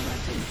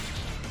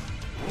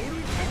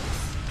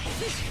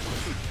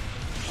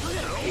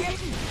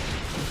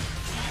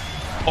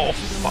 Oh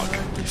fuck!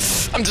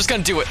 I'm just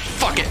gonna do it.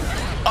 Fuck it.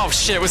 Oh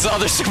shit! It was the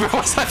other super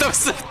boss. I thought it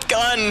was the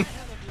gun.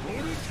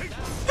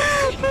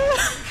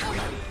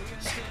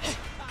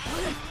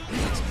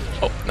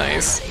 Oh,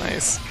 nice,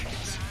 nice.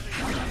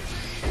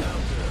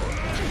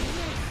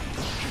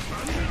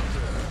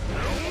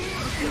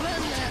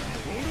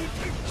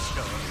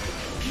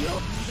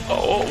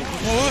 Oh,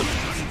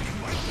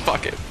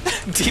 fuck it.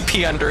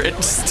 DP under it,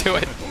 just do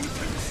it.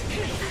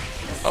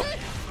 Oh.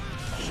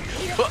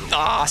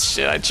 Ah,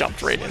 shit, I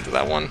jumped right into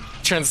that one.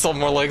 Transform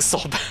more like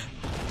Soul Bad.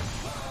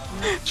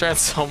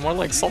 Transform more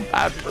like Soul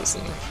Bad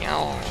person.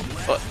 Yeah,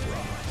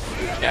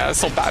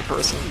 Soul Bad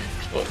person.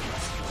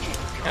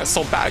 Yeah,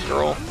 Soul Bad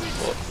girl.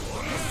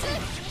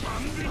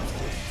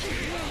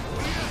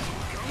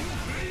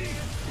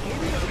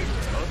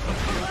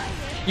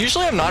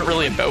 Usually I'm not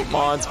really about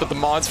mods, but the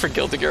mods for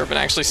Guilty Gear have been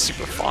actually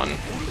super fun.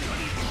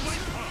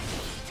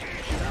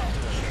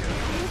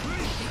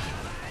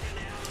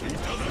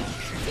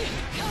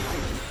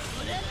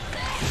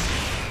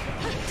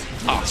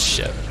 Oh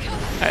shit.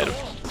 I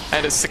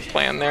had a sick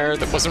plan there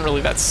that wasn't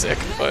really that sick,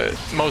 but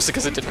mostly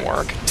because it didn't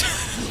work.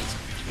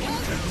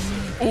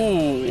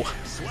 Ooh.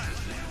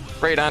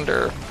 Right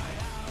under.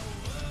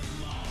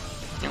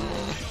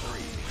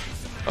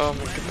 Oh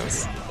my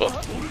goodness.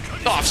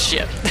 Oh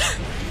shit.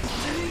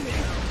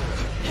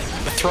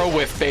 The throw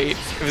whiff bait.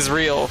 It was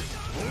real.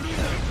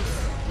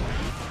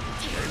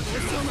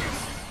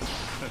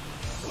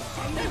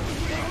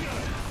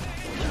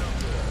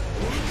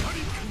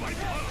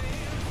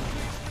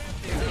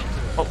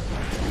 Oh,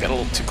 got a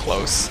little too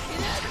close.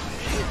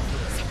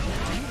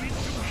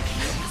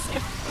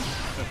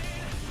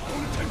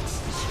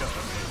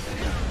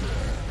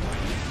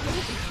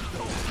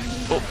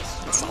 Oh,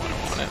 that's not what I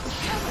wanted.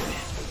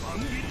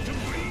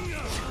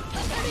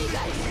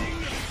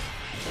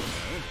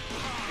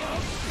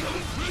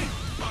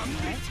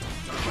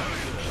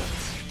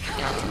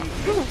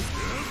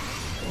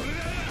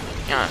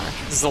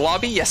 Is the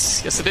lobby?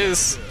 Yes, yes it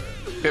is.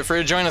 Feel free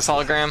to join us,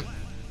 hologram.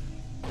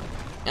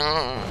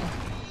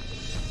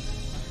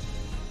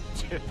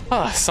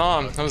 Oh,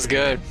 Psalm, that was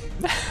good.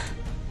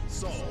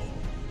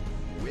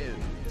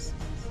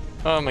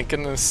 Oh my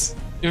goodness,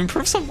 you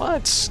improved so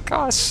much.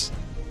 Gosh,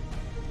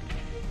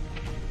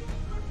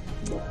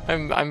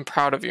 I'm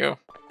proud of you.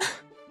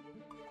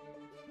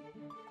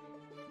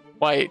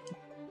 White,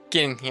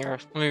 get in here.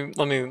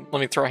 Let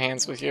me throw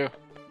hands with you.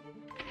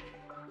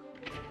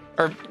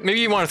 Or maybe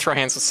you want to throw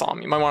hands with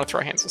Psalm. You might want to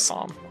throw hands with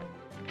Psalm.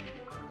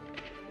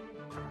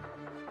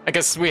 I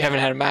guess we haven't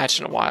had a match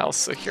in a while,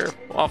 so here,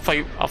 I'll fight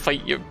you. I'll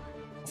fight you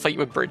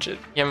with Bridget.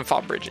 You haven't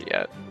fought Bridget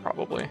yet,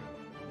 probably.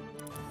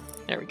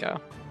 There we go.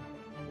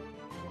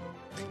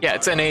 Yeah,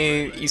 it's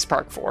NA East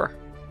Park 4.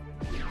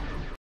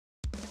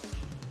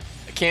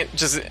 I can't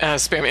just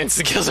spam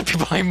instant kills at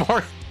people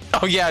anymore.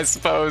 Oh yeah, I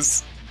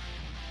suppose.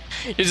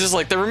 You're just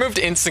like, they removed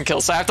instant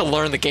kills, so I have to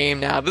learn the game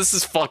now. This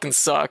is fucking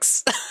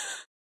sucks.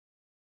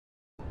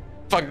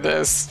 Fuck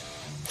this.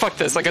 Fuck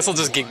this. I guess I'll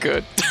just get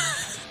good.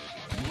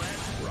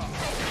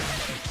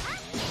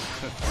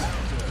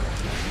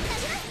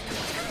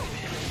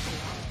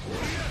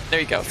 There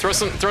you go. Throw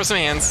some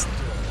hands.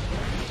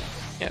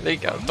 Yeah, there you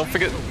go. Don't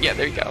forget. Yeah,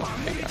 there you go.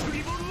 There you go.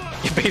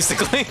 Yeah,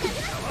 basically.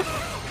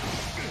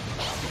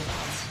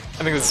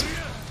 I think it's.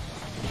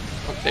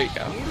 Oh, there you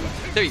go.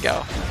 There you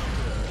go.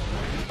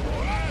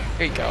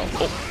 There you go.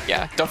 Oh,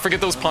 yeah. Don't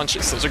forget those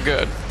punches. Those are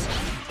good.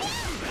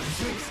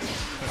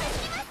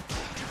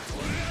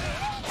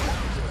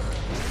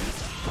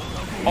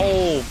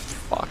 Oh,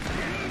 fuck.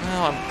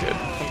 No, I'm good.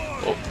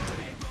 Oh.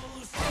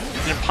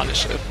 Didn't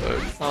punish it, but,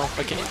 well,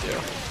 what can you do?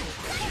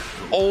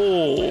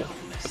 Oh,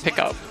 the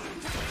pickup.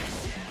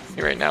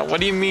 Hey, right now, what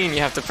do you mean you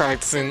have to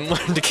practice and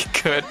learn to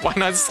get good? Why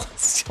not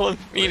steal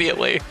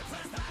immediately?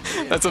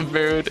 That's a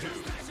mood.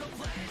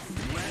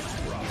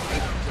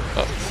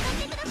 Oh.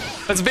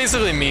 That's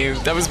basically me.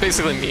 That was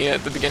basically me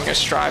at the beginning of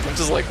Strive. I'm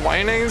just like, why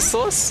ain't I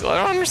still? I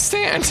don't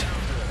understand.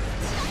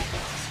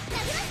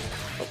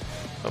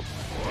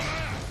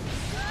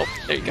 Oh,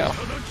 there you go.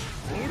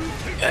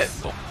 Yeah,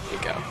 oh, there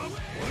you go.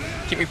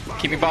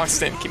 Keep me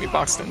boxed in. Keep me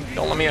boxed in.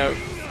 Don't let me out.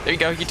 There you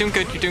go. You're doing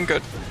good. You're doing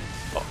good.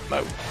 Oh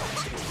no.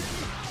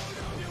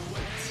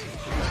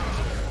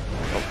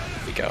 Oh,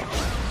 there you go.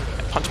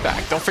 And punch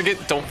back. Don't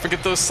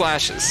forget those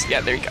slashes. Yeah,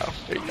 there you go.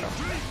 There you go.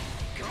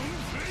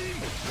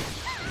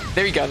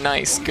 There you go.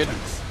 Nice. Good.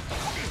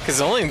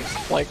 Because only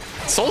like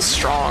Soul's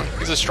strong.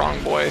 He's a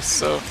strong boy.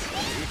 So.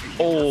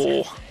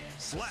 Oh.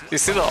 You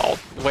see the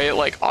way it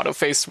like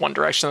auto-faced one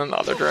direction and the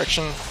other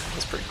direction?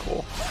 That's pretty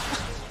cool.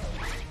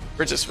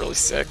 We're just really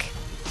sick.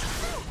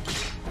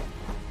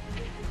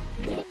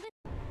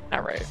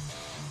 Alright.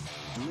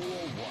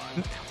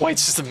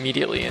 White's just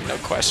immediately in, no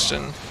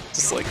question.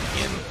 Just like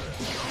in.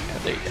 Yeah,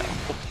 there you go.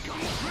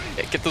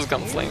 Yeah, get those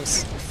gun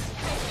flames.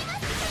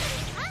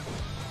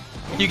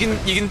 You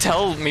can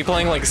tell me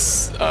playing like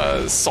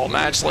Soul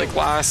Match like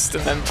last,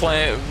 and then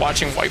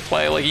watching White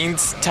play. Like you can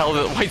tell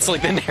that White's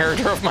like the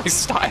inheritor of my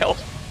style.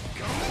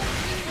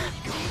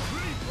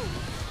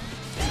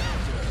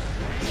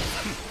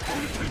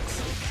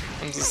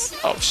 I'm just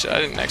oh shit! I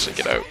didn't actually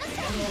get out.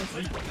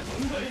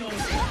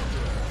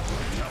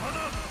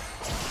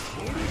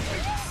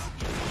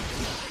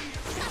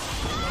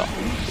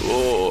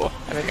 Oh,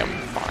 I think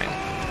I'm fine.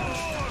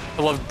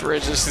 I love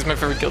Bridget. She's my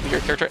favorite Guilty Gear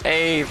character.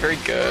 Hey, very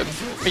good.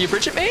 Are you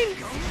Bridget main?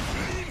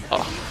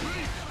 Oh.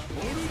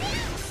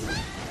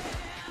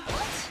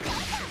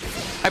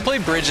 I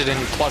played Bridget in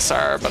Plus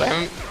R, but I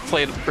haven't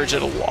played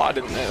Bridget a lot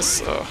in this,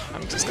 so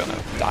I'm just gonna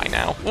die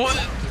now. What?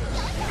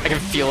 I can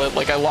feel it.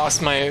 Like I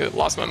lost my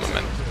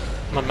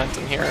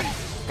momentum here.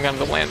 I'm gonna have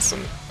to land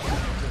some.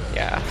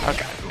 Yeah.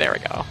 Okay. There we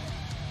go.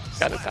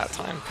 Got it that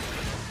time.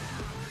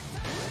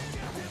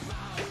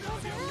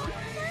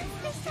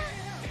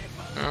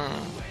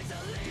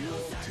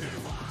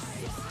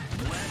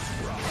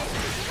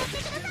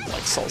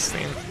 Like Soul's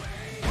theme.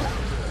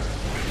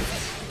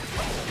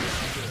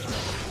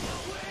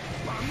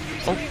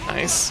 Oh,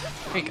 nice.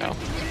 There you go.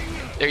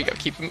 There you go.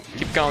 Keep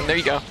going. There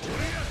you go.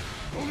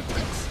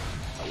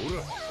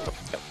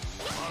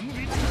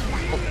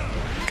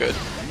 Oh, good.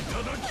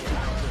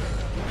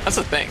 That's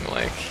the thing.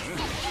 Like,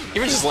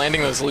 even just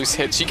landing those loose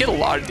hits, you get a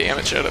lot of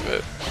damage out of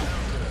it.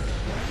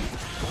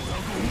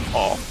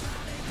 Oh.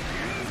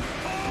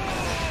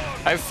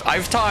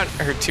 I've taught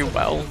her too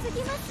well.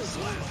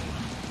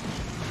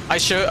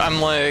 I'm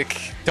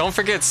like, don't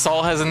forget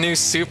Saul has a new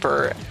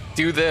super.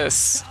 Do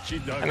this.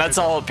 And that's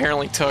all it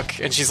apparently took.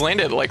 And she's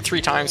landed like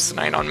 3 times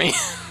tonight on me.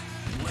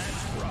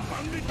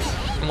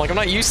 I'm like, I'm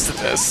not used to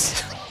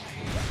this.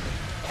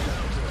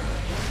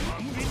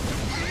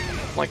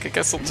 Like, I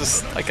guess I'll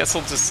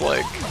just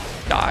like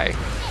die.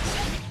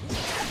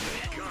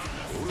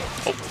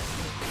 Oh.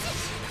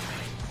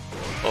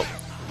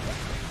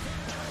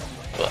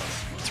 Oh.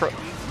 Throw.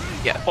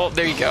 Yeah. Oh,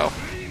 there you go.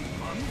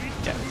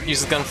 Yeah.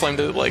 Use the gun flame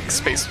to like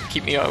space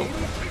keep me out.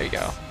 There you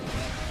go.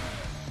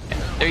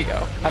 Yeah. There you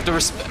go. I have to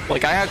respect,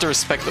 like, I have to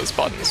respect those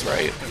buttons,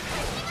 right?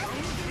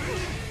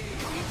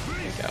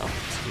 There you go.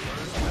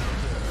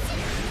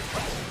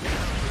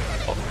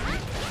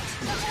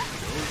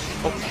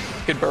 Oh,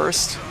 good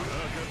burst.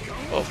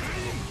 Oh.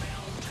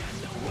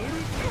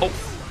 Oh,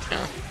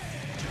 yeah.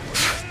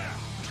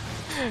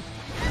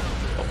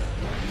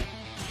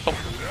 Oh,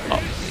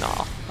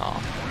 no.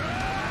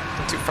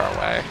 I'm too far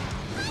away.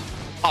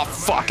 Oh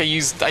fuck, I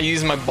used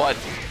my butt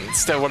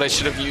instead of what I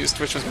should have used,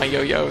 which was my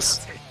yo-yos.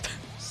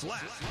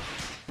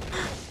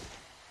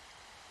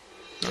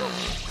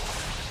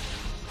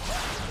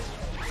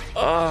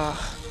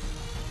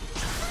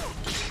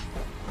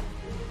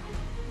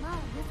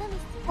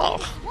 Oh.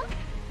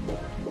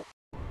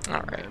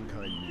 Alright.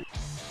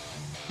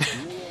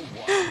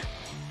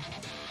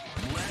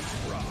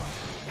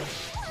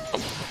 Oh,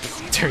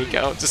 there you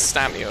go, just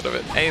snap me out of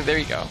it. Hey, there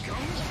you go.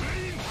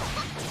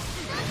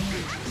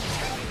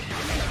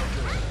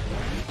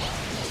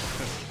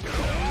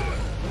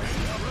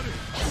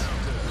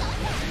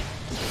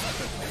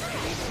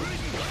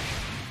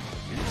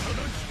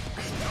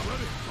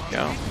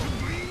 Go.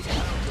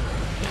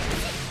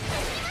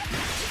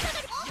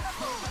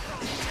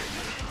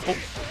 Oh,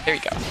 there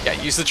you go. Yeah,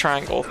 use the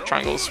triangle.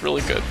 Triangle's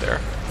really good there.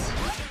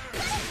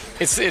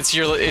 It's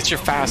your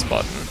fast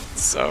button,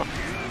 so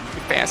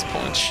fast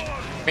punch.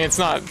 I mean, it's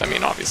not. I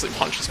mean, obviously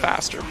punch is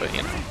faster, but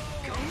you know,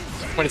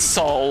 when it's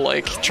all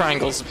like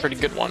triangle's a pretty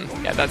good one.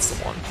 Yeah, that's the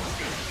one.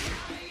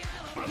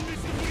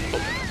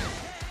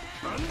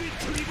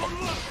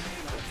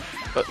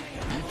 But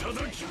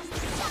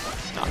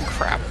oh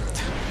crap.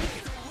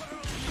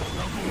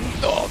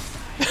 Oh.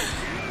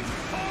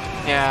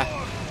 Yeah.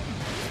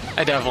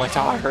 I definitely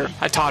taught her.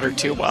 I taught her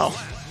too well.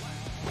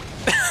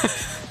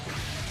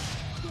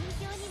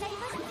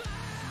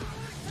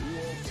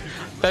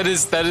 That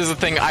is a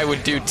thing I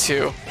would do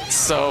too.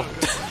 So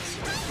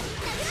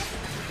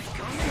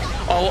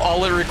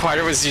all it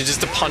required was you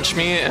just to punch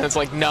me, and it's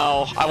like,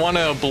 no, I want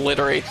to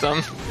obliterate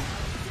them.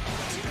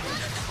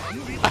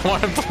 I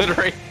want to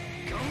obliterate.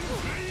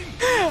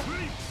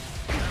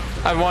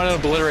 I want to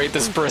obliterate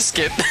this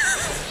brisket.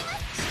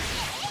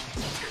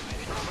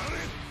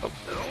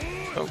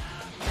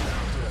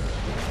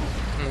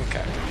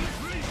 Okay.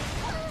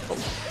 Oh,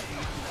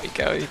 there you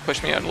go. You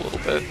push me out a little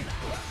bit.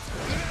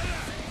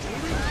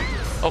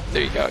 Oh,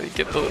 there you go. You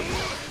get the.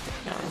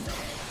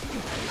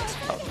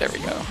 Oh, there we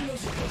go.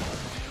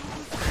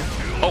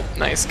 Oh,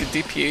 nice. Good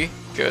DP.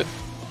 Good.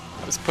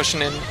 I was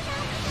pushing in.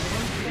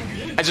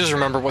 I just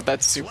remember what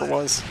that super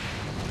was.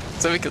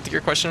 So we get your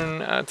question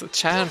to the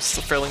chat. I'm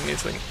still fairly new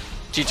to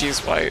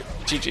GG's white.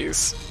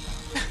 GG's.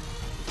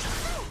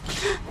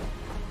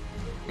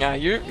 Yeah,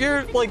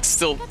 you're like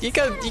still you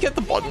get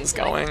the buttons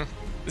going.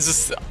 It's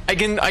just I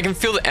can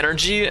feel the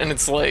energy, and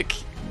it's like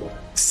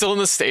still in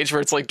the stage where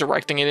it's like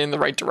directing it in the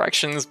right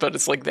directions, but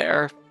it's like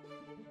there.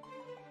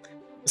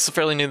 Still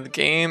fairly new to the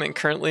game, and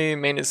currently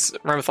main is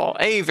Ramethal.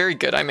 Hey, very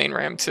good. I main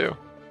Ram too.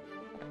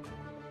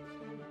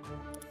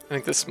 I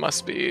think this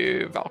must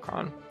be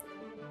Valkron.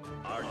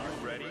 Are you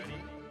ready?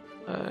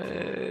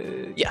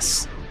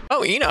 Yes.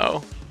 Oh,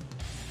 Eno.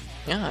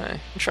 Yeah,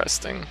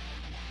 interesting.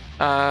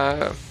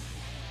 Because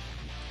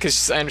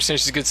I understand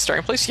she's a good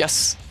starting place.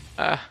 Yes.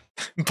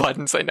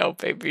 Buttons, I know,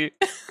 baby.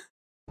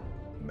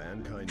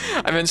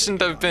 I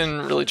mentioned I've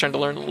been really trying to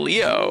learn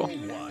Leo.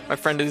 My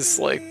friend is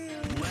like,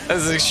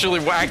 that's an extremely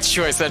whack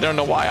choice. I don't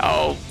know why.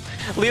 Oh,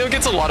 Leo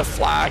gets a lot of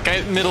flack.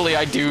 Admittedly,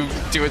 I do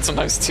it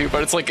sometimes too,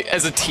 but it's like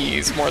as a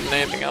tease more than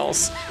anything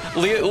else.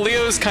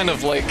 Leo's kind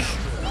of like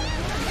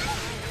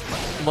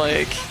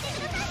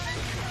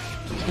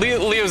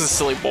Leo's a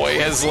silly boy. He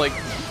has like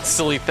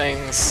silly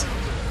things.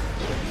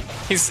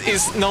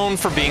 He's known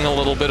for being a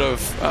little bit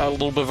of a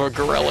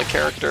gorilla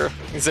character.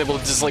 He's able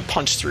to just like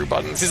punch through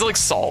buttons. He's like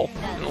Saul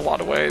in a lot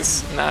of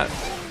ways in that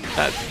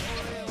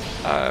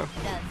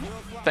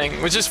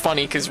thing, which is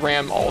funny because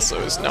Ram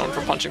also is known for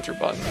punching through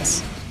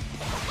buttons.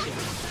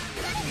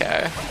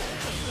 Okay.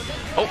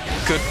 Oh,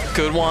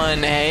 good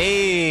one.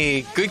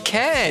 Hey, good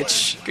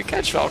catch,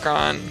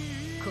 Valkron.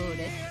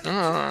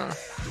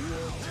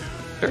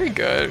 Very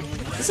good.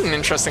 This is an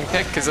interesting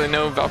pick because I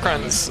know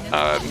Valkron's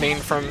main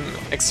from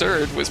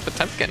Xrd was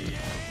Potemkin.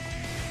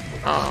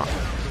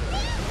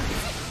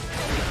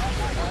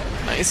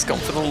 Nice,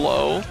 going for the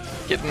low,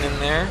 getting in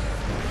there.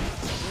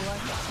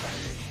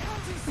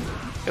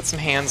 Got some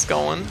hands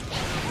going.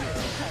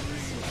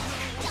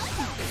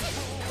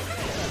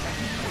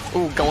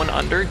 Ooh, going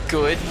under,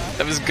 good.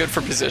 That was good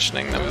for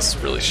positioning. That was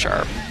really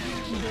sharp.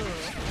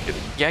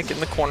 Yeah, getting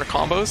the corner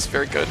combos,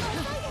 very good.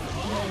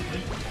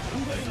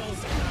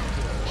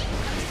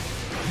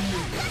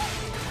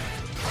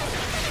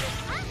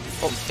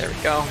 Oh, there we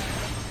go.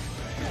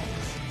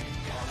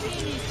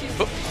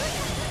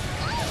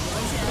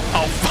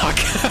 Oh, fuck.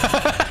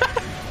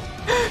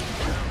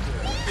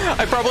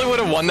 I probably would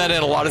have won that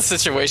in a lot of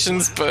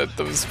situations, but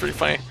that was pretty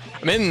funny.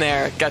 I'm in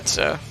there,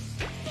 gotcha.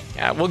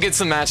 Yeah, we'll get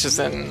some matches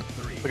in.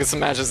 We'll get some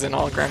matches in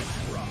hologram.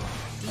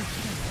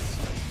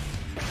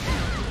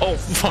 Oh,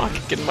 fuck,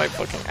 getting my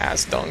fucking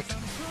ass dunked.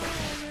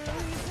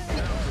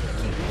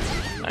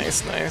 Nice.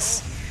 Nice,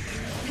 nice.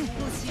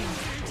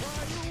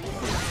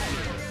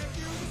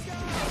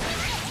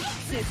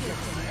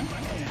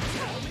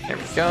 There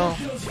we go.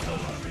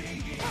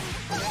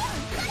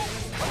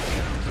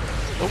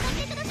 Oh.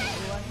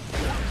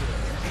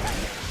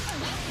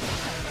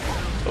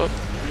 Oh.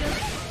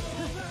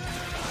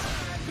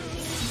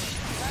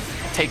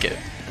 Take it.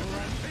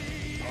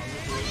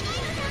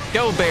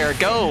 Go, bear,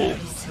 go!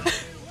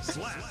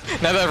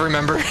 Now that I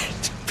remember,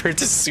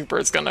 Bridget's super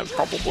is gonna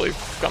probably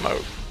come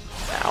out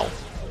now.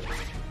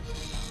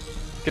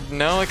 Good to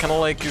know. I kind of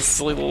like his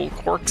silly little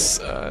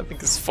quirks. I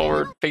think his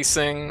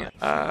forward-facing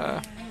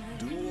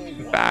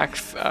back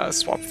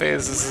swap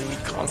phase is a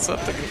neat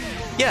concept.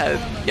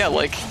 Yeah,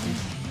 like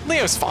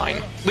Leo's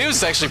fine.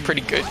 Leo's actually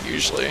pretty good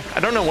usually. I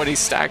don't know what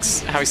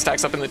how he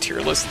stacks up in the tier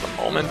list at the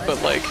moment,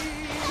 but like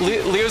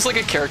Leo's like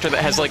a character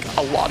that has like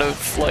a lot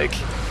of like.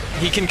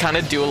 He can kind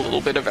of do a little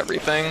bit of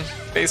everything,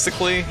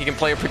 basically. He can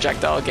play a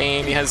projectile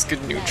game, he has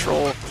good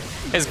neutral,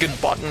 he has good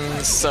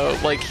buttons, so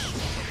like,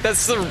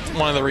 that's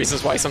one of the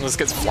reasons why some of this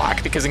gets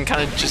flack, because he can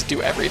kind of just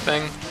do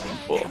everything.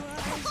 Cool.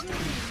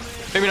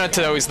 Maybe not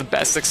to always the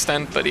best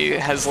extent, but he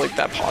has like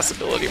that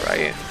possibility,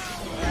 right?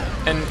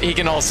 And he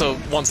can also,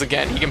 once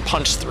again, he can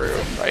punch through,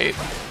 right?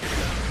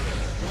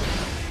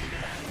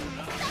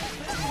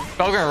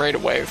 Valkyrie right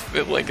away,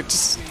 it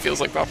just feels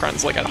like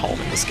Valkyrie's like at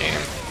home in this game.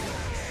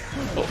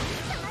 Cool.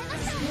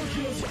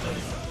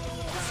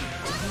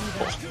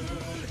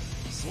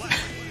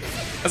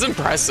 That's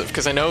impressive,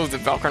 because I know that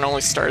Valkyrie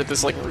only started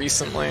this like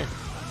recently.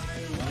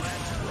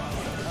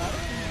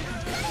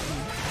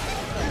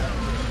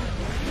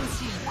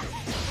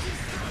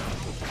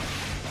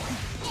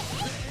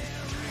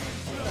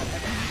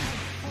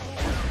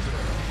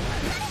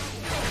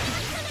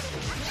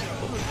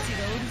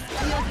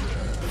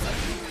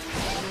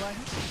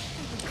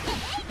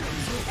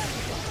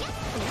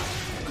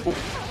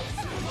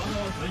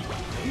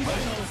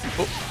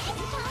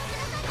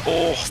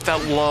 Oh,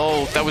 that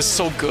low, that was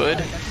so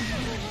good.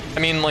 I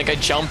mean, like, I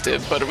jumped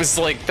it, but it was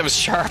like, that was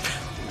sharp.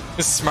 It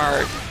was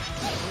smart.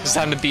 Just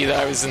happened to be that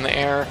I was in the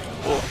air.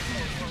 Well,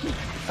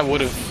 I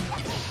would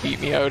have beat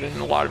me out in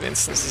a lot of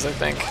instances, I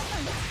think.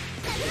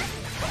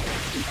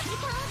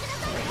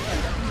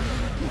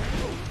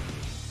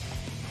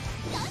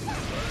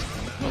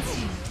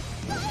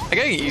 I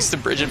gotta get used to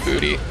Bridget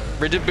booty.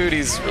 Bridget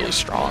booty's really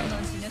strong.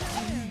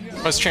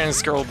 Most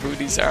trans girl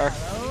booties are.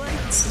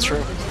 It's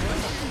true.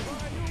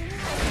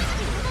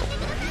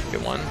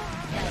 Good one.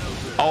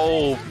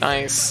 Oh,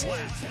 nice.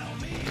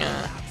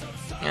 Yeah.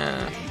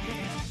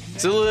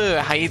 Zulu,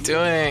 how you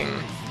doing?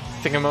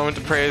 Take a moment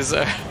to praise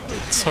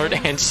Sword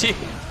Angie.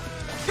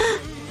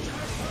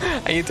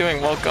 How you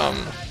doing?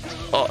 Welcome.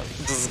 Oh,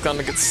 this is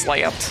gonna get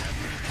slapped.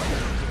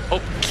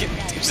 Oh,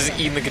 just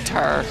eating the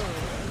guitar.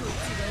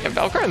 Yeah,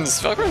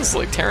 Valkyrie's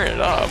like tearing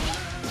it up.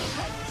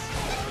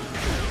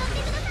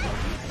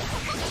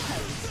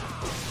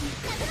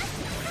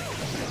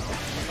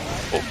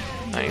 Oh,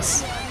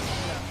 nice.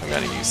 I'm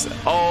gonna use it.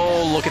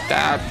 Oh, look at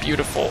that.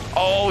 Beautiful.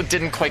 Oh, it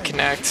didn't quite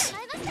connect.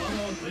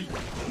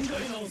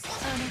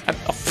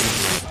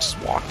 Just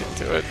walked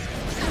into it.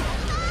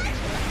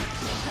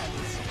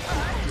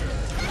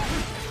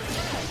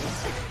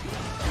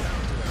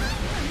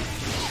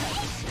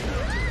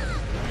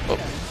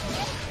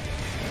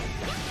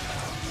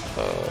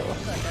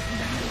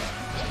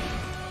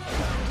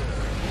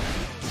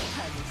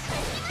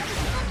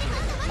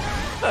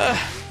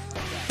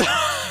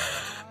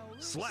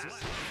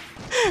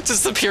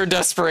 Just the pure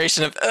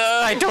desperation of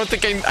I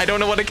don't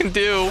know what I can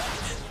do.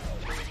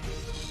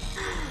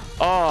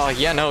 Oh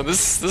yeah, no,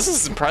 this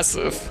is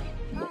impressive.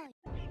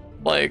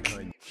 Like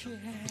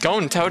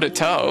going toe to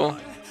toe.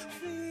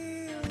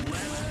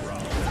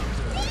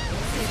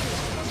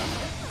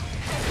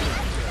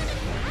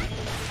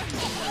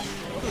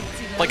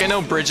 Like I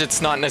know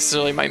Bridget's not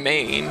necessarily my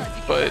main,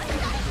 but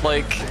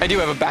like I do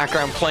have a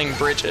background playing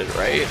Bridget,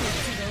 right?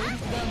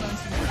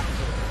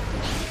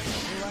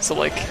 So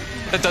like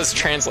that does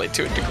translate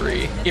to a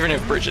degree, even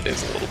if Bridget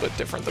is a little bit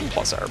different than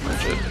Plus R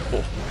Bridget,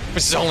 which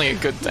is only a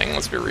good thing,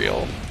 let's be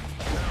real.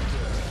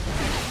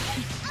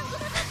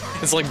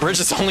 It's like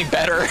Bridget's only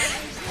better.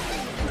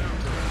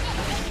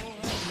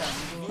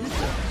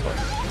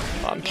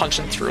 I'm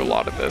punching through a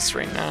lot of this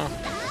right now.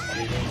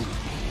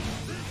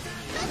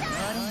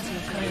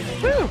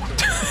 Woo!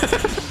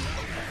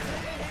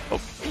 Oh,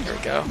 here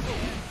we go.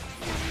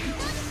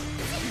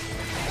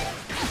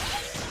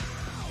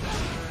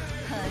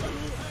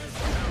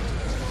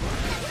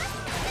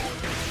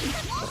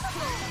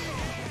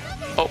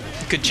 Oh,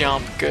 good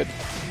jump, good.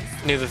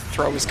 Knew the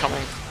throw was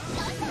coming.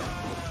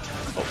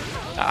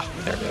 Oh,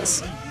 there it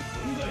is.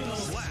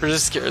 It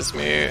just scares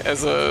me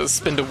as a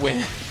spin to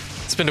win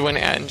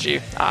Angie.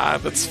 Ah,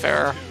 that's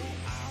fair.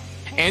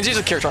 Angie's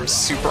a character I'm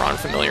super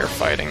unfamiliar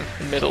fighting,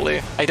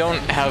 admittedly. I don't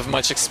have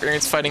much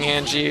experience fighting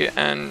Angie,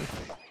 and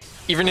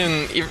even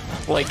in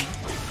my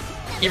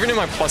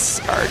Plus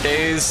R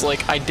days,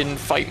 like I didn't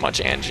fight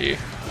much Angie.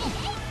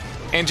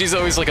 Angie's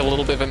always like a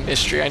little bit of a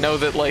mystery. I know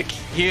that like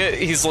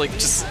he's like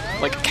just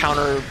like a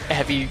counter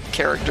heavy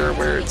character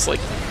where it's like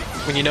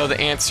when you know the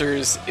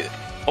answers.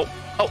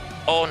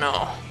 Oh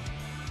no.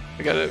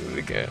 We got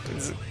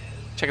is it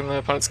checking the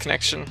opponent's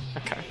connection.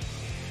 Okay.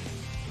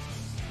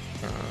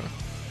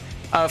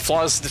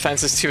 Flawless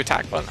defense is 2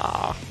 attack button.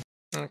 Ah.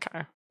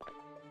 Okay.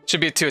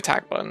 Should be 2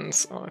 attack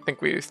buttons. Oh, I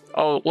think we.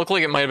 Oh, looked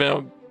like it might have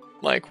been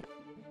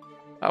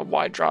a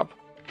wide drop.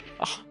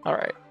 Oh, all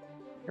right.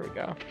 Here we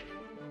go.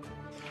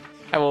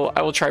 I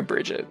will try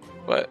Bridget,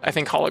 but I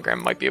think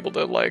hologram might be able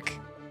to like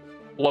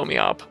blow me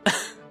up.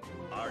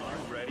 Are you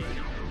ready?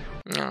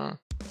 No.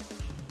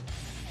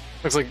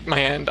 Looks like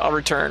my end. I'll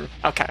return.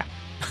 Okay.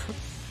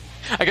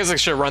 I guess I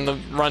should run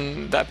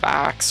that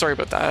back. Sorry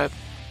about that.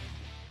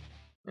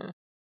 Yeah.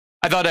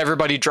 I thought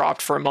everybody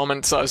dropped for a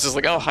moment, so I was just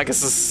like, oh, I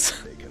guess this.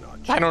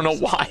 I don't know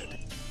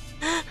why.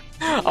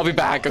 I'll be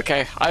back.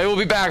 Okay, I will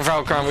be back,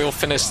 Valkron. We will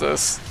finish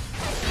this.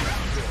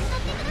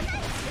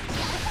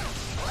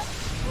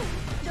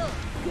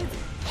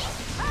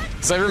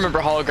 Because I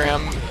remember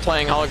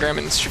playing hologram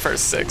in Street Fighter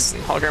 6,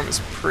 and hologram was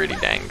pretty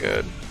dang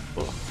good.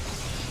 Ugh.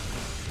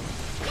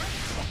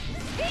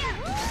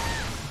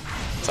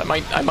 So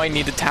I might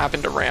need to tap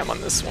into RAM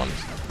on this one.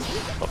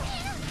 Oh.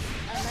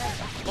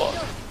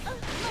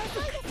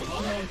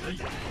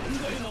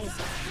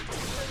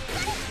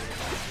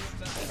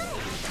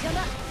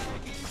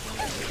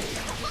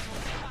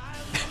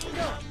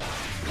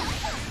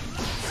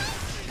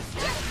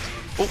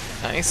 Oh,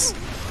 nice.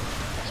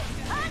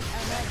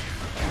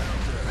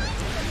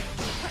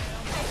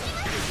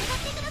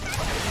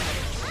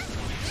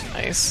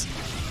 Nice.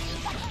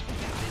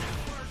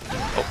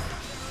 Oh.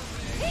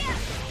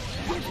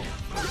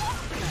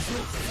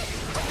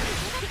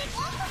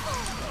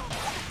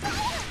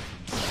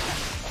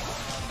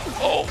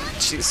 Oh,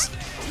 jeez.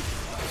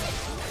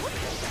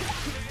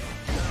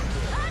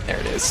 There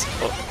it is.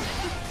 Oh.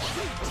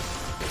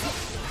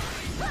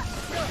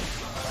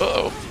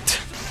 Uh-oh.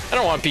 I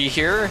don't want to be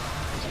here.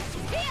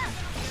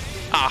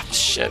 Ah,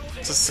 shit.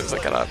 Just as soon as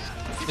I got up.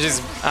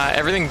 Just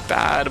everything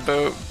bad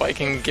about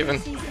biking given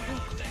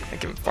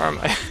farm.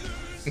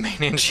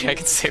 Main NG, I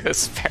can say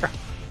this fair.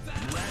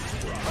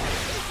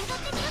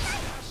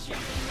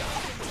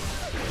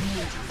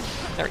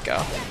 There we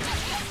go.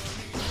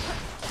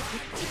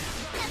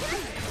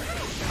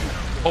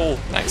 Oh,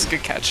 nice,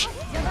 good catch.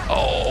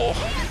 Oh.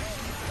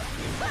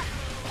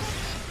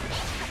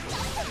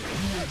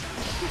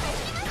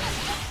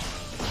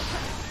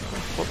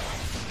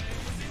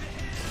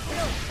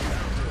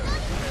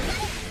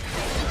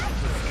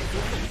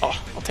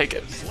 Oh, I'll take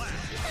it.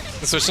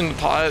 Switching to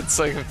pods,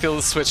 so I can feel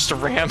the switch to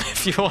RAM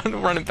if you want to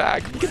run it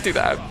back. We could do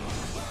that.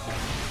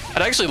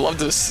 I'd actually love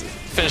to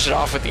finish it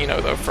off with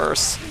Eno though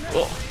first.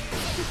 Ugh.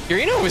 Your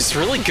Eno was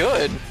really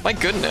good. My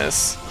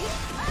goodness.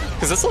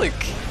 Because that's like,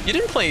 you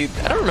didn't play,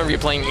 I don't remember you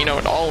playing Eno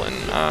at all in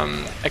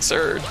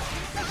Xrd.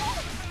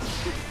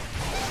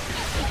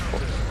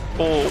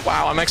 Oh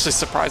wow, I'm actually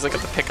surprised I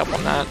got the pickup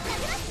on that.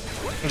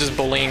 I'm just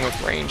bullying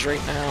with range right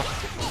now.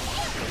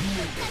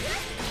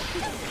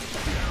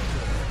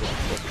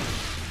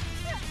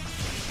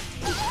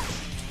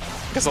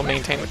 Guess I'll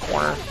maintain the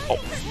corner.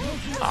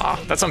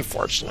 Oh, that's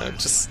unfortunate.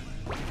 Just,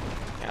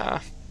 yeah,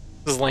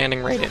 just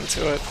landing right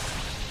into it.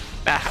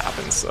 That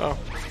happens, though.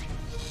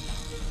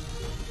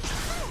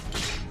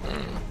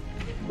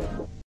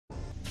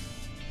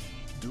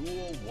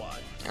 Duel 1.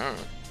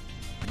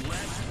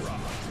 Let's rock.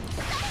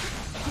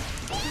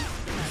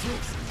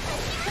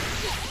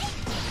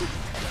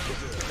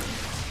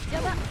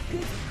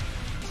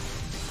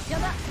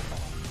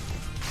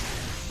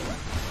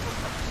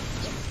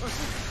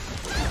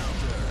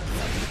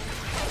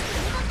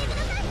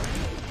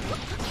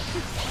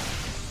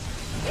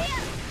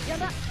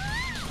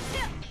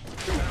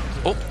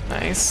 Oh,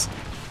 nice.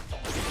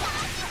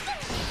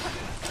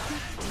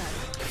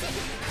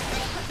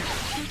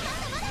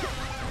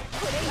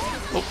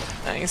 Oh,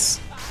 nice.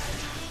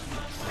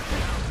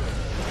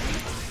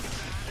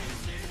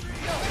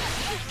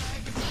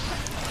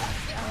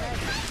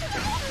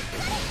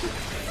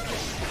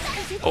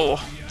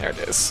 Oh, there it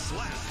is.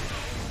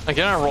 I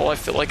get on a roll, I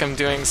feel like I'm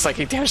doing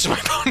psychic damage to my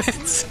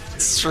opponents.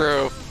 It's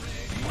true.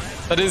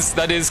 That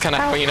is kind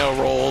of how Eno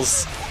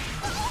rolls.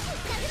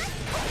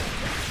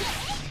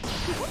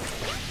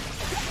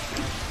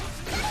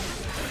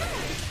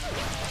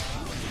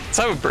 That's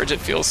how Bridget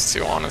feels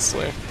too,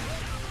 honestly.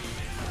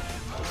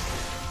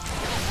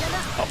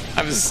 Oh,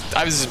 I was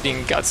just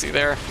being gutsy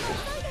there.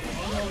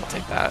 I'll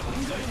take that.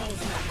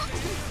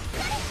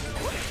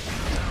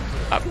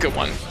 Good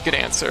one. Good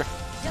answer.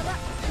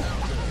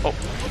 Oh,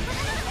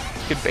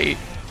 good bait.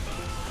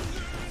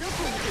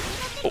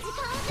 Oh,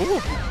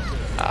 ooh.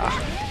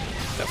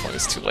 Definitely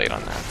was too late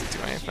on that to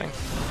do anything.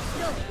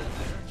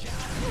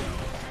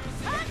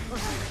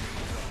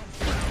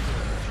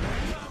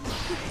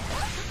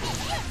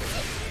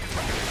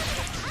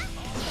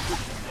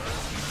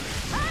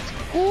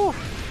 Ooh,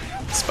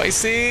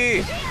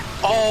 spicy!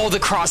 Oh, the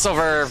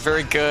crossover!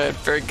 Very good,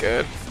 very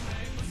good.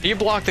 Do you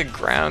block the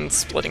ground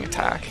splitting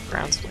attack?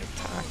 Ground splitting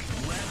attack.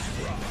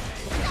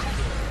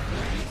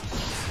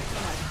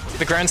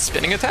 The ground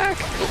spinning attack?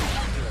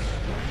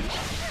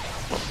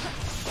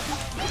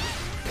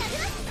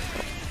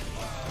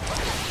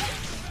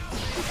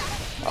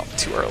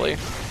 too early.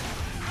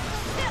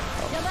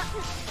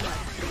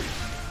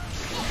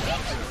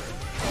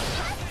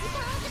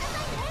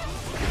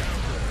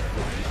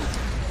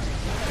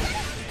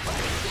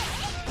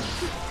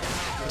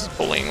 I'm just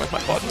bullying with my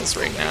buttons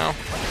right now.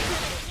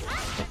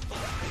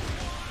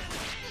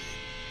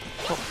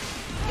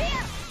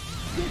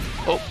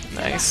 Oh,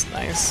 nice,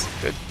 nice.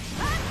 Good.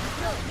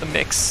 The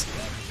mix.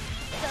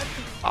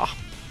 Ah.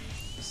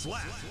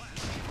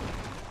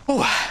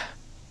 Ooh.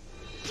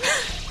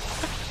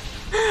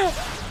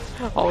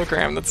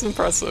 Hologram, that's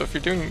impressive.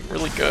 You're doing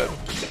really good.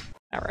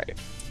 Alright.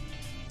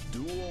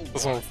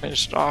 This one will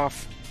finish it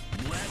off.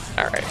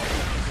 Alright.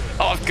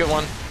 Oh, good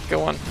one. Good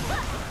one.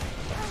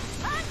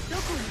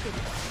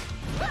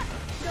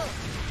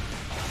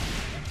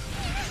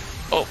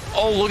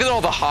 Oh, look at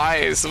all the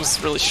highs. It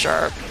was really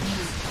sharp.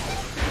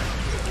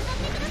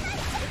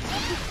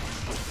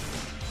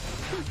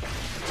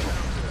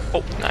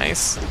 Oh,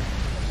 nice.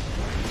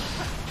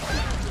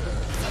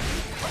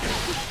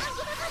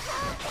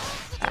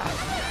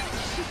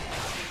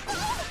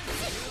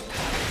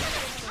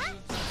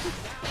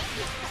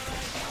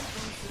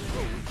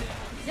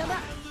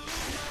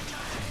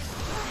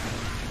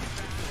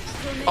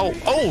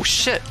 Oh,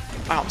 shit.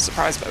 Wow, I'm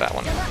surprised by that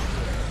one.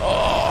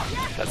 Oh,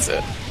 that's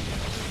it.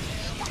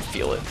 I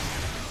feel it.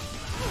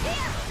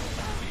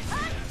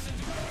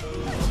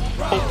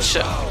 Oh,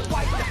 shit.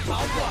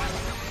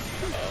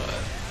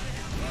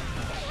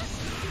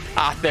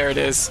 Ah, there it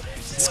is.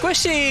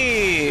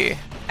 Squishy!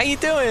 How you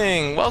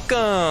doing?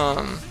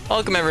 Welcome!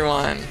 Welcome,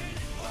 everyone.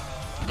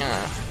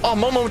 Oh,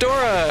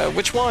 Momodora!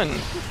 Which one?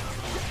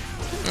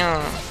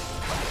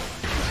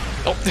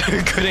 Oh,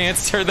 good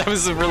answer. That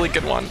was a really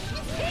good one.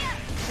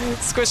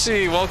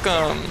 Squishy,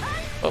 welcome.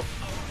 Oh.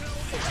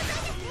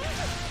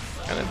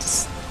 Gonna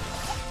just...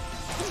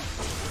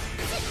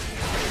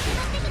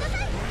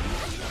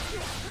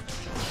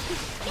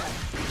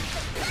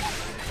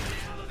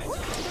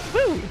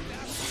 Woo!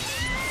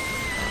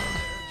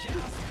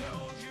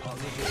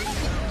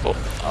 Oh,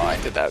 I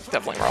did that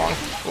definitely wrong.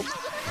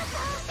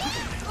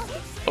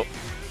 Oh.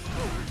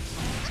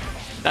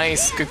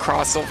 Nice, good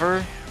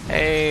crossover.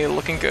 Hey,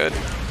 looking good.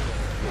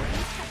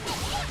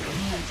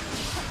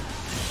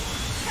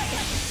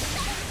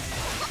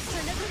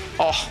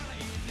 Oh.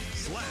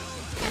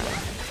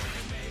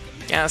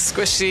 Yeah,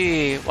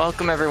 Squishy.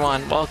 Welcome,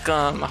 everyone.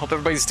 Welcome. I hope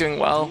everybody's doing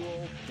well.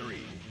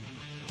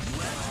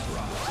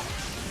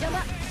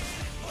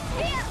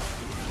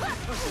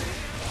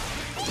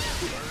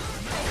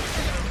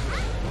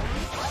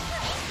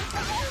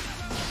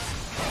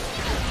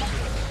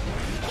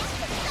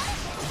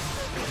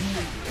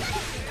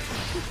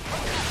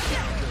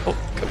 Oh,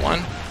 good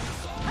one.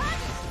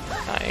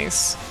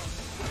 Nice.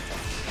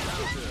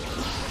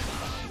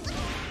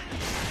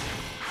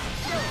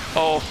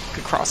 Oh,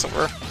 good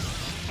crossover.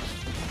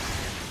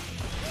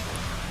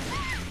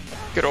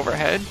 Good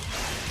overhead.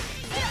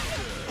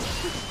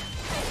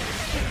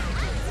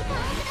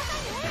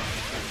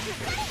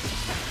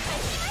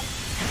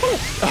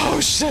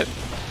 Oh, shit.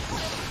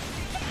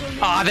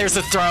 Ah, there's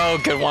a throw.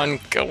 Good one.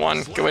 Good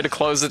one. Good way to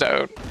close it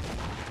out.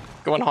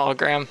 Good one,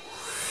 hologram.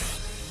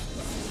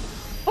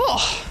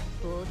 Oh,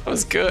 that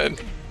was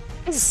good.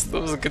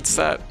 That was a good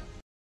set.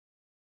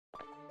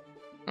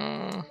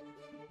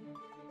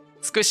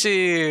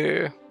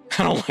 Squishy.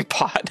 I don't like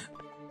pot.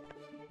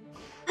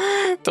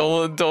 I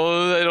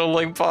don't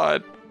like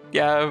pot.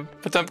 Yeah,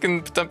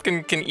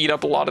 Potemkin can eat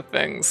up a lot of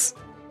things.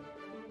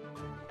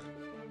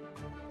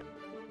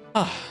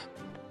 Ah.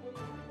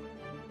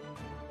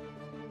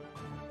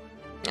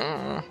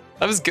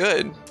 That was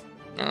good.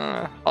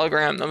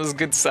 Hologram, that was a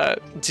good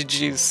set.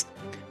 GG's.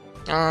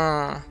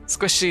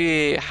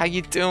 Squishy, how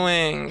you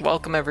doing?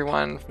 Welcome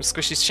everyone from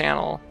Squishy's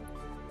channel.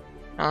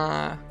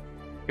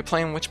 You're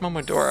playing which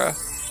Momodora?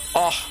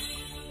 Oh,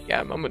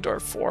 yeah,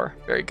 Momodora 4.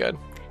 Very good.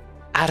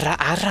 Ara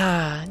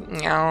ara.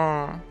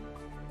 Meow.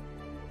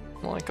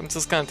 Like, I'm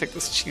just gonna take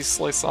this cheese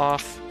slice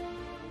off.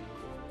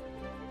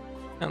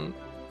 And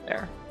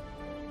there.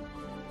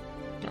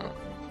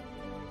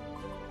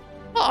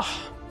 Oh.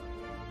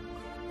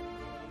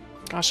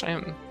 Gosh, I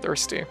am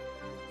thirsty.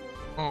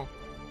 Oh.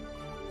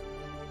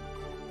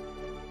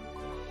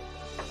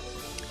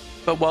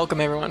 But welcome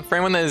everyone. For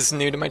anyone that is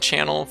new to my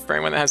channel, for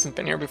anyone that hasn't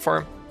been here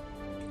before,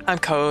 I'm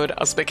Code,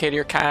 I'll speak to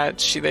your cat,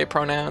 she, they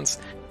pronouns.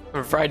 I'm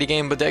a variety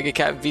game bodega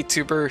cat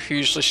VTuber who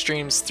usually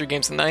streams 3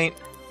 games a night,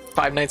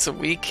 5 nights a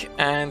week,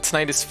 and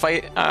tonight is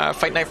Fight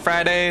Night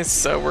Friday,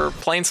 so we're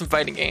playing some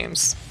fighting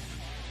games.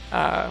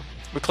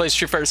 We played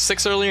Street Fighter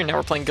 6 earlier, now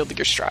we're playing Guilty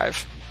Gear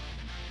Strive.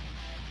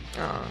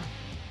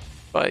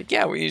 But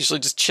yeah, we usually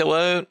just chill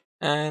out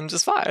and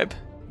just vibe.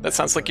 That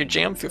sounds like your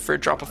jam, feel free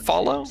to drop a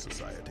follow.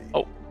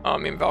 Oh,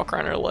 me and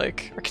Valkyrie are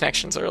like, our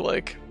connections are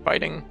like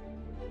fighting.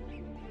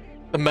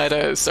 The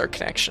meta is our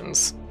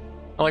connections.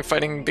 I don't like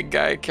fighting big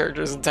guy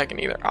characters in Tekken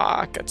either.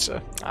 Ah,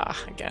 gotcha. Ah,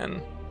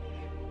 again.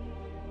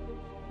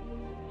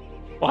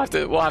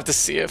 We'll have to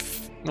see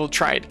if we'll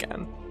try it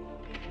again.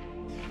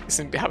 We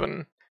seem to be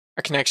having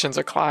our connections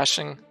are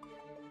clashing.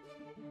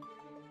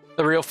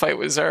 The real fight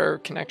was our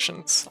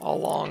connections all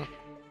along.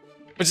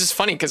 Which is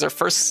funny because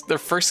their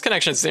first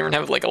connections didn't even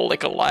have like a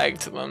lick of lag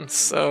to them,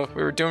 so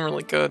we were doing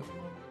really good.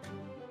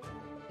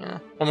 Yeah,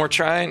 one more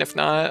try, and if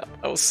not,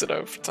 I will sit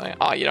out for time.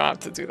 Oh, you don't have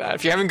to do that.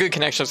 If you're having good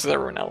connections with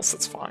everyone else,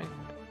 that's fine.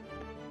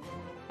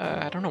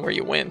 I don't know where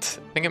you went.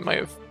 I think it might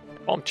have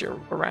bumped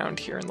you around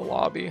here in the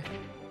lobby.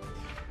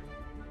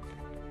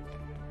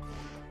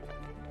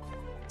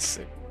 Let's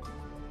see.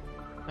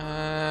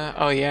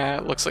 Oh yeah,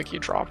 it looks like you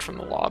dropped from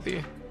the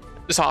lobby.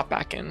 Just hop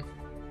back in.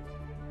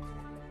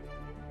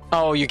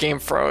 Oh, your game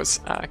froze.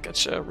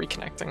 Gotcha.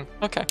 Reconnecting.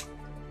 Okay.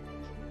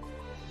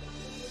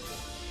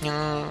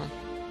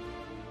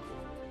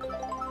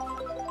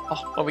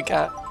 Oh, what we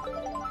got?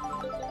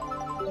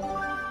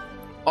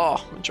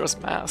 Oh, Majora's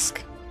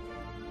Mask.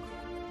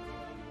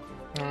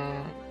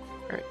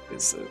 Where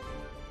is it?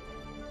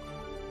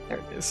 There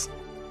it is.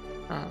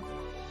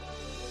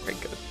 Very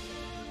good.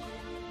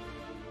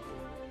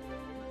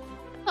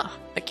 Ah,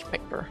 thank you,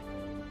 Piper.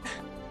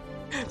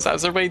 So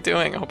how's everybody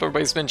doing? I hope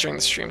everybody's been enjoying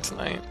the stream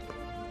tonight.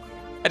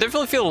 I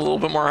definitely feel a little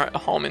bit more at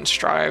home in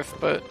Strive,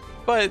 but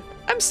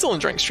I'm still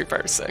enjoying Street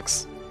Fighter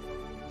 6.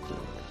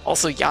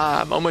 Also,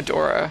 yeah,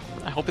 Momodora.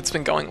 I hope it's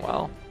been going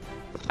well.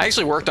 I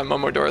actually worked on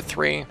Momodora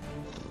 3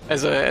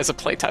 as a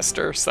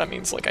playtester, so that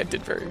means like I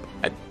did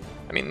I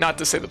mean, not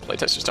to say the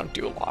playtesters don't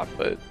do a lot,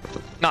 but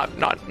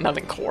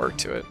nothing core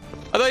to it.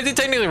 Although I did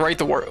technically write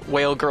the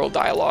Whale Girl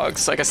dialogue,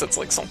 so I guess that's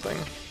like something.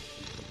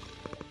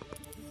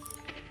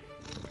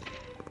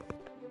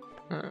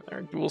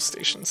 Our dual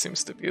station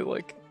seems to be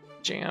like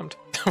jammed.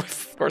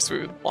 Of course, we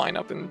would line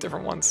up in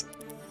different ones.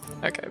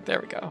 Okay, there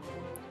we go.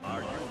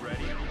 Are you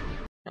ready?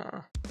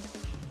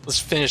 Let's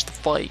finish the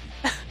fight.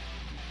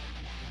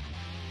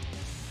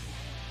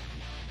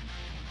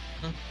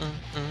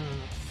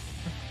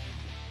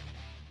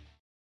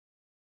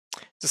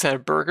 Just had a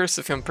burger,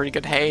 so feeling pretty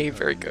good. Hey,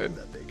 very good.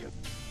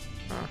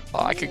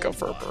 Oh, I could go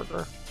for a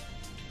burger.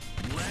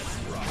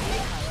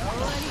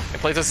 I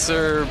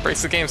playtester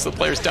breaks the game so the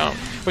players don't,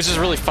 which is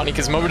really funny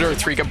because Momodora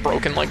 3 got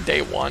broken like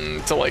day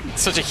one to like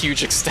such a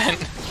huge extent.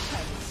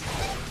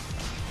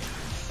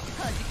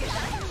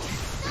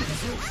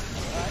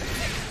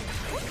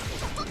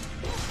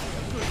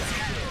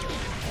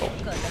 Oh,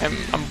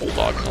 I'm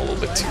bulldogging a little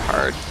bit too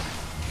hard.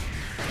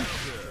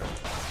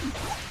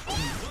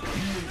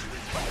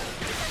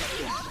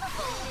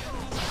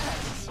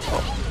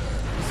 Oh.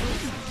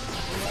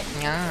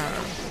 Yeah.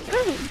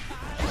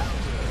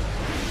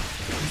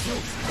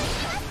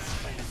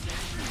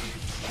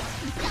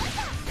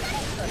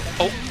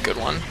 Oh, good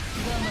one.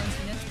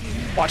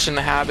 Watching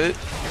the habit.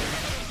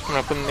 Coming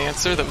up with an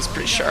answer. That was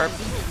pretty sharp.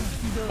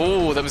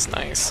 Oh, that was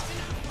nice.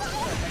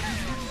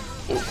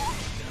 Oh.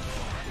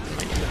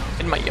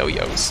 In my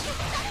yo-yos.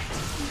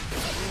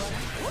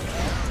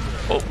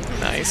 Oh,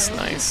 nice,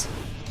 nice.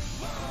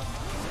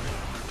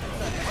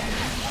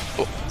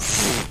 Oh,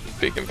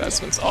 big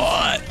investments.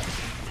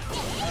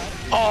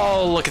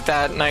 Oh, look at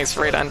that. Nice,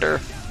 right under.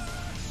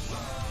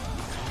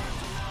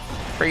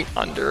 Right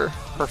under.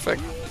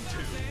 Perfect.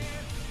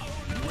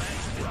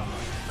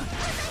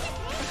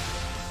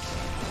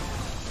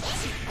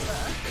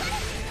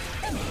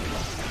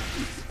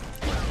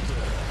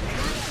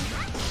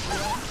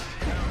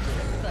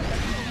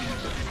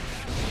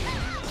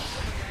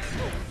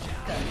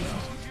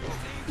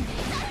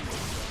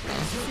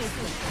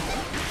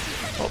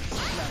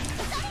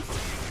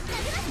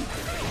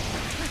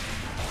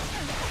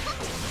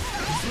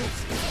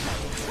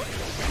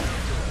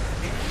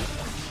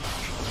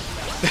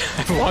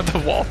 I want the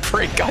wall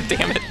break, god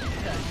damn it.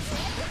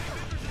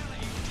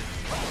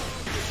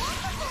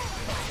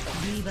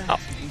 Oh.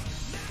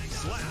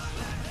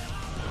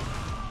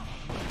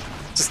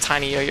 Just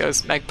tiny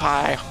yo-yos.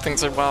 Magpie, hope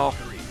things are well.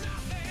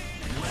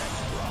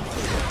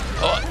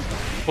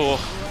 Oh.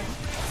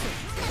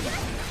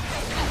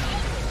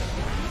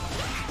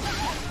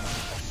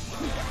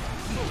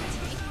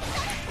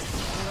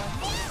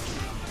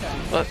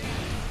 What?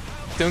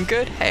 Doing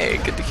good? Hey,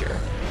 good to hear.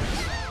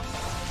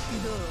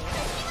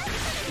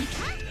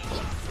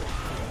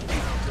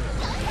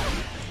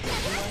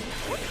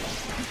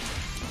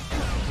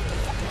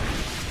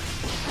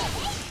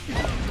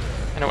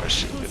 I know what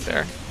she did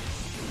there.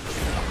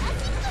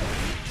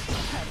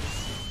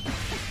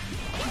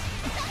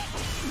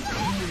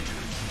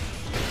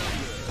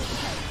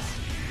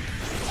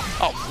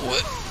 Oh,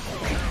 what?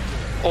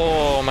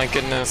 Oh my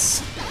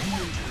goodness.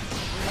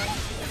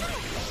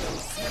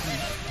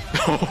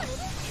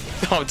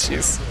 Oh,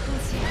 jeez.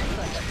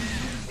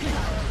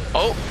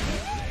 Oh,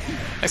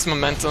 nice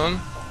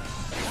momentum.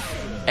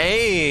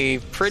 Hey,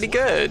 pretty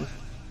good.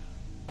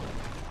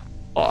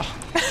 Oh.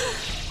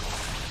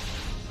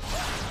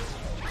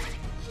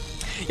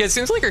 Yeah, it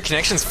seems like our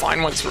connection's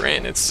fine once we're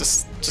in. It's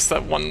just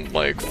that one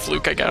like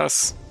fluke, I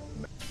guess.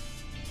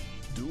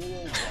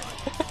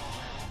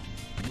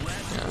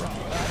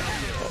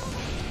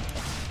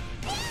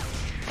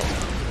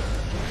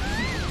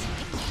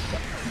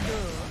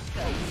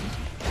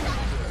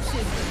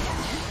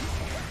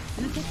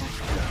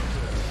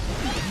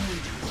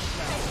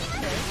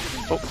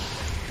 Oh.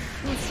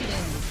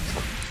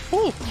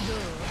 Oh.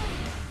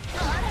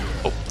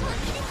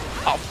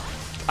 Oh,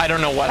 I don't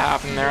know what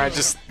happened there. I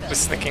just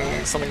was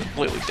thinking something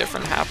completely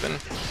different happened.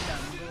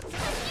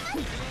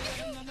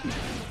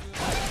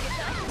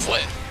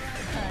 What?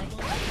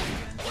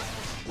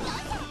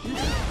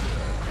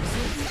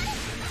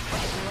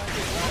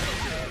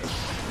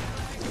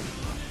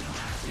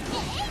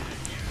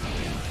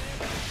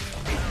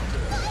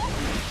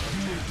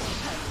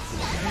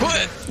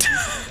 What?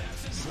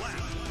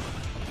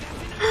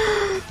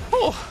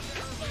 Oh.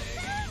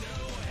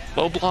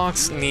 Low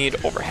blocks need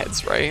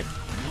overheads, right?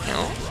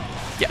 No.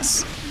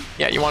 Yes.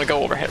 Yeah, you want to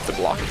go overhead for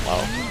blocking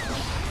low.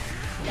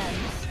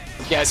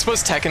 Yeah, I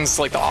suppose Tekken's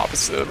like the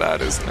opposite of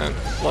that, isn't it?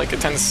 Like it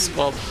tends,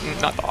 well,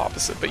 not the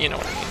opposite, but you know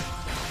what I mean.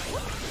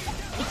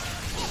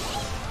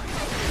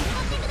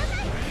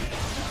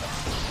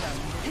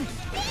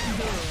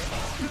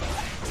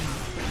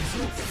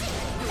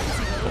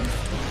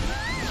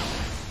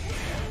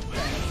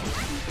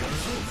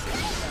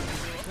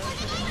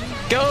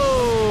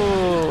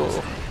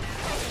 Go!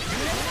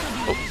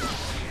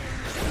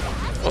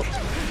 Oh.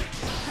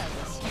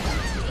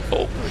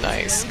 Oh,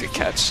 nice. Good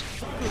catch.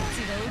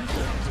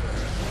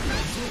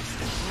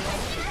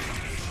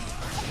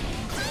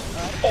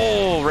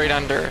 Oh, right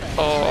under.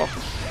 Oh.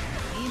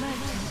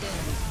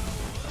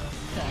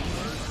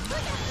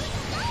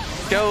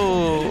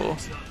 Go!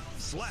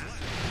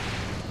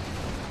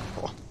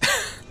 Oh.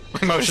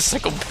 My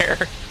motorcycle bear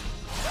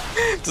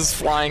just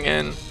flying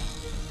in.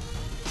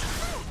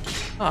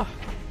 Ah.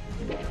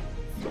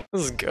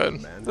 This is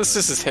good. This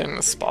just is hitting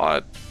the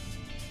spot.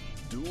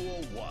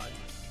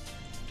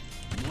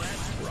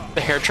 The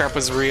hair trap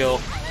was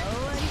real.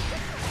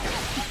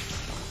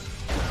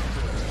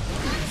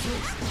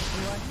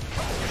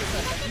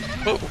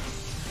 Oh.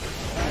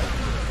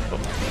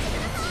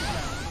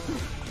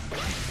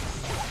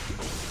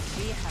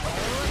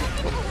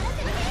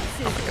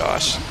 Oh my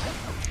gosh.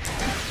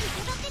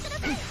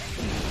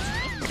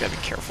 I gotta be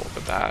careful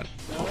with that.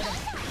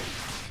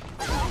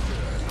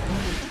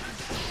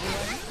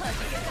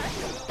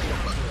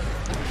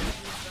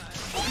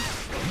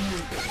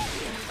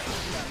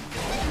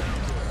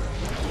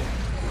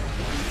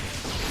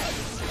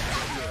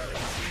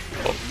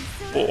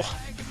 Oh,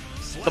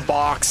 the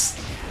box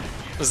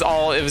was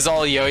all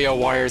yo-yo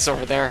wires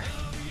over there.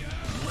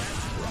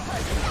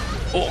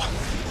 Oh.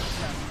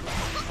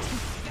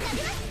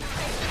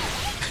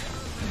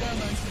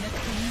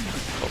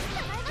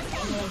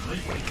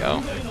 There we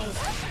go.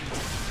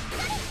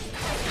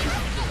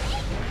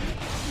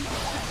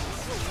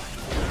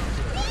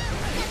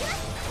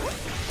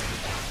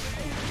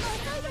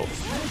 Oh.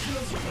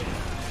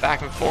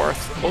 Back and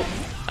forth. Oh,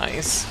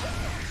 nice.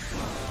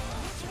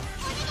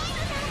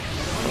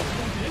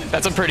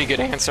 That's a pretty good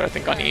answer, I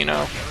think, on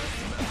Eno.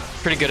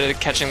 Pretty good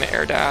at catching the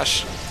air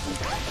dash.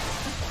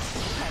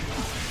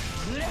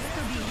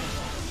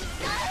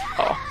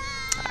 Oh.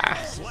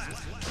 Ah.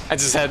 I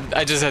just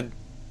had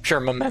pure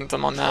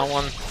momentum on that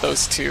one.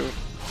 Those two.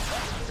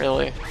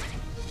 Really.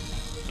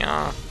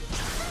 Yeah.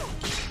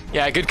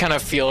 Yeah, I could kind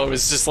of feel it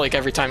was just like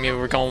every time you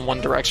were going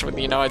one direction with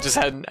Eno, I just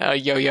had a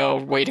yo-yo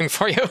waiting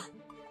for you.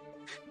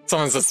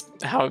 Someone's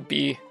just how it'd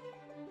be.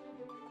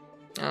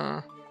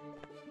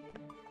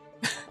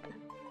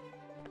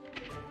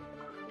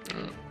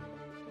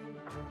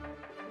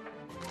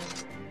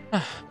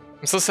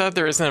 I'm so sad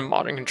there isn't a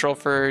modding control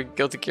for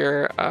Guilty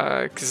Gear,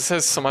 because it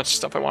says so much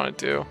stuff I want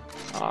to do.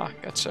 Ah,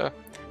 gotcha.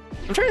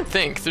 I'm trying to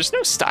think. There's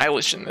no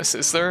stylish in this,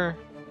 is there?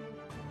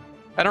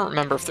 I don't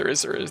remember if there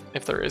is or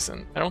if there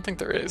isn't. I don't think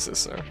there is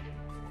there?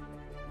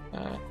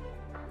 I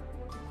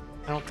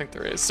don't think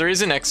there is. There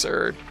is an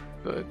Xrd,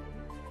 but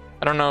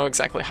I don't know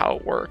exactly how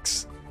it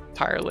works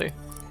entirely.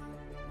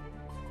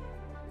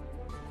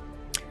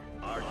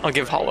 I'll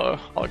give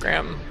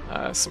hologram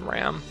some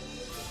RAM.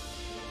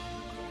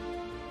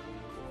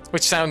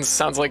 Which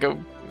sounds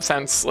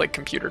like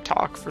computer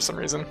talk for some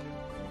reason.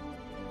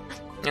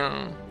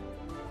 I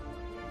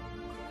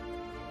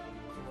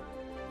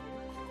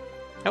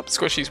hope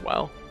Squishy's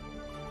well.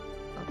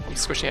 I hope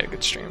Squishy had a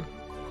good stream.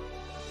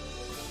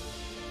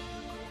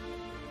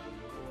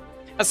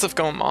 How's stuff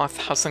going, Moth?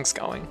 How's things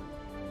going?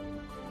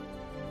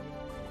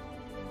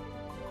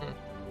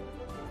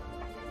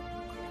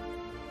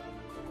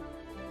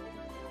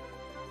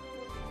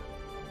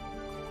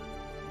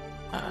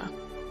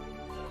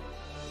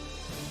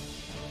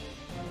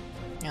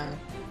 Yeah.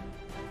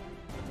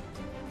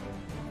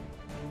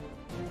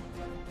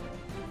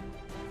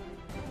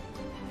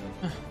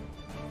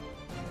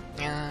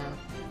 Yeah.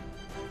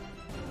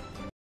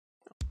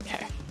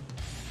 Okay.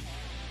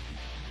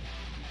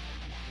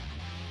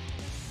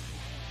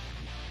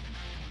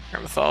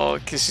 Ramethal,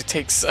 because she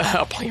takes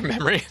up all your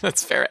memory.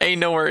 That's fair. Hey,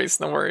 no worries,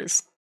 no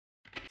worries.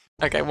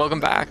 Okay, welcome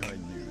back.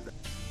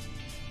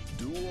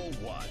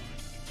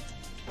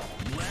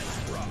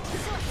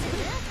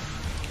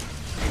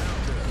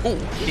 Ooh.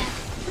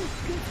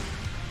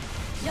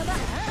 I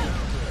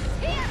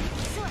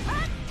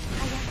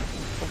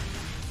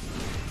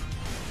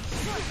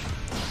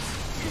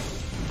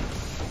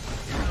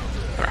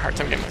have a hard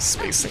time getting my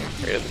spacing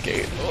right at the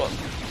gate. Ugh.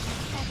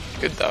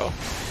 Good though.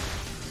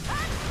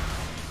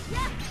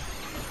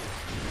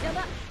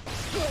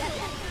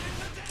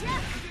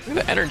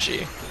 of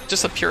energy.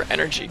 Just a pure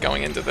energy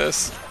going into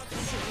this.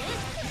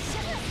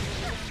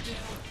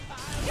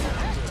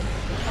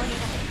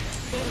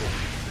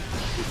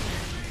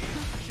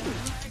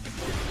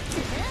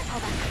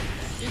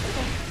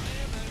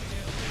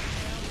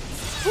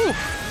 Whew.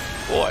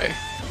 Boy.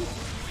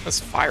 That's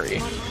fiery.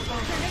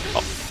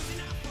 Oh.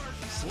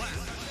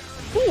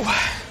 Whew.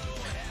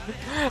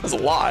 That was a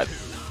lot.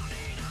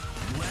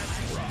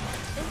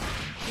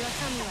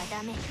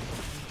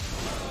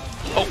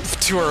 Oh,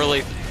 too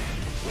early.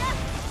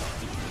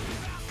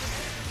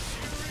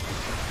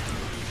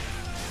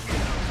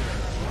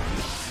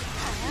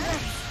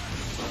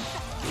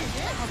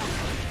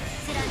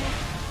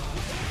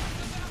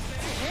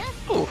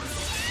 Ooh.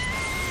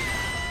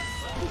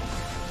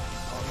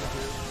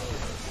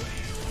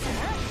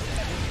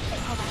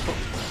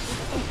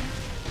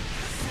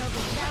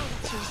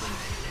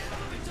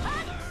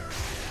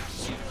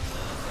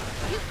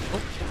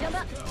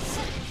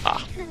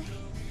 Ah.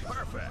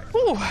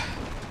 Ooh.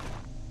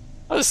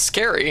 That was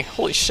scary.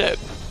 Holy shit.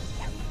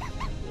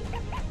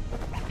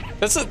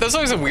 That's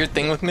always a weird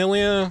thing with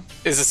Milia,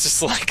 is it's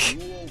just like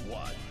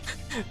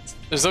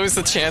there's always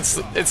the chance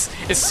it's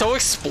so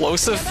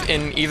explosive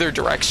in either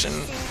direction.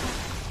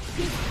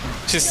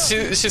 She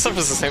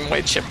suffers the same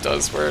way Chip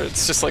does, where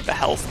it's just like the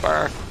health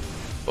bar.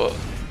 Oh,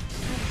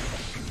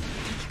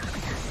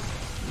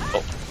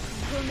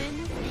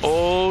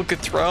 oh good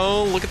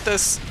throw. Look at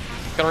this.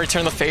 Gotta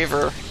return the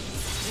favor.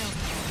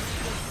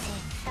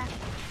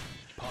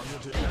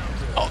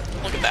 Oh,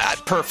 look at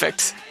that.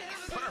 Perfect.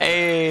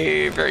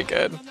 Hey, very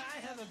good.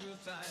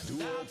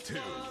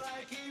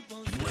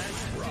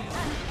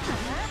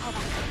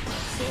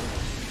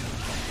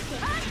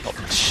 Oh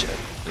shit.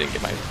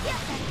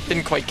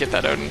 Didn't quite get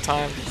that out in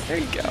time. There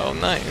you go,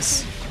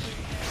 nice.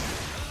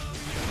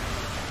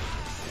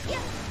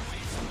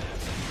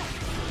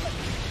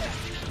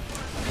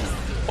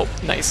 Oh,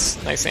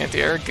 nice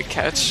anti-air, good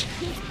catch.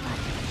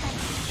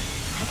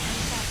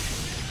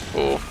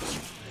 Ooh.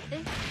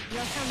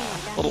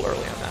 A little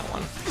early on that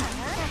one.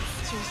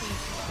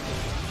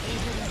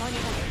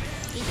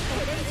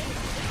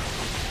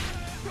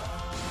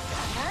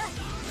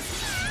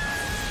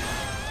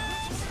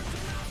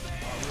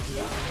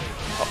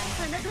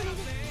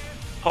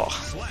 Oh.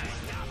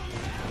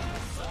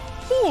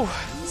 Ooh,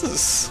 this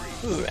is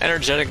an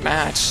energetic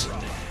match.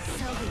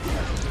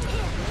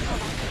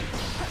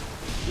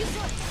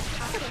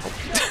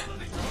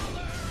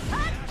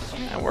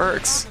 That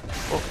works.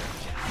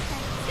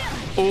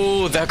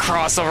 Oh, that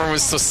crossover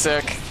was so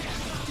sick.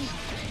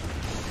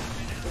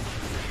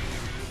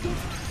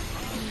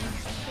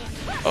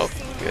 Oh,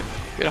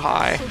 good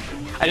high.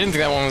 I didn't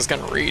think that one was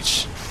gonna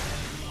reach.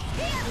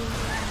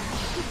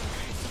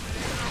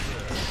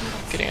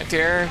 Good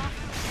anti-air.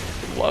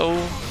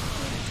 Low.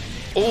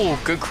 Oh,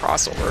 good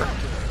crossover.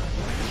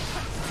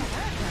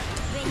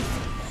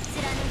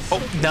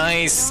 Oh,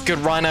 nice. Good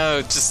run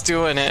out. Just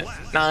doing it.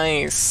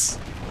 Nice.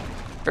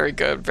 Very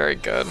good, very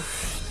good.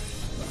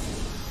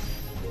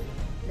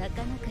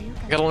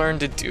 I gotta learn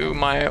to do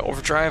my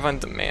overdrive on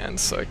demand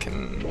so I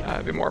can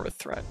be more of a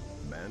threat.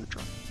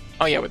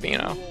 Oh yeah, with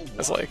Nino.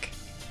 It's like...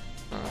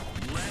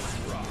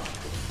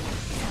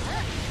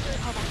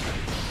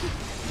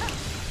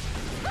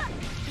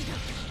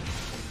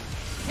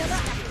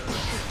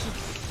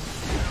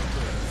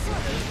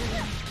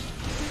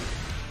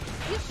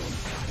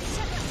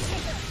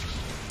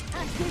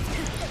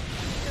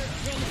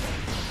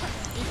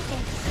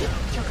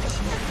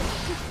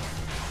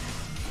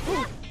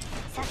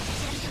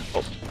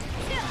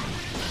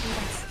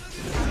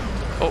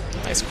 Oh,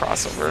 nice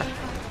crossover.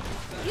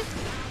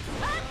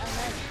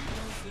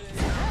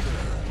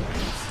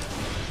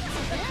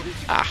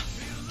 Ah,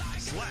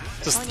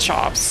 just the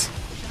chops.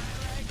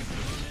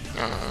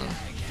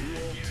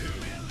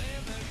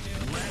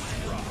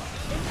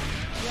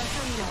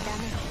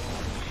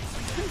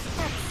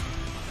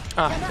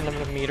 Didn't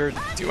have a meter to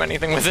do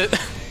anything with it.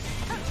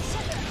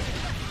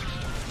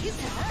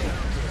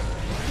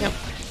 Yep,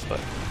 but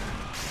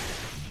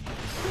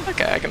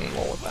okay, I can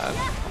roll with that.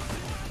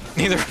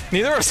 Neither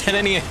of us had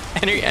any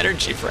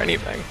energy for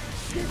anything.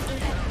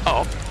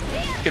 Oh,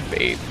 good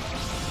bait.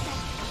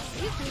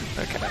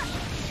 Okay,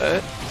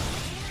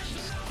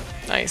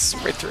 nice,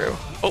 right through.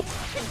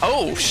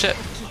 Oh shit!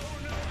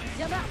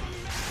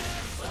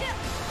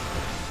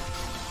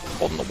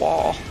 Holding the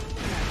wall.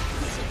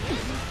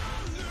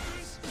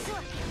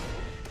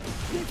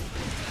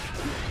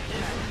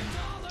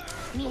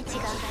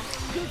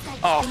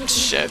 Oh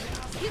shit!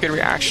 Good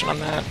reaction on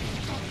that.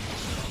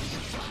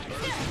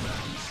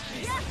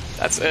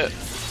 That's it.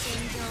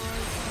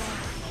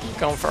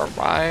 Going for a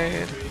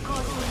ride.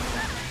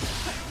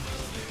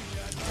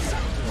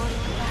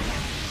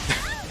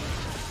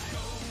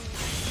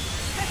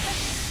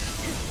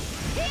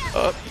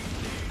 Up.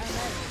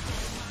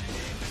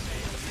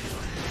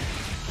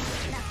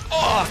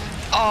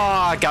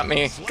 Oh, got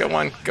me. Good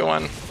one, good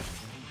one.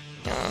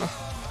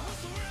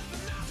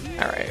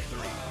 Alright.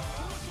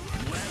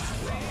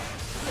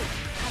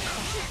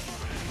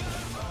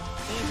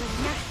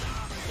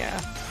 Yeah.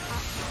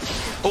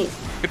 Oh,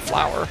 good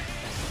flower.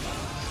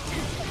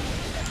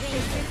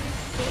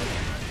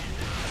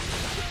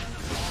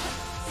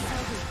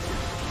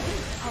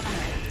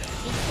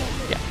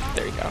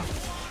 you go.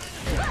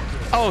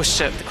 Oh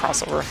shit, the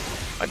crossover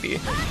might be.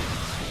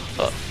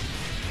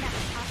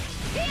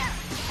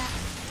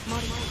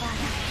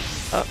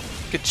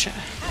 Good chat.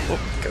 Oh,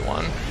 good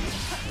one.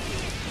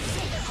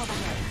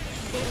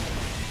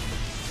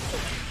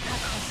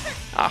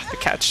 Ah, the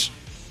catch.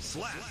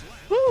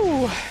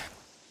 Woo!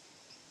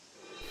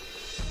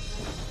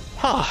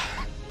 Huh.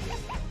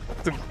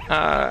 The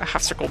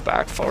half circle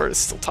back forward is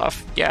still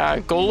tough. Yeah,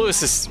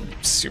 Golus is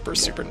super,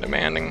 super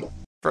demanding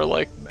for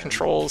like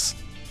controls.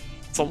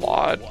 It's a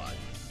lot.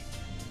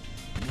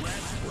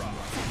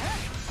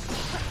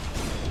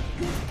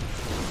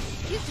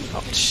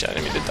 Oh shit,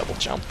 I need to double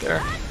jump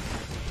there.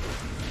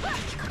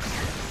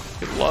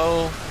 Good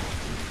low.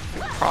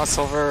 Good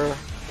crossover.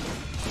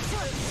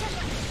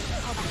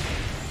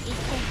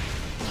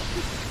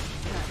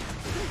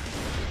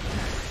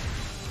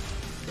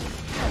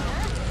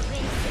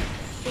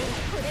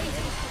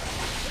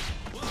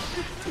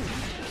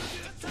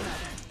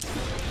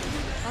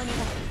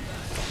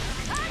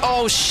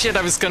 Oh shit,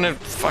 I was gonna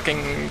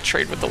fucking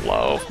trade with the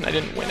low, and I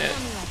didn't win it.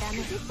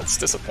 That's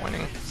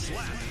disappointing.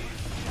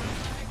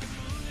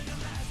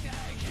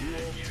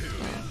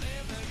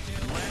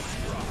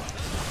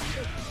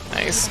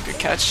 Nice, good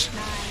catch.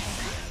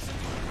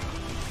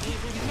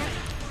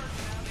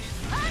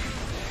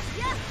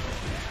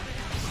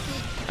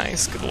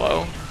 Nice, good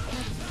low.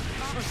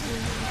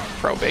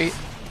 Probate.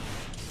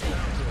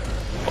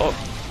 Oh.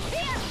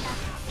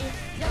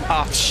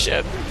 Ah,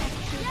 shit.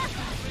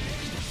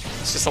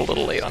 It's just a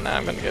little late on that.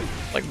 I'm gonna get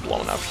like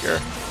blown up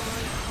here.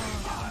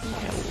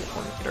 Yeah, a little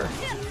more meter.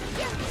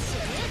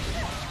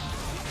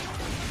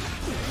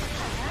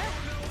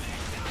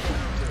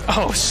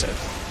 Oh shit.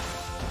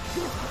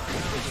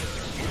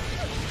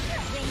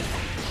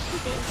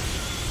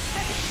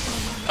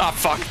 Oh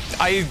fuck.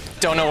 I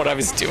don't know what I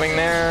was doing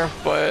there,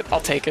 but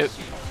I'll take it.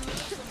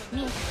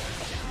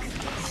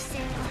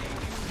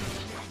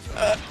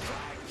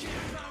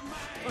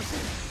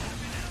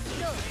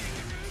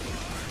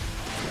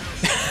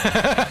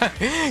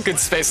 Good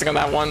spacing on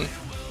that one.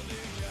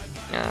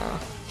 Yeah.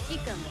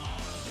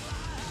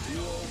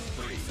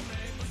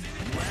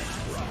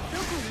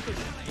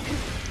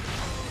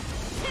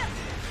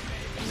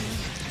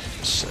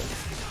 Shit.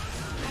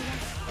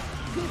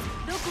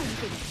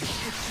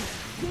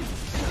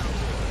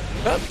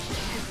 Oh.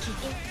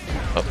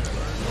 Oh.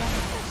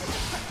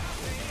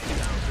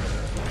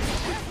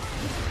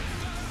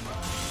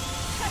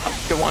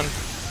 Oh, good one.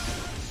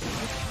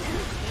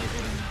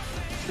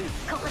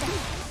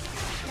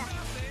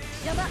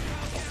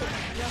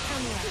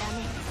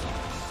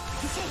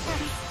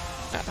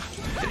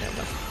 Didn't have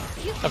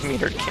enough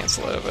meter to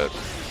cancel out of it.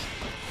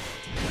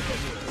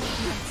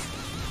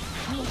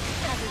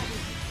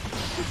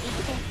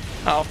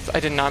 Oh, I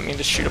did not mean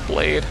to shoot a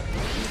blade.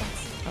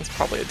 That's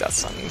probably a death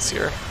sentence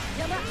here.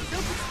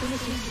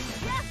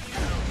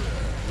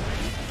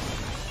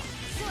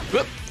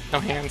 Whoop! No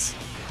hands.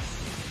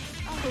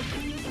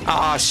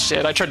 Ah,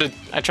 shit! I tried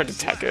to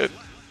tech it.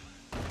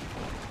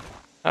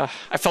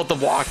 I felt the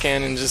walk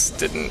in and just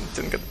didn't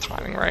get the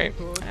timing right.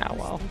 Ah,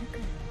 well.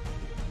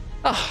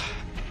 Ah,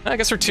 I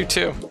guess we're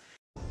 2-2.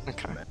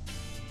 Okay.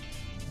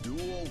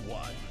 Duel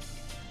 1.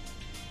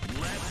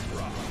 Let's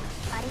rock.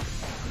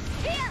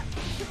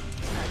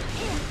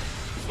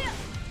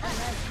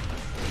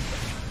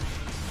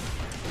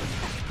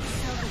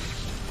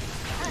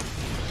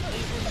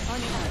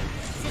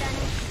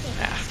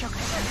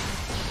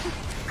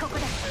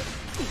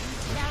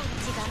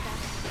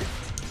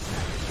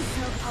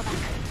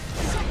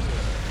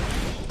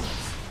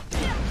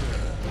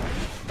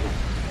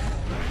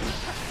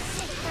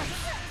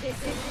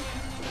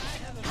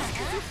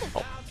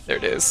 Oh, there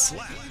it is.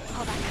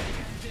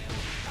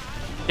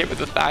 Hit with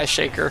the thigh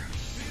shaker.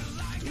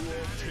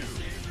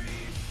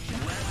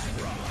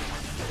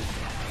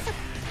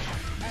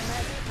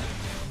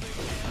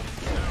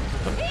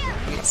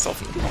 Put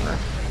myself in the corner.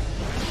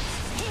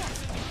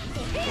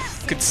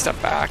 Good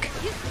step back.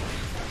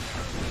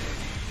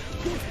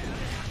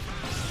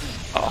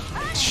 Oh,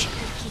 shit.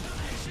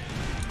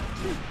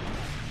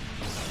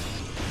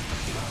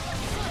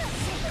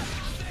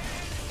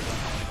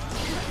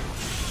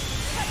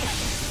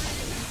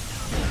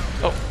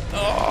 Oh,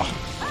 oh.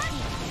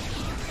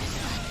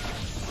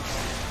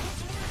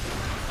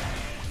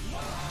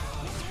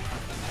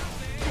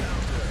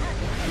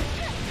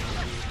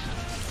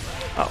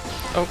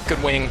 Oh,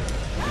 good wing.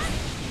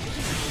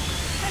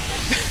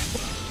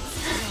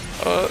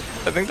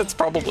 I think that's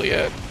probably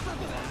it.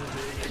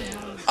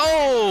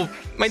 Oh,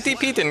 my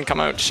DP didn't come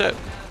out. Shit.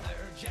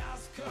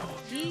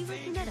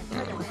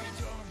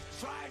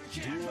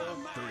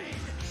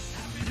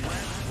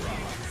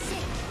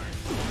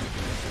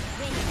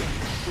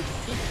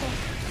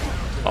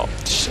 Oh,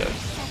 shit.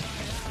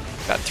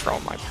 That throw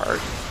on my part.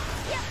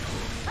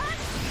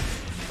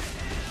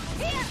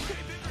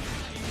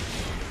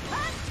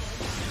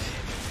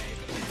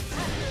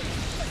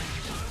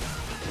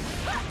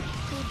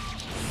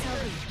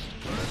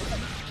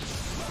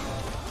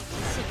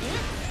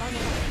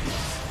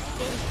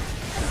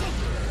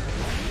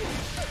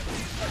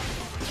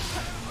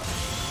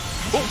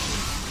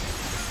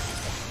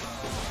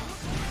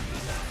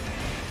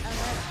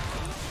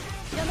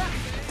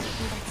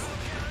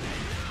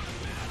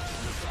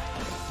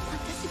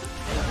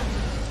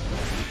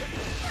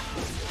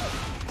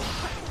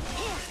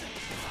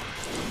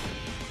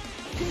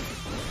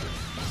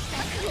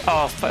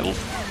 Oh, if I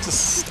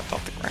just step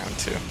off the ground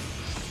too.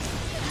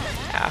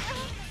 Yeah.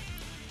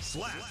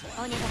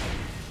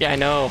 Yeah, I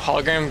know.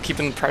 Hologram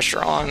keeping the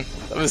pressure on.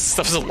 That was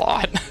a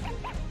lot.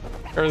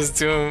 I was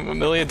doing what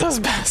Amelia does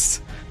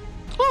best.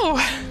 Whew.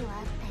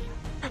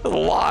 That was a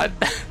lot.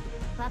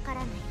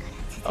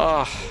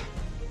 Oh.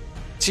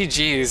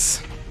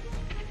 GG's.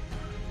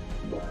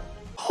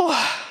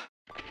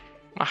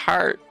 My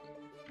heart.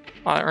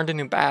 Oh, I earned a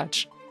new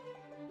badge.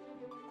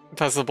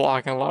 That's the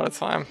blocking a lot of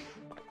time.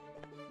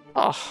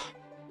 Oh.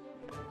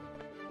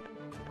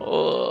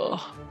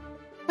 Oh.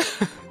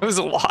 It was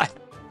a lot.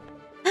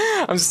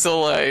 I'm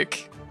still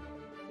like,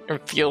 I can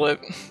feel it.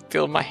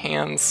 Feel my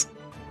hands.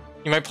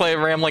 You might play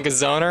Ram like a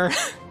zoner.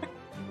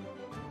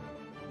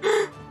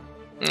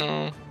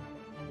 Mm.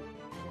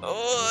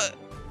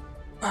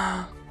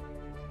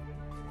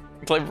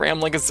 You play Ram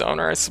like a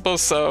zoner, I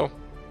suppose so.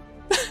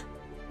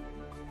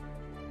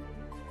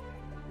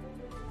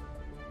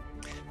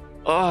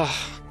 Ugh.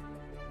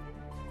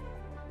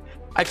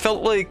 I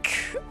felt like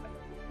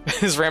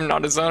is Ram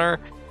not a zoner?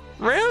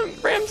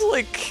 Ram's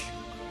like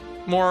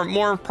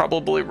more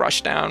probably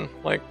rush down.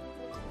 Like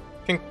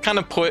can kind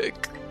of put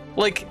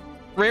like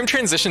Ram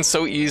transitions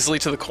so easily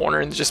to the corner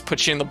and just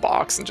puts you in the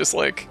box and just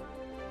like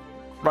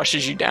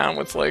rushes you down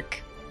with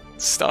like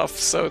stuff.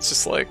 So it's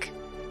just like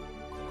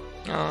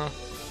the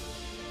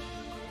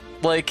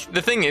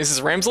thing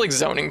is Ram's like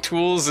zoning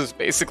tools is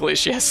basically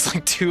she has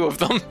like 2 of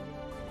them.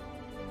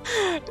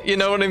 You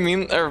know what I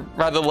mean? Or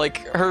rather,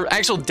 like, her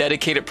actual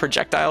dedicated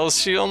projectiles,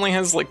 she only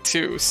has, like,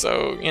 2.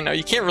 So, you know,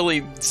 you can't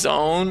really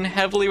zone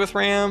heavily with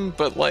Ram,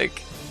 but,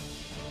 like,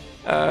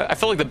 I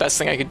feel like the best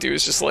thing I could do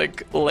is just,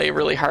 like, lay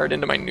really hard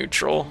into my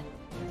neutral.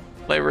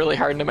 Lay really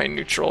hard into my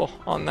neutral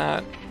on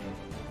that.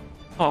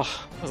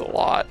 Oh, that was a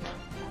lot.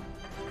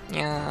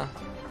 Yeah.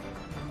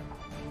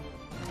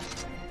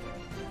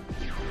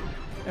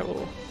 I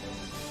will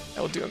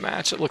do a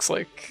match. It looks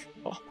like...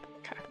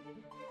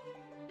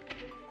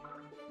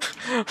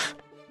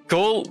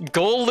 Goal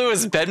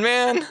Lewis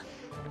Bedman?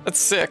 That's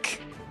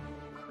sick.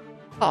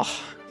 Oh.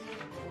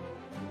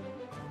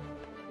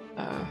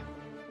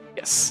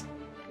 Yes.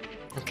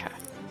 Okay.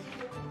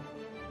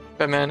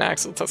 Bedman,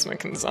 Axel, Testament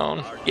can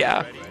zone.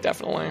 Yeah,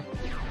 definitely.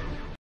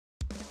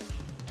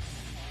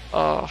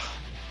 Oh.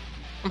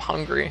 I'm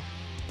hungry.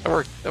 I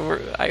worked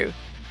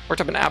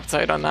up an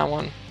appetite on that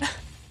one.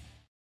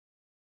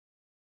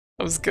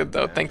 That was good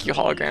though. Thank you,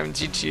 Hologram.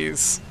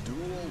 GG's.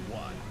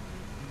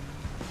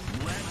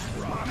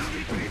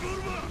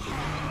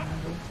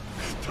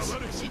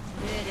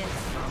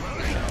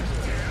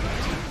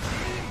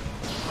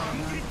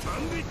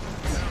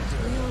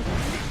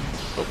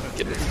 Oh,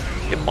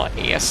 get my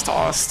ass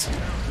tossed.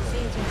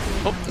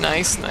 Oh,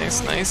 nice,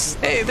 nice, nice.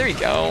 Hey, there you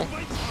go.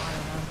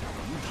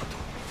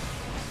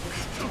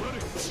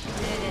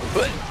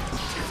 But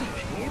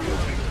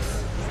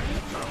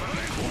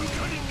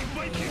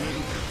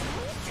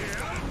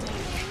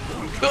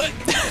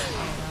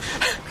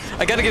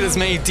I gotta get as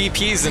many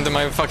DPs into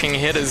my fucking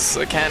hit as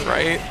I can,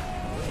 right?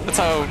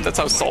 That's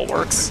how Soul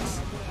works.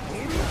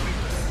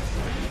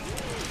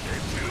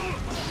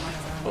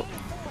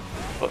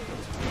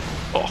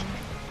 Oh.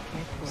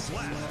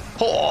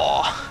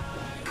 Oh.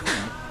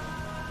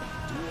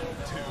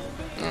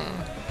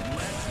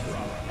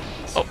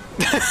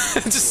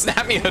 Just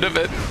snap me out of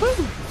it.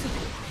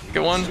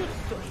 Good one.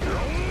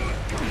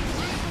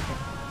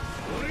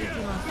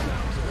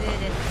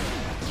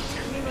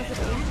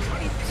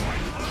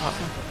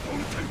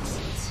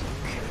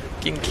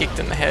 Getting kicked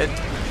in the head.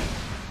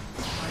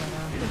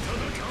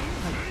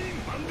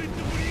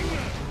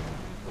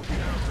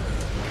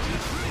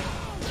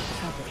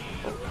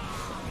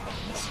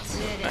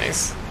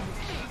 Nice.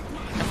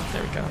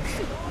 There we go.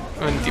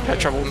 I'm in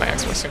D-pad trouble with my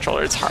Xbox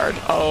controller. It's hard.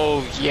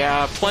 Oh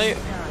yeah,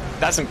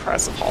 that's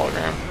impressive,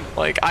 Hologram.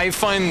 Like I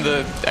find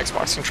the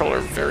Xbox controller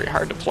very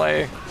hard to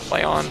play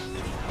on.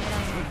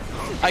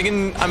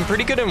 I'm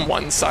pretty good in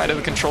one side of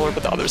the controller,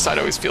 but the other side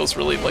always feels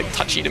really like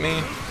touchy to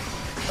me.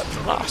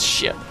 Ah,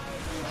 shit.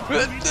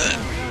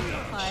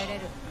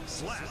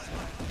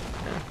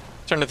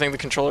 Trying to think the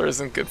controller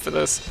isn't good for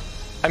this.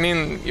 I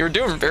mean, you're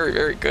doing very,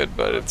 very good,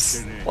 but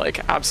it's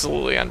like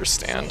absolutely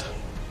understand.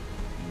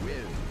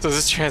 So this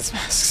is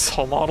Transmask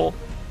Soul model.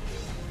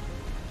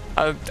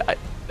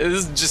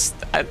 This is just.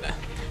 I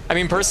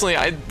mean, personally,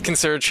 I'd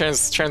consider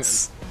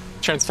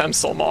Transfem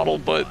Soul model,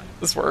 but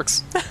this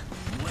works.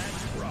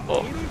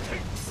 Oh.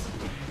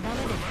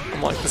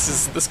 I'm like,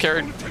 this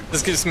character.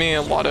 This gives me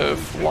a lot of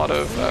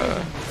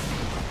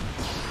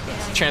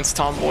Trans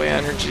Tomboy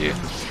energy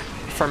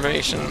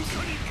formation.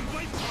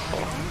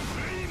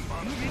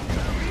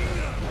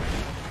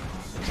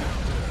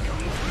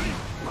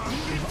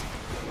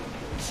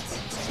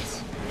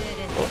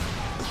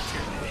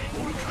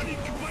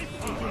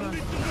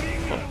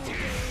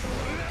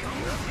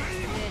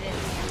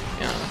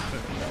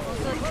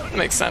 That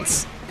makes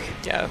sense.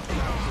 Yeah.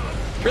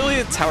 Really,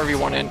 it's however you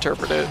want to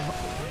interpret it.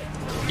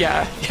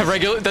 Yeah,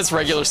 that's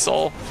regular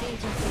Soul.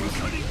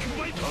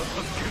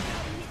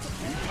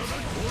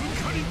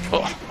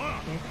 Oh.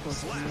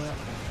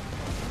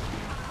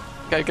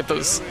 Gotta get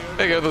those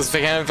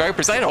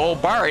vipers. I had a whole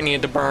bar I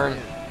needed to burn.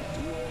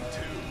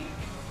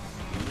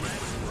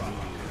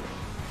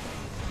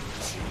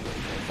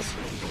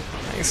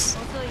 Nice.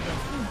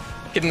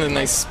 Getting the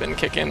nice spin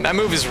kick in. That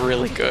move is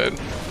really good.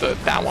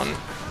 That one.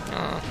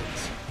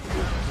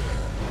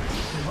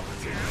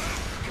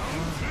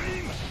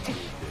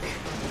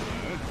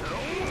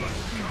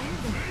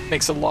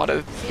 Makes a lot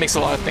of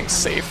things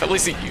safe. At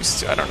least it used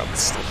to. I don't know if it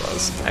still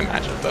does. I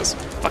imagine it does.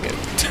 Fuck it.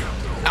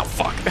 Ow,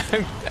 fuck.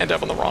 I end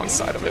up on the wrong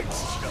side of it.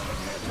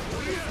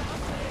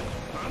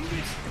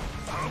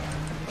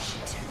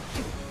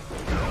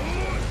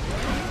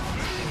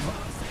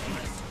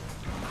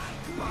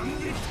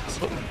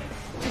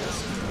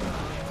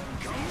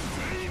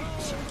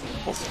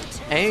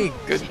 Hey,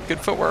 good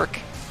footwork.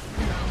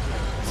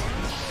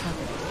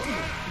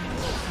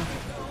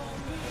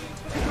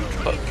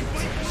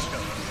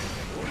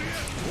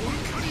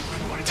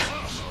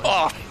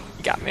 Oh,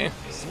 you got me.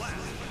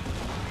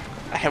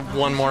 I have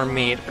one more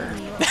meter.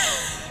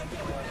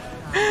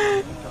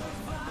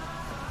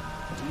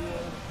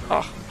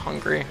 Oh, I'm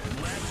hungry.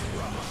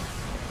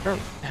 I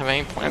don't have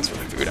any plans for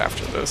food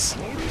after this.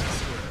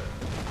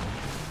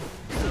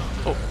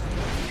 Oh.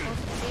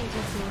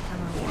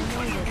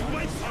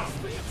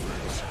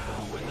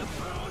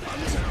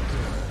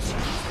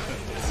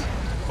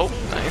 Oh,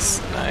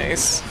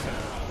 nice.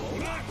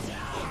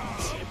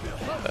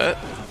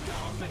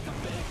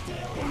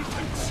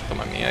 Come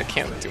on, me, I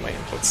can't do my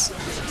inputs.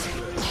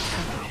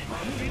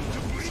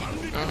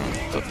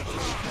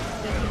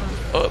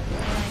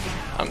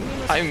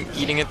 I'm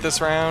eating it this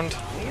round.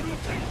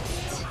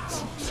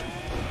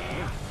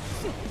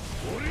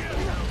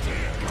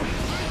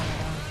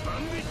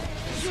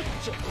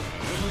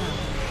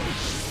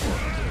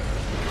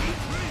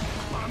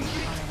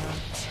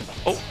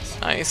 Oh,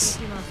 nice.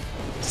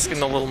 Just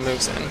getting the little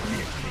moves in.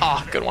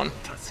 Ah, good one.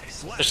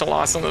 Just a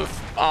loss on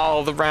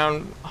the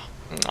round.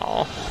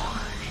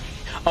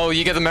 Oh,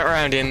 you get the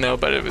round in though,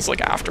 but it was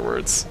like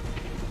afterwards.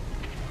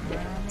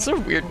 It's a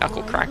weird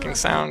knuckle cracking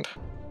sound.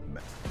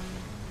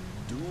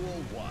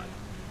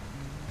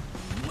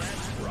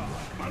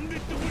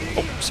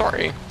 Oh,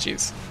 sorry.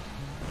 Jeez.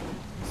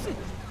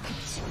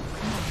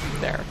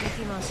 There.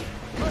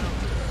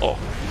 Oh.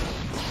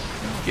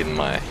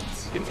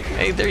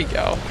 Hey, there you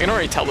go. I can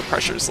already tell the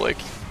pressure's like...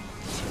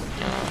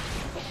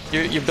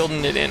 You're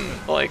building it in,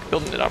 like,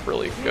 building it up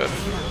really good.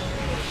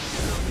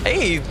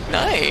 Hey,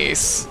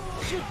 nice!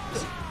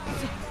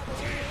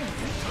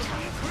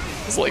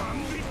 It's like...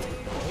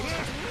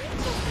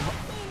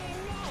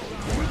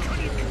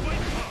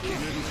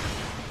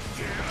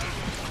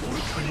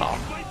 Oh.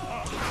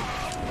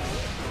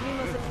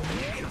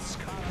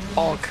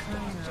 Bonk.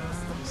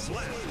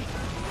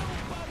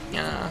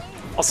 Yeah.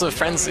 Also,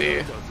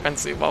 Frenzy,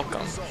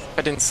 welcome.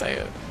 I didn't say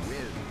it.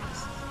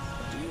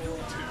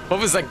 What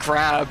was that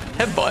grab?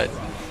 Headbutt.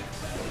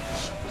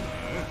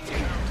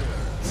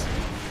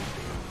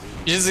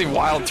 Usually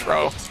wild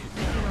throw.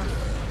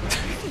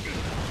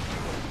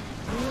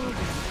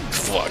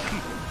 Fuck.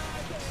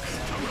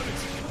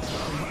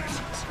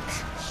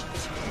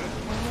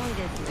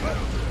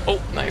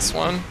 Oh, nice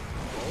one.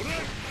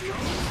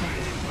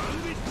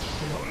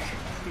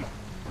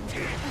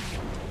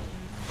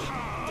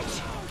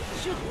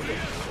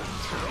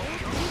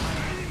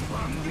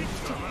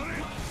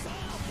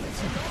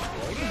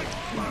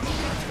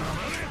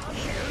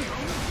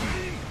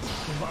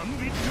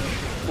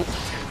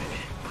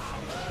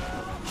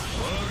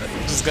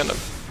 Just gonna...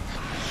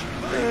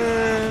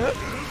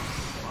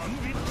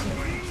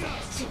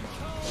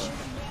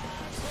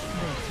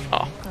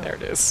 Oh, there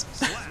it is.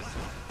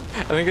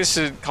 I think I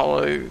should call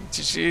it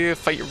GG,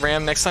 fight your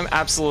Ram next time.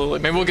 Absolutely.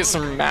 Maybe we'll get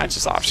some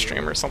matches off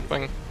stream or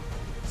something.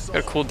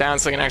 Gotta cool down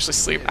so I can actually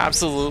sleep.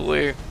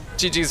 Absolutely.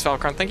 GG's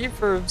Valkron. Thank you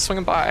for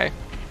swinging by.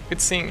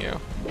 Good seeing you.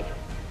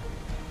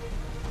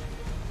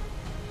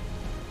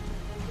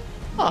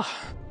 Oh.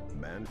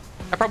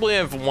 I probably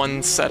have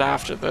one set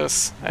after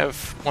this. I have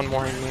one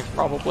more in me,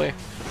 probably.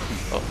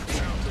 Oh.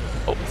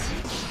 Oh.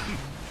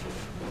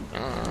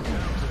 Oh.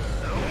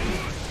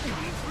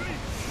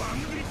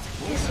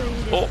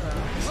 Oh.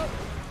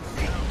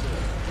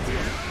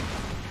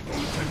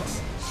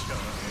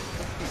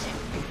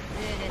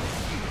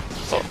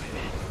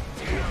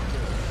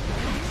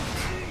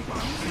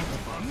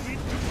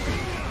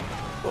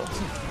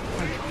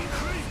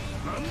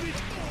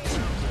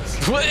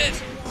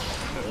 What?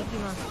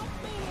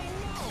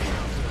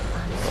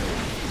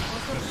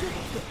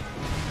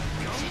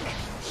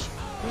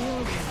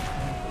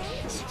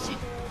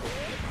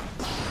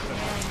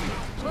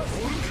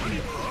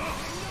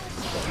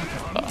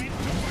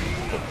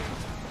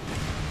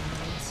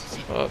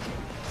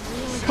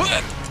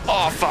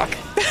 Oh, fuck.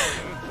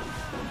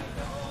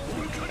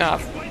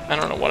 I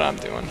don't know what I'm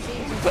doing.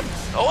 But,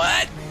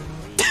 what?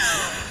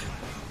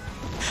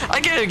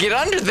 I gotta get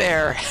under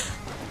there.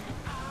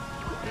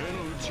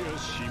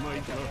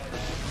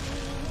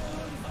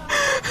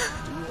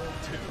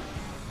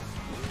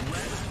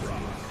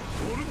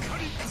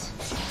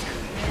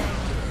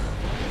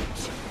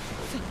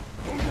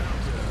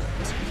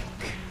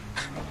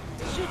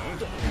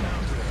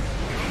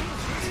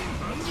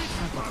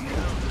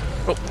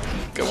 Oh,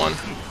 good one.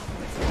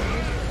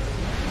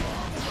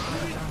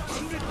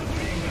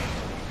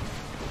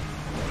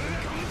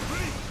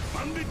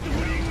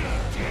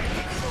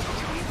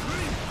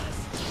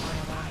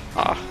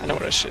 Ah, I know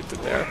what I should do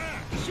there.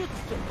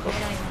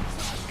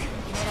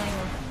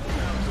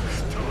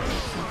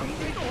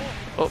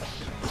 Oh.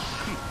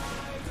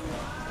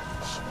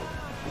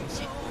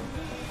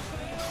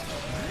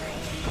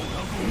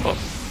 Oh.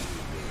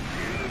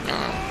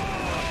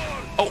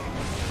 Oh,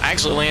 I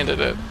actually landed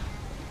it.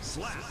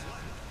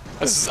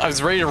 I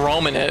was ready to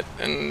Roman it,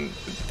 and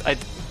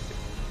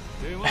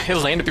it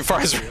landed before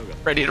I was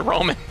ready to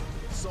Roman.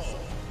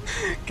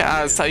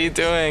 Guys, how you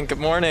doing? Good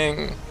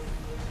morning.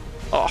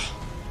 Oh.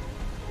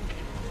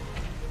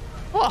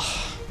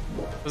 Oh,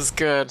 this is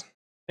good.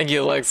 Thank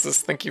you,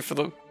 Alexis. Thank you for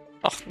the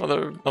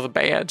another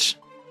badge.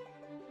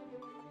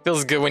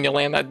 Feels good when you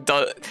land that.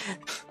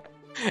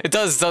 It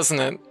does, doesn't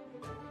it?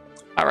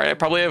 All right, I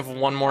probably have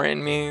one more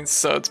in me,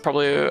 so it's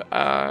probably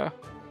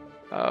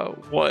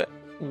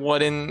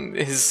what in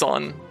his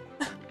son.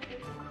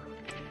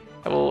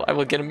 I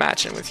will get a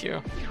match in with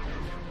you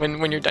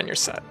when you're done your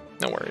set.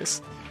 No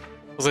worries.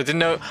 Because I didn't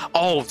know.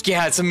 Oh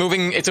yeah, it's a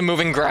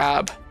moving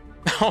grab.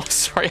 Oh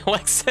sorry,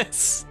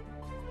 Alexis.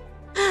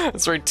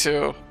 That's right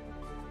too.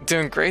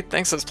 Doing great,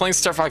 thanks. I was playing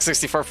Star Fox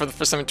 64 for the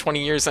first time in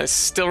 20 years, and I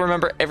still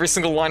remember every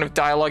single line of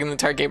dialogue in the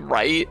entire game.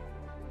 Right?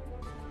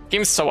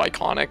 Game's so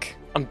iconic.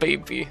 I'm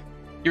baby.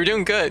 You're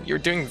doing good. You're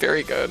doing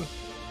very good.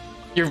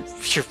 You're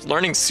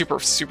learning super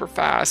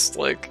fast.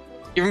 Like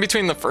even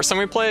between the first time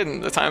we played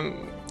and the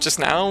time just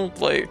now,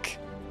 like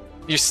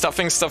you're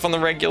stuffing stuff on the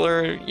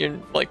regular. You're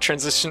like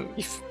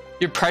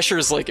your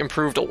pressure's like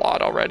improved a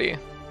lot already.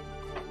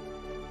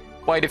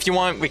 White, if you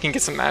want, we can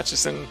get some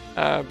matches in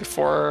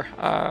before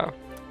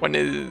when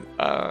it.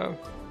 I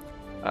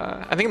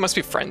think it must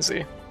be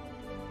Frenzy.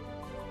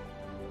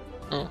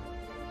 Hmm.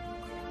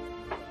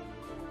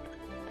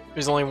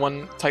 There's only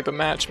one type of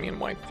match me and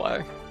White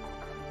play.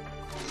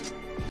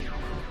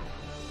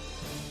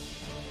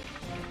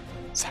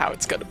 It's how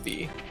it's gotta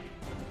be.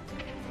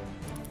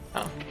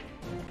 Oh.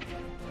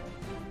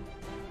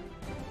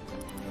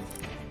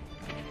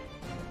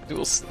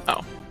 Duels.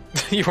 Oh,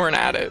 you weren't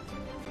at it.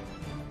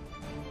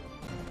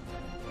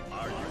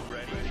 Are you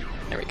ready?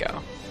 There we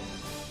go.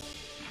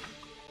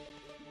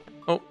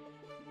 Oh.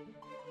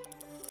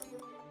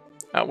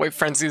 White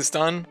Frenzy's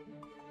done.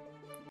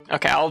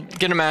 Okay, I'll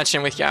get a match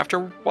in with you after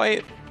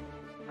White.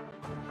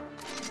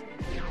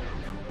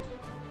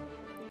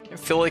 I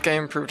feel like I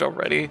improved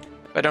already.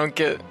 If I don't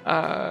get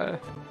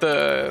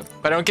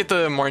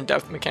the more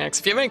in-depth mechanics.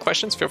 If you have any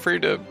questions, feel free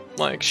to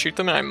like shoot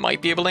them, and I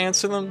might be able to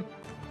answer them.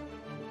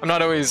 I'm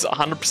not always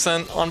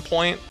 100% on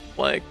point.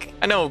 Like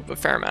I know a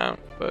fair amount,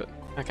 but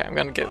okay, I'm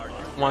gonna get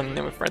one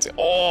in with Frenzy.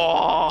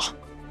 Oh,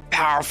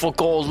 powerful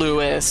goal,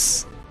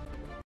 Lewis.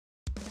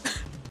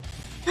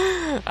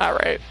 All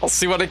right, I'll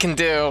see what I can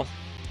do.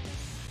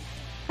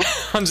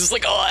 I'm just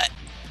like, oh,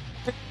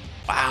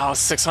 wow,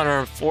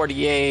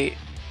 648.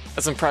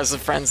 That's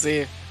impressive,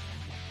 Frenzy.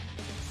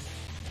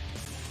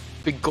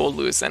 Big Gold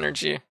Lewis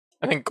energy.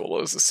 I think Gold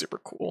Lewis is super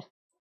cool.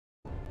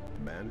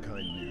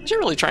 I should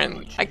really try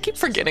and. I keep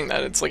forgetting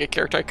that it's like a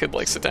character I could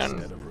like sit down,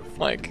 and,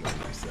 like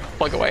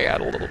plug away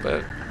at a little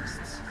bit.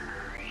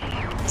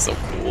 So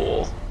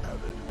cool.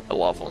 I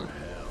love him.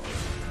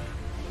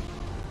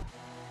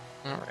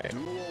 All right.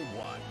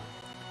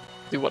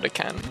 Do what I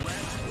can.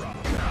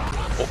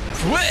 Oh,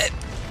 what?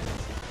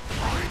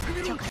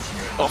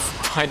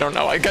 Oh, I don't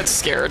know. I got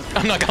scared.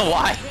 I'm not gonna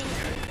lie.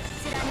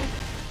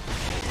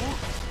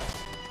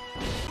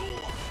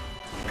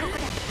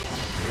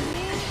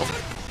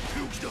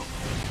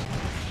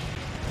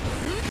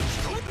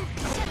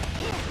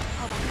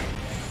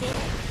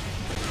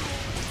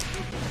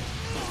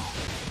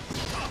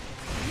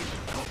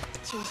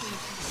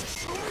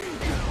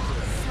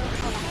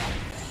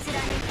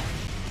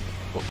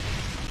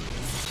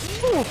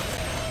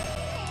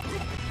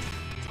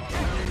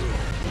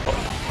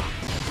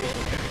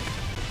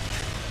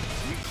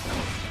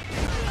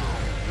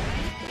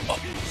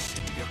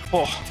 Oh.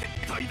 Oh.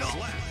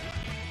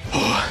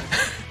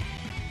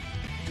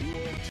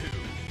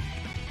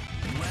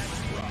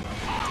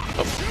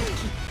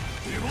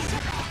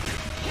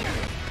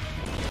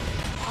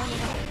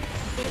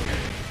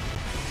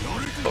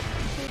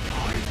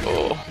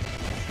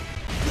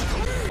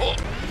 Oh,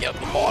 yeah, the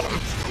bottom.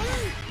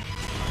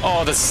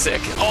 Oh, that's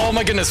sick. Oh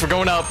my goodness, we're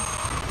going up.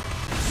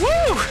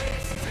 Woo!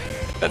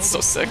 That's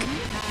so sick.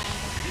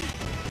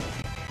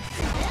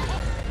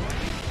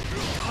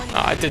 Oh,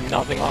 I did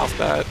nothing off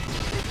that.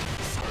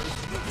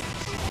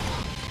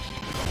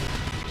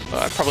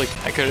 I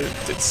could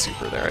have did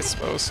super there, I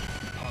suppose.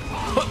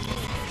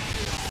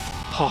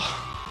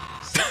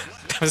 Oh,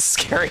 that was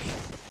scary.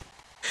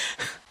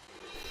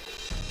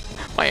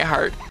 My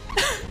heart.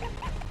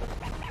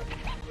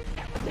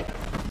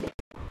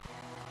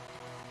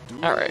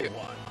 All right.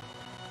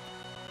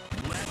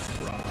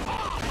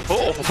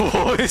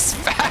 Oh, he's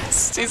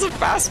fast. He's a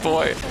fast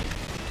boy.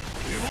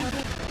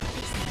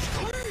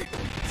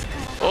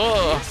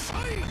 Oh.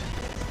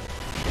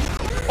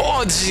 Oh,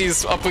 Oh,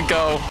 jeez. Up we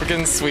go. We're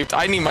getting sweeped.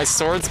 I need my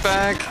swords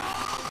back.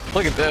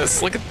 Look at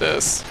this. Look at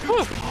this.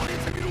 Whew.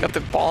 Got the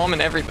bomb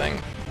and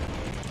everything.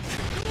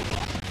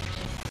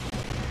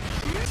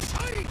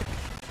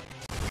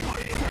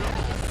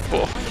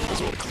 Oh, that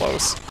was really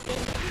close.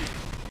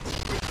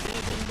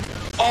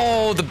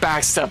 Oh, the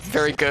backstep.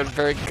 Very good.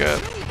 Very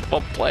good.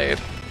 Well played.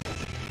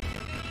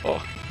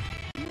 Oh.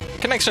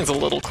 Connection's a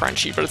little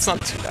crunchy, but it's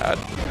not too bad.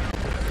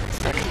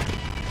 Okay.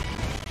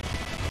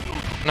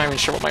 I'm not even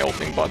sure what my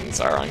opening buttons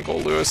are on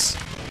Gold Lewis.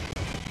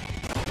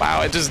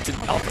 Wow, I just did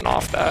nothing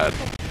off that.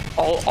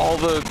 All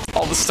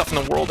the stuff in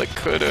the world I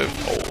could have.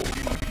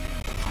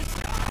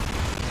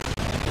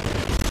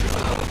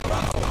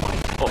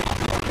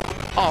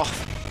 Oh,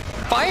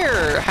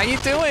 Fire! How you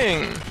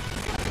doing?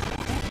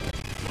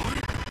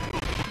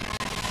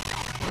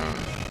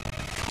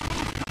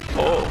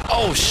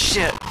 Oh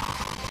shit!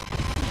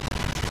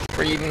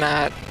 We're eating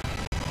that.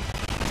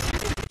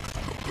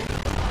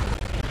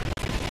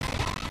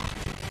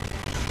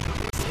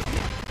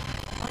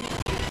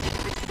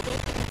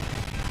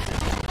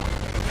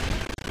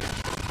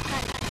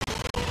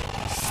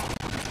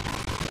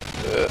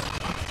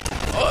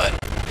 What?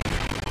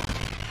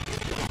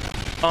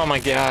 Oh my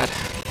god.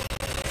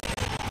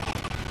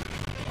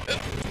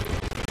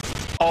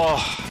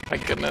 Oh my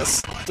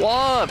goodness.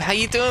 Blob, how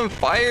you doing,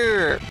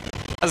 Fire?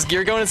 How's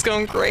gear going? It's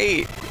going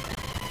great.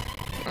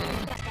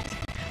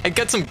 I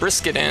got some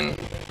brisket in. It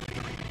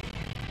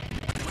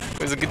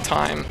was a good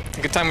time.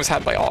 A good time was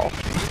had by all.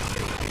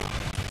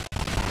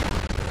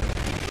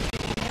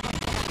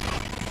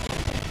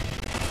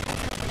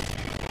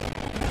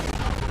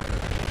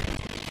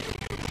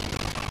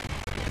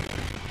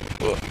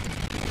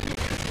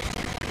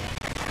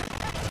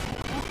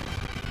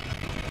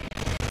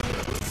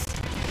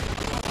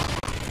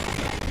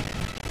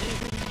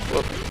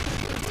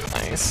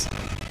 Nice.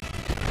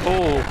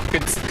 Oh,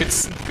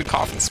 good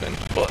coffin spin.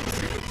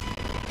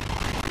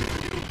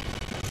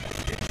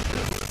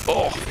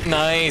 Oh,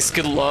 nice,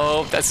 good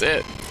low. That's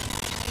it.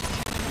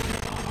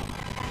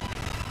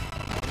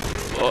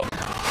 Oh.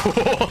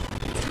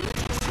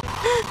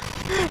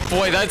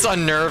 Boy, that's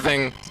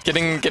unnerving.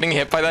 Getting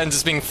hit by that and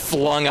just being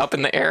flung up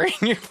in the air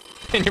in your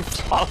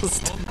flawless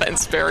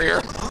defense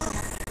barrier.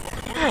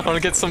 I want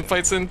to get some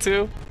fights in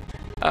too.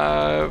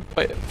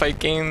 Fight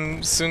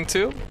game soon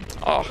too.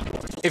 Oh,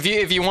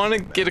 if you want to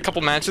get a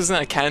couple matches in,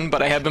 I can.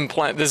 But I have been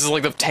playing. This is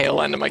like the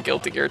tail end of my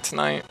Guilty Gear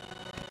tonight.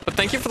 But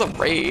thank you for the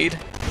raid.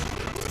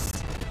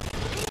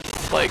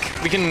 Like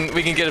we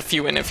can get a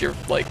few in if you're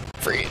like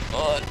free.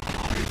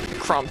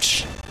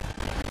 Crunch.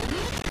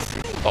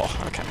 Oh,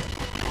 okay.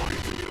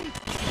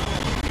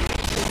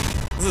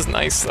 This is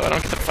nice though. I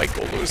don't get to fight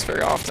Gold Lewis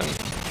very often.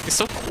 He's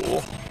so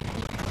cool.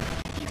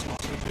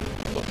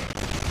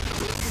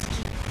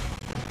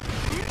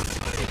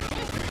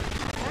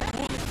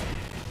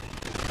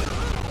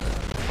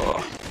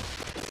 Oh.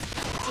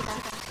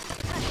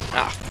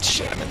 Ah,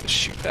 shit! I meant to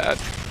shoot that.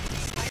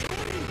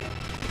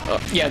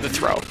 Yeah, the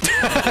throw.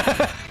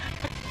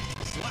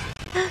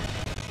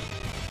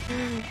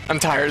 I'm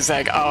tired,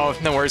 Zach. Oh,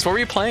 no worries. What were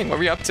you playing? What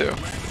were you up to?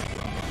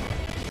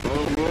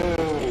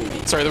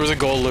 Sorry, there was a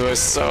Gold Lewis,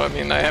 so I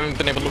mean, I haven't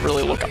been able to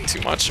really look up too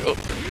much. Oh,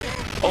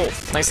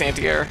 nice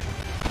anti-air.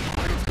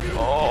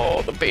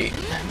 Oh, the bait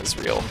is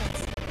real.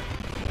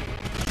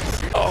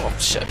 Oh,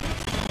 shit.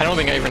 I don't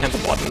think I even hit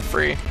the button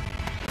free.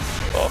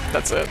 Oh,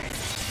 that's it.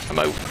 I'm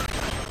out.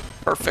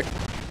 Perfect.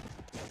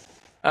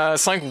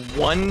 Sonic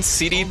 1,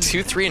 CD,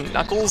 2, 3, and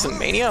Knuckles and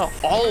Mania?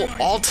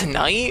 All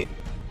tonight?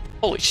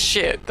 Holy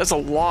shit, that's a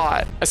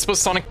lot. I suppose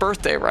Sonic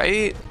birthday,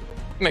 right?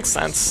 Makes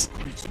sense.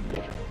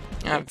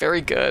 Yeah,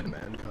 very good. A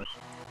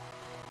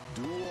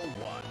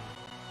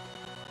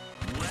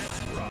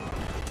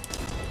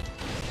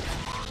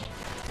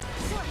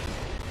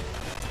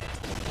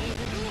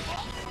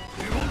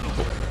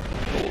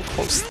little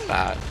close to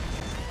that.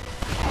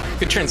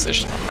 Good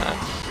transition on that.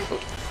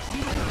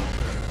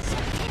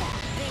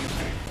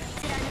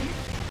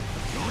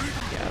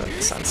 Yeah, that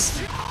makes sense.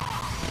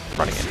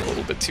 Running it a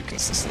little bit too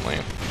consistently.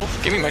 Oh,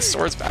 give me my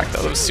swords back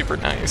though, that was super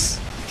nice.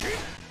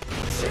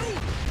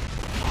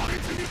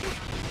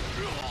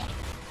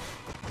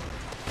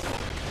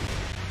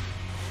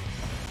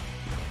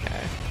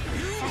 Okay.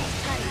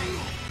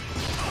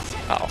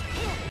 Oh.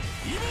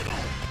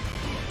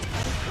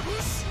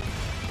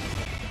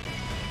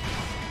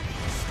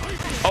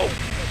 Oh!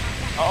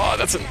 Oh,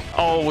 that's an...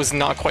 Oh, it was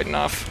not quite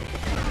enough.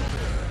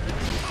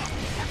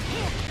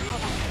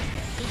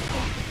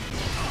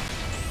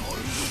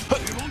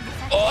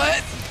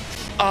 What?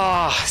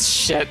 Ah, oh,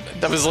 shit.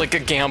 That was like a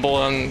gamble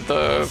on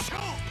the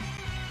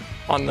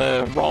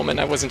Roman.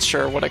 I wasn't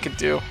sure what I could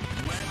do.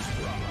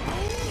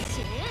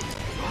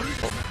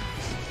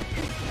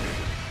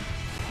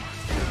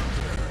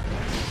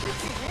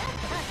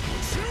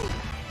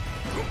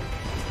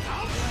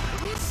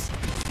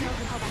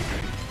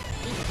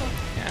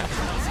 Yeah.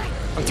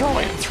 I'm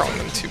throwing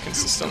them too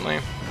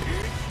consistently.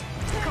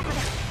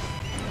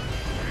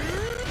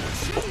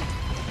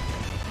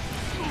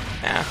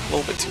 Nah, a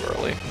little bit too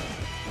early.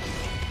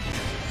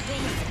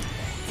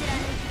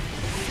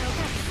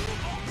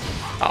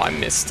 Oh, I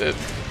missed it.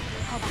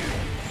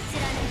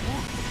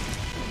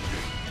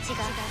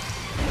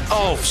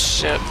 Oh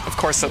shit, of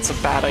course that's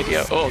a bad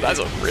idea. Oh, that's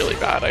a really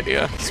bad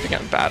idea. Speaking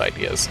of bad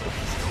ideas.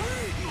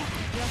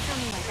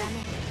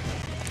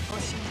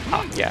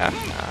 Ah, yeah,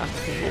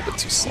 a little bit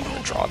too slow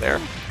to draw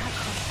there.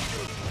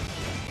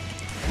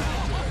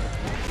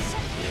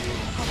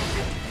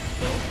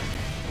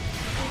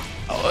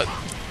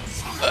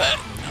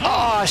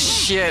 Oh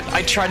shit,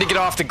 I tried to get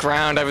off the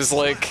ground. I was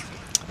like,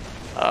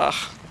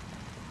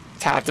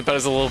 tapped it, but it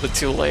was a little bit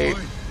too late.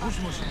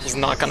 It's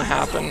not gonna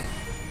happen.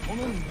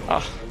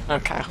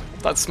 Okay,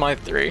 that's my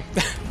 3.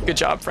 Good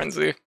job,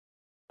 Frenzy.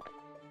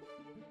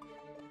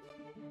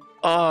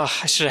 I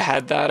should have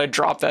had that. I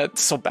dropped that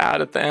so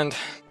bad at the end.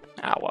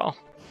 Ah, well.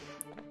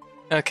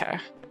 Okay,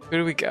 who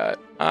do we got?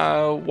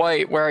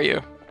 White, where are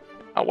you?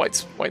 Oh,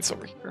 White's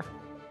over here.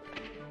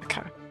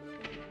 Okay.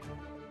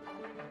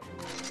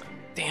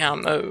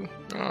 Damn, though.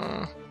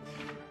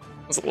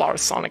 There's a lot of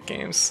Sonic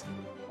games.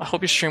 I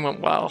hope your stream went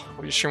well.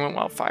 Hope your stream went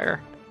well,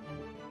 Fire.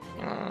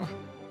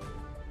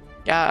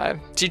 Yeah,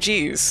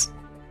 GG's.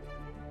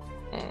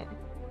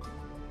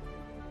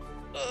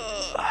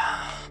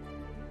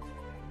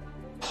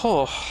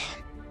 Oh,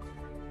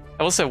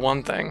 I will say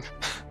one thing.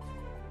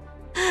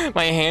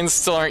 My hands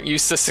still aren't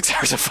used to 6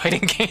 hours of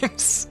fighting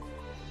games.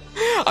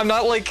 I'm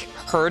not like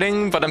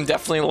hurting, but I'm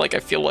definitely like, I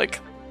feel like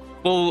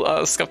a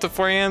little scuffed at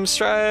 4 AM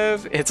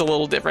strive. It's a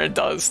little different. It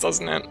does,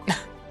 doesn't it?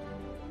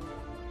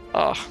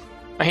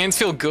 My hands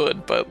feel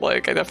good, but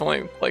like I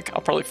definitely like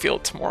I'll probably feel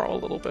it tomorrow a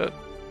little bit.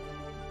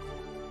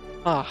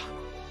 That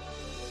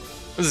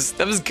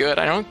was good.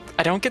 I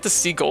don't get to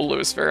see Gold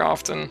Lewis very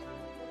often.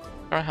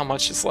 I don't know how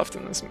much is left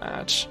in this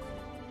match.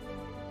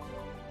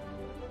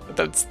 But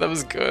that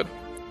was good.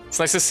 It's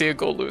nice to see a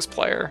Gold Lewis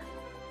player.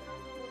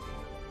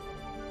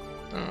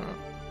 I'm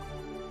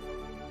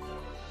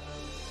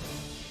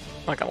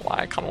not gonna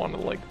lie, I kinda wanted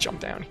to like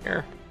jump down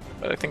here.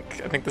 But I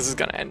think this is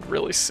gonna end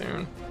really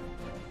soon.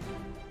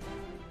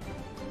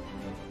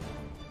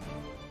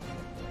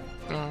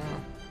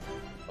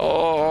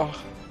 Oh,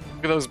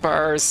 look at those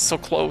bars, so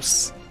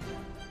close.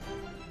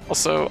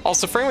 Also,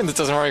 for anyone that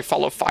doesn't already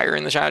follow Fire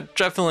in the chat,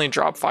 definitely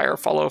drop Fire.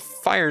 Follow.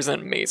 Fire's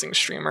an amazing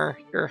streamer.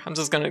 Here, I'm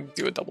just gonna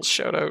do a double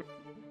shout out.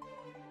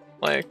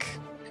 Like,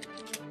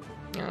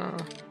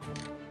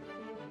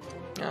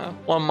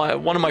 one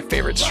of my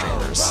favorite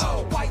streamers.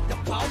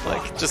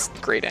 Like, just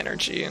great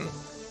energy and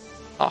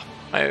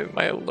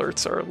my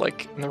alerts are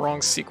like in the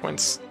wrong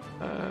sequence.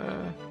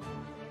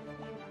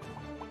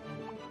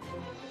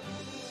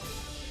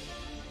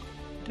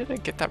 Did I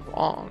get that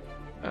wrong?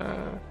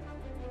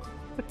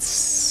 It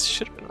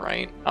should have been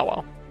right. Oh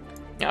well.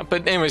 Yeah,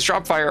 but anyways,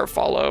 drop Fire or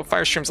follow.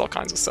 Fire streams all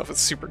kinds of stuff. It's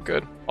super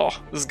good. Oh,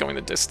 this is going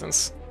the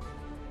distance.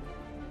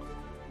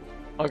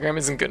 Hologram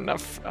isn't good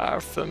enough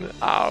for them.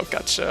 Oh,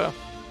 gotcha.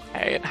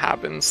 Hey, it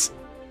happens.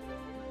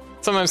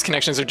 Sometimes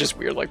connections are just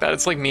weird like that.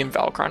 It's like me and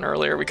Valkron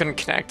earlier. We couldn't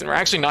connect, and we're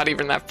actually not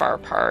even that far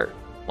apart.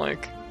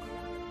 Like,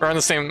 we're in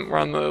the same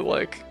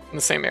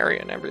area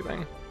and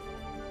everything.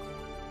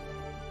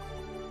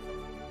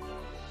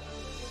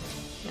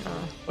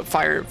 But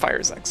Fire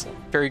is excellent.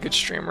 Very good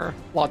streamer.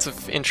 Lots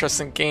of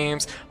interesting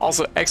games.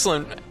 Also,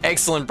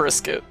 excellent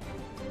Brisket.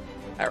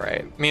 All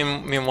right, me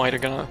and White are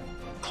gonna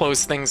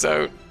close things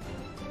out.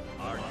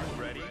 Are you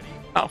ready?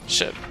 Oh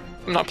shit!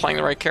 I'm not playing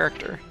the right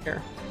character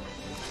here.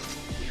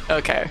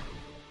 Okay.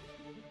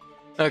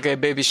 Okay,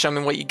 baby, show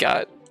me what you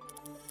got.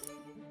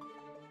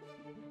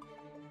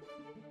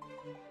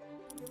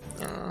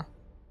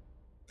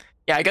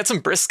 Yeah, I got some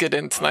Brisket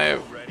in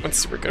tonight. It went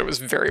super good. It was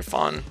very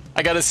fun.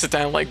 I gotta sit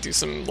down and like do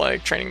some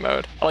like training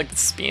mode. I like the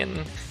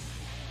spin.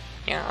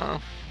 Yeah.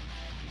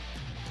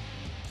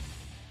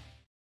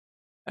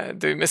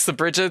 Do we miss the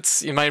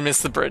Bridgets? You might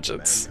miss the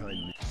Bridgets.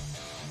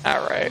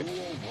 Alright.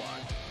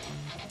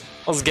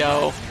 Let's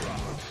go.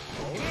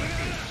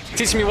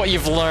 Teach me what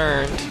you've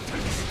learned.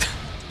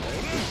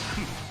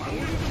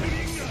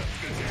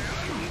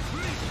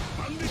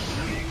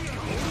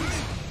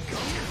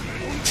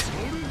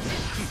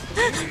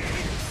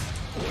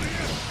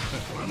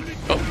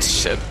 Oh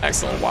shit,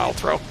 excellent wild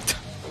throw.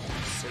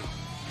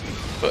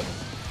 But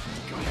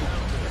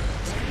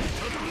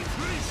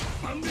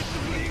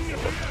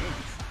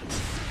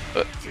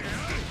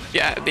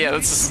yeah,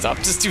 that's the stuff.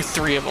 Just do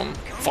 3 of them.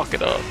 Fuck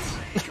it up.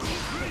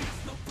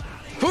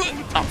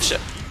 Oh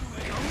shit.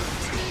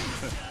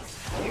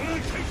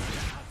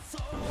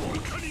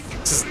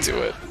 Just do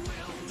it.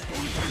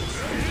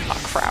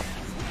 Oh crap.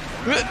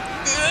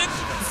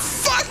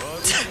 Fuck!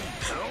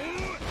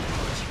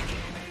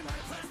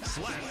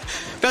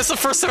 That's the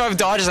first time I've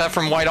dodged that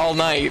from White all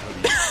night.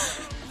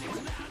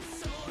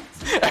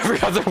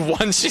 Every other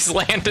one she's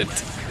landed.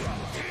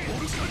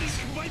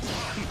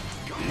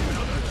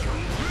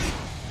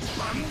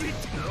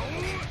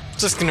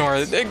 Just ignore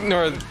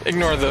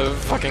the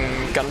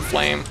fucking gun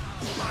flame.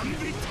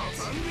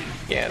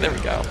 Yeah, there we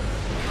go.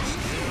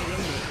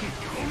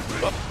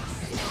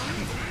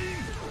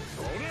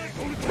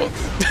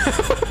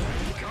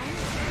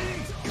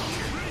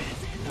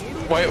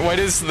 White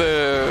is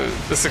the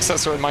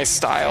successor of my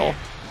style.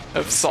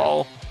 of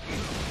Saul.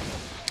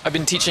 I've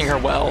been teaching her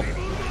well.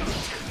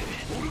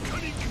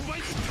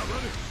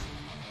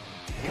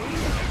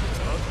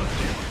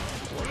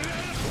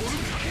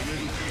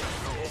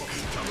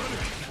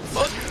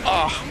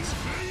 Ah.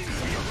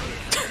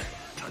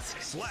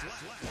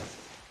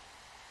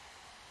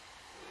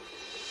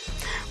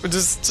 We're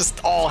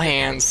just all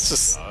hands,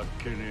 just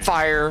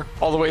fire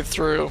all the way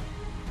through.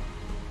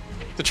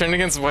 The training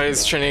against what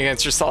is training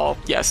against your Saul?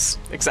 Yes,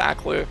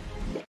 exactly.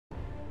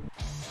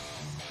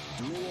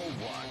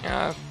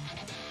 Yeah.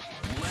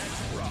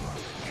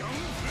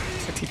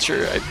 My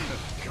teacher, I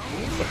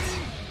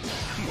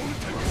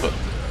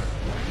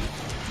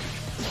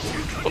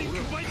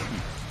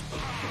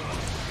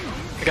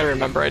gotta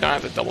remember I don't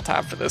have to double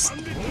tap for this.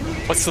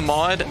 What's the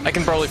mod? I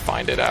can probably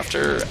find it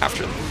after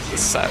this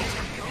set.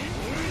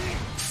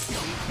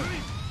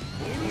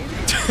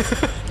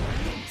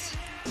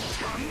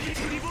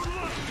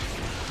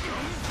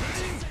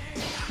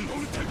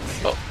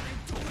 Oh.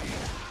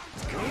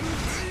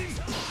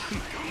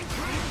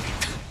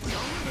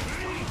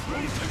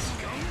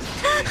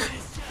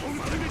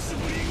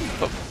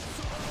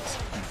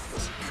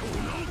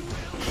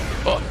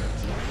 Oh.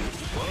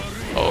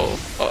 Oh.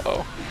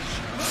 Uh-oh.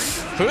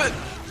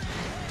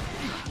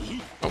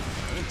 Oh,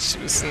 she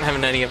wasn't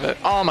having any of it.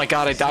 Oh my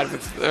god, I died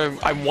with...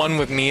 I won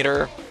with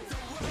meter.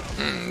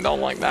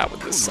 Don't like that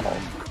with this Saul.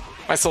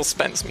 My soul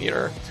spends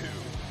meter.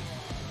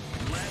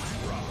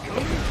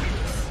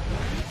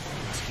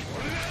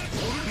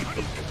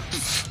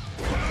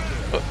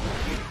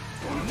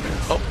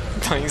 Oh,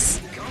 nice.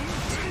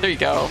 There you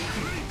go.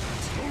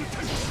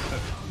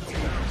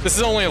 This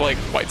is only like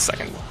White's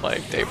second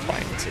like day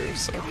playing too,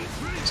 so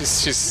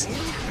just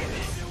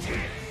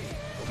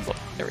oh,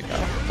 there we go.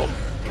 Oh,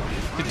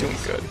 you're doing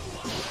good.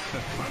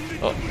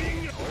 Oh.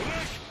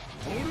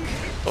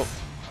 Oh.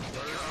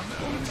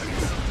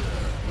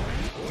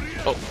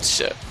 Oh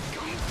shit.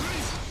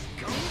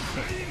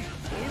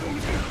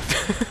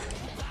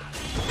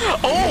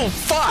 Oh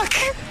fuck!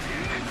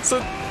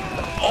 So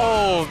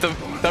oh,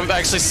 that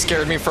actually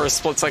scared me for a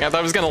split second. I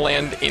thought I was gonna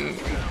land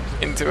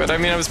into it. I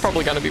mean, I was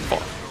probably gonna be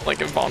like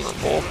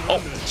invulnerable.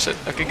 Oh shit!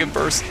 Okay, good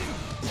burst.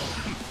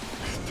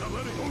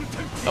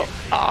 Oh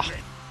ah.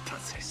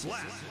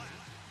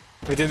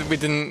 We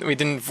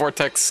didn't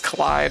vortex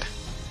collide.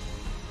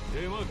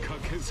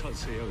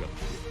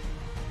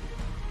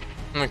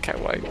 Okay,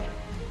 White.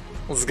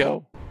 Let's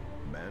go.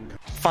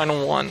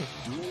 Final one.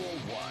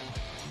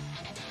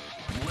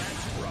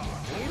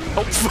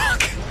 Oh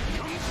fuck!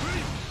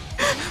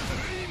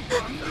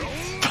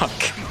 Fuck.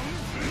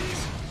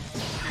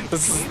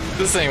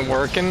 This ain't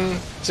working.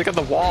 She got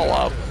the wall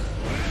up.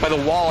 By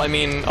the wall, I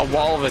mean a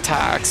wall of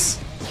attacks.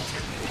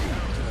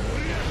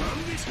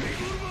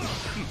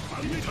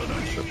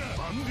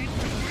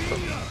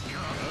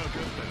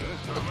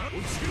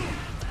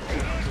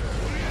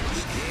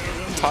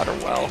 Taught her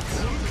well.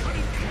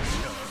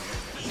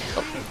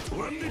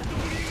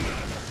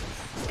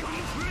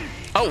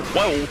 Oh,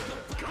 whoa!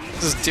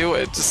 Just do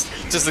it.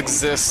 Just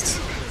exist.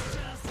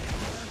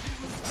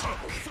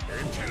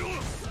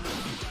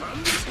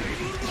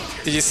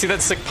 Did you see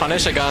that sick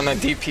punish I got on that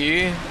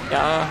DP?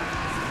 Yeah.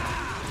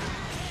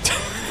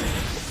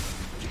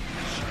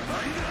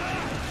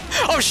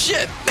 Oh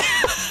shit!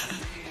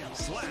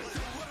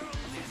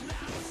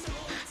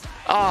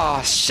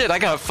 Oh shit! I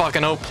got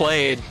fucking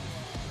outplayed.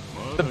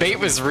 The bait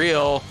was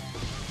real.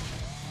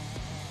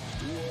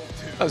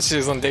 Oh, she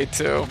was on day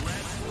 2.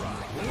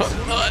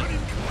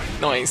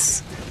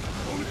 Nice.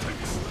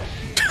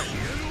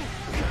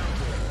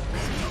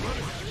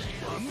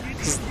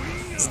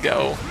 Let's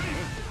go.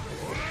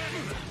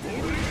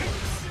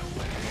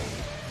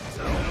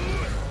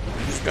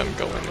 He's gonna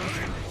go in.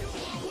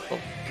 Oh.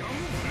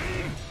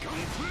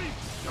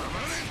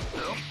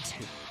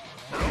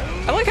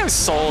 I like how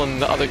Soul in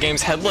the other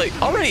games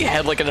already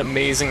had like an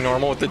amazing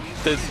normal with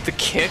the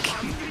kick.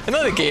 And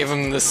then they gave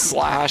him the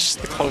slash,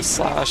 the close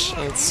slash,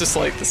 and it's just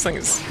like, this thing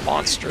is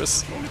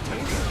monstrous.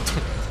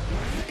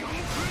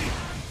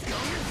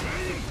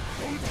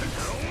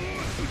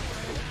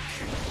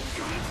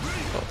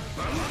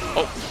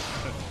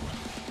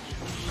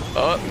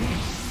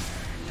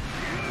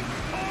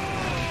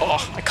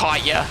 Oh, I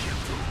caught ya.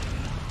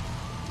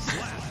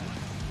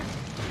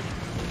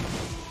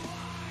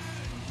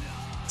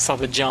 Saw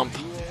the jump.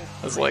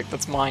 I was like,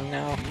 that's mine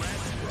now.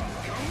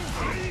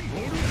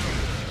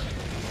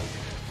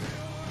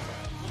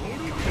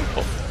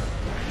 Oh.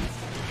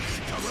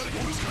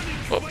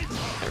 Oh,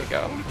 there we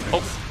go.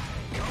 Oh.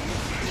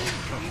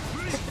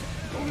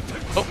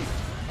 Oh.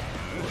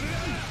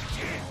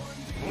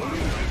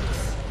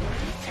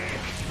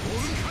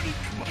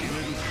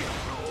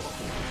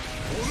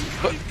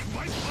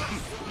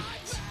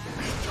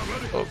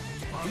 Oh.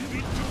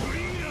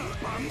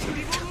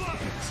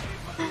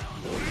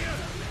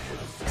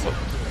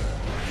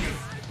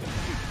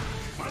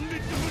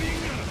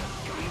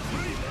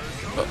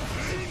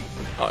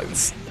 Oh,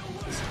 it's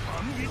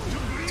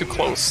too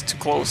close, too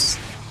close.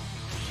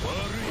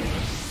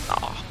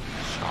 Oh.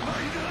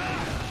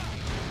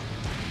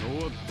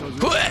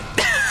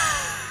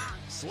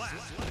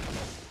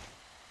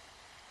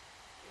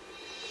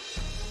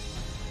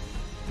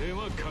 手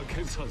間か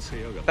けさせ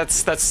やがって。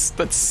 That's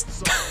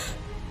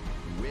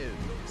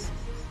Wins.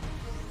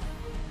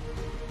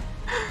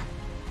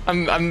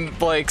 I'm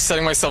like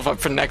setting myself up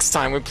for next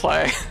time we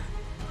play.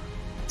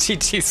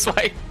 GG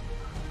swipe.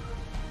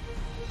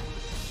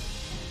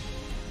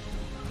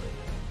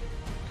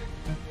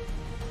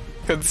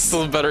 Could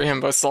still better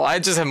himbo still. I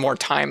just have more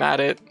time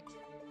at it.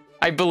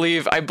 I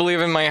believe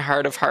in my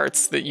heart of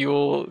hearts that you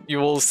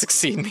will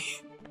succeed me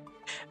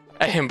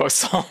at himbo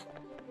soul.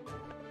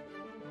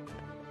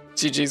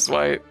 GG's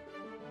white.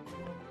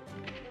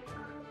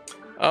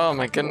 Oh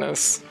my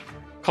goodness.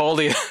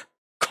 Caldy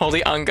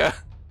Unga.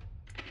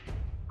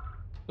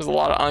 There's a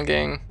lot of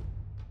unging.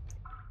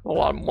 A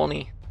lot of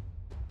money.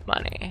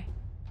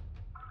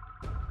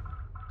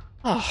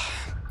 Oh,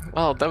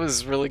 well, that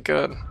was really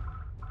good.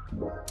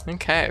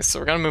 Okay, so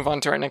we're gonna move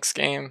on to our next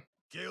game.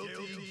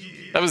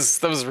 That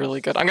was really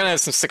good. I'm gonna have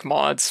some sick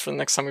mods for the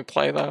next time we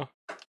play though.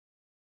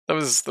 That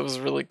was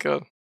really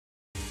good.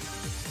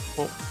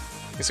 Oh,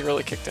 music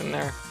really kicked in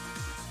there.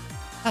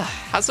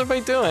 How's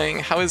everybody doing?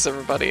 How is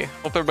everybody?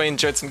 Hope everybody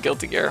enjoyed some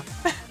Guilty Gear.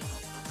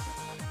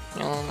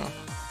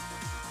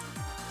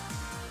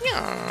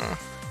 Yeah.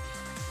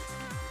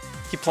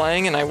 Keep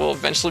playing and I will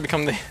eventually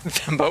become the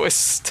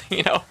himboist,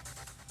 you know?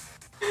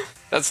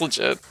 That's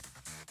legit.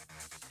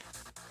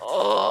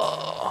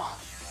 Oh.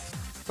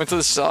 Went to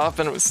the shop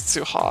and it was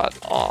too hot.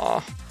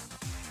 Aw.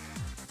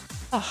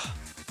 Oh.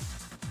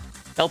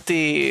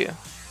 LT.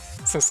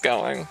 How's this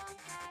going?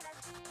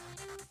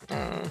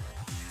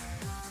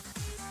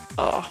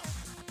 Oh.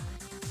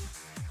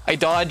 I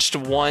dodged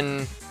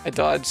White's.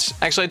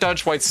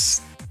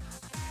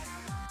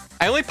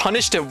 I only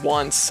punished it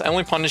once. I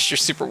only punished your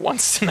super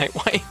once tonight,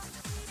 White.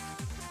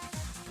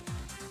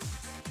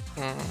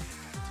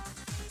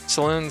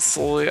 Chillin',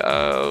 slowly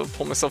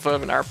pull myself out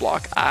of an art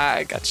block.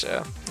 I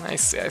gotcha. I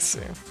see.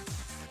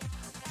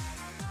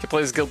 Can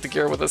play this Guilty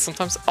Gear with us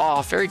sometimes.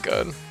 Oh, very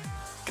good.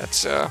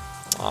 Gotcha.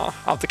 I'll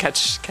have to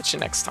catch you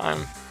next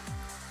time.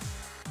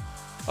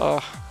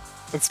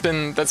 That's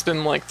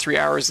been like 3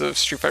 hours of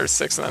Street Fighter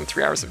 6 and then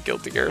 3 hours of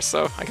Guilty Gear,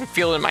 so I can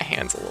feel it in my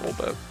hands a little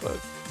bit, but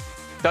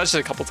dodged it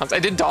a couple times. I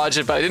did dodge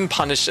it, but I didn't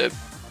punish it.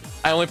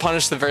 I only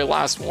punished the very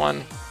last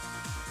one.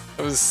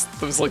 It was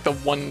like the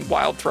one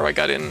wild throw I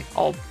got in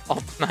all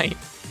night.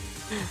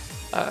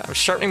 I'm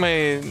sharpening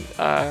my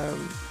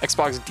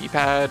Xbox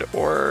D-pad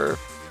or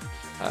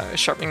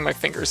sharpening my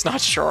fingers,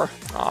 not sure.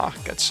 Ah,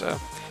 gotcha.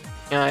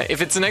 If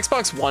it's an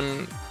Xbox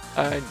One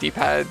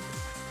D-pad,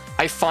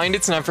 I find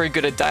it's not very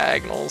good at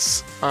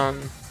diagonals.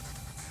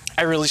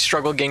 I really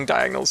struggle getting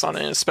diagonals on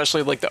it,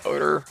 especially like the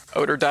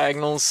odor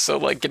diagonals. So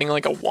like getting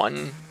like a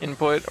 1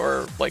 input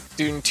or like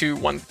doing 2,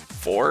 1,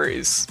 4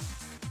 is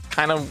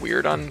kind of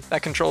weird on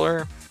that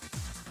controller.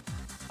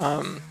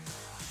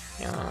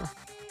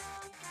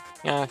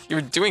 Yeah, you're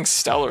doing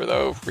stellar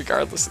though,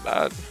 regardless of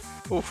that.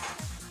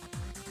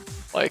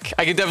 Oof. Like,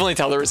 I could definitely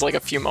tell there was like a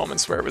few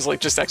moments where it was like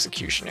just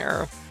execution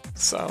error.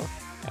 So,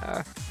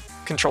 yeah,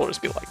 controllers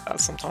be like that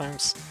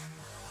sometimes.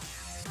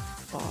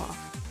 Oh,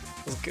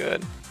 it was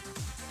good.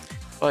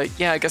 But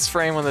yeah, I guess for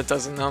anyone that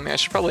doesn't know me, I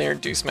should probably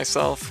introduce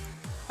myself.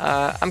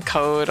 I'm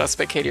Code, I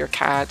speak Katie or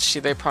Cat, she,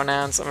 they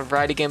pronouns. I'm a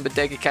variety game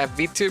bodega cat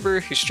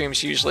VTuber who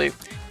streams usually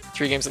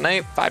 3 games a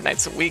night, 5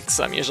 nights a week,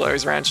 so I'm usually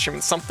always around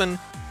streaming something.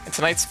 And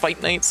tonight's fight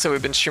night, so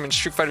we've been streaming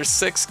Street Fighter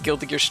 6,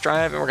 Guilty Gear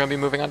Strive, and we're going to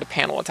be moving on to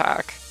Panel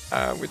Attack,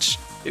 which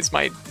is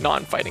my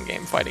non-fighting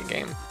game, fighting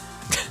game.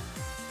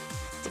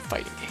 It's a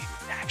fighting game,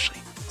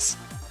 actually.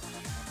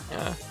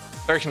 Yeah.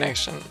 Better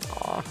connection.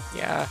 Aw,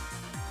 yeah.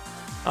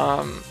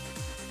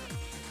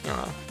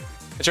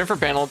 I tried for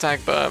Panel Attack,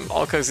 but I'm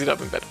all cozied up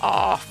in bed.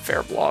 Ah,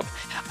 fair blob.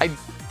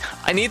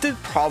 I need to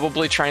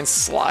probably try and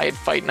slide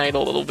Fight Night a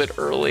little bit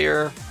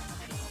earlier.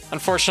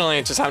 Unfortunately,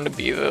 it just happened to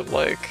be that,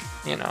 like,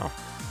 you know,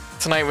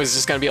 tonight was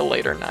just going to be a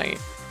later night,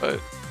 but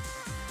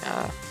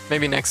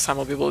maybe next time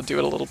I'll be able to do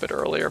it a little bit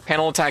earlier.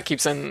 Panel Attack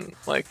keeps in,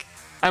 like,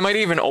 I might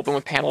even open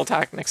with Panel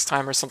Attack next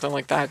time or something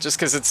like that, just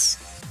because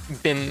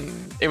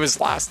it was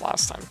last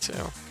time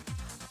too.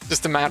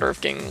 Just a matter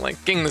of getting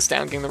this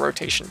down, getting the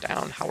rotation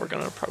down, how we're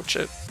going to approach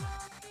it.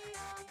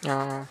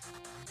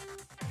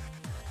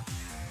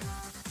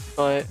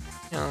 But,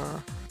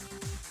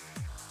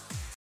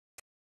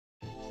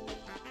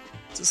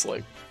 just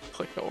like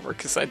clicked over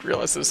because I'd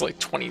realized there's like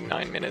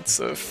 29 minutes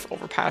of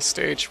Overpass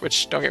stage,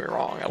 which, don't get me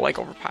wrong, I like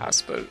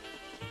Overpass, but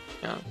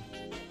yeah.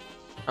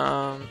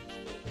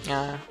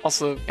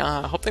 Also,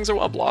 I hope things are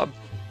well, Blob.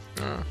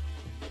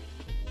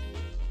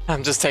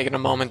 I'm just taking a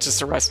moment just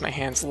to rest my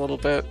hands a little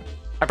bit.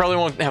 I probably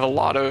won't have a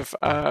lot of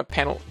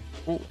panel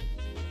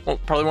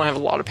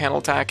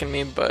attack in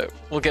me, but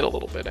we'll get a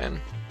little bit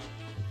in.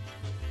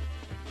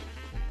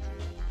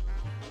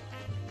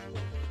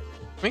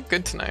 I mean,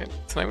 good tonight.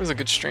 Tonight was a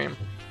good stream.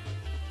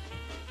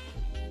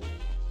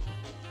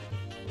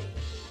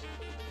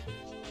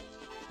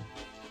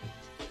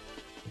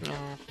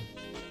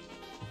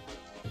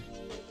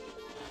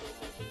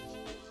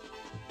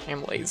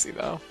 I'm lazy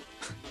though.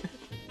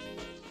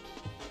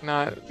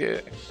 Not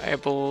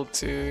able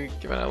to,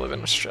 given I live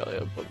in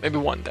Australia, but maybe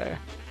one day.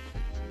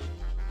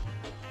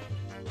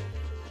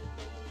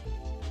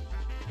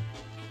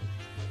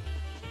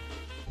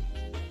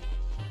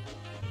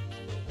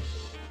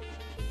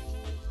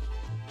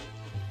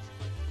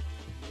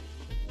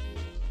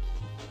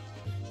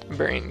 My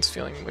brain's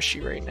feeling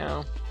mushy right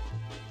now.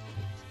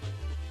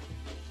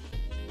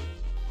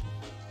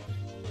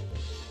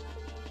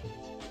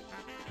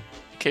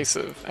 I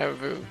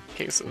have a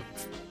case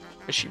of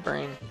mushy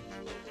brain.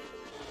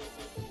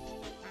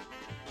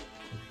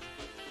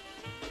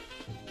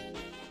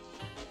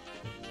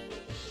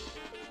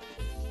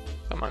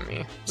 Come on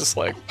me. Just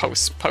like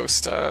post,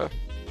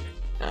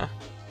 yeah.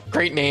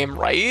 Great name,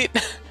 right?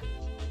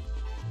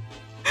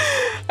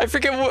 I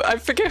forget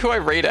who I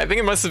rated. I think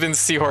it must have been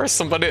Seahorse.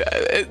 Somebody,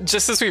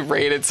 just as we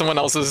rated, someone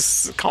else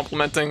was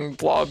complimenting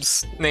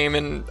Blob's name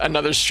in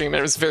another stream, and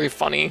it was very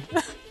funny.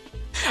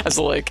 As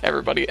like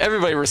everybody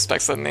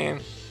respects that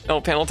name.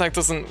 No, panel attack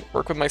doesn't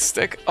work with my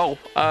stick. Oh,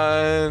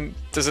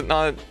 does it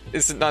not?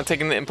 Is it not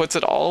taking the inputs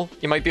at all?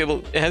 You might be able.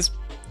 It has.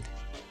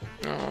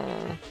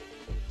 Oh.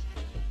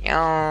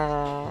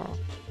 Yeah.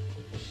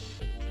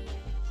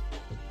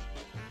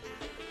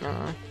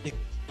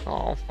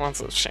 Oh,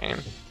 that's a shame.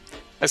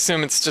 I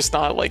assume it's just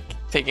not like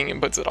taking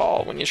inputs at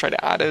all when you try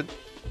to add it.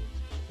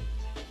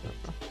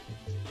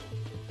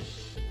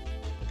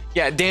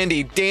 Yeah,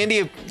 Dandy.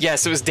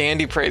 Yes, it was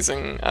Dandy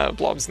praising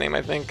Blob's name,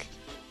 I think.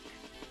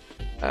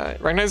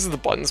 It recognizes the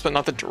buttons, but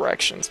not the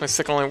directions. My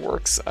stick only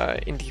works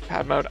in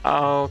D-pad mode.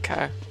 Oh,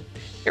 okay.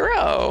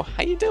 Hero,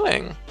 how you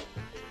doing?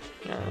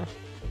 Yeah.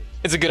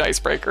 It's a good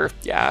icebreaker.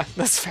 Yeah,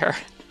 that's fair.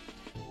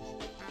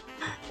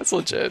 That's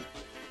legit.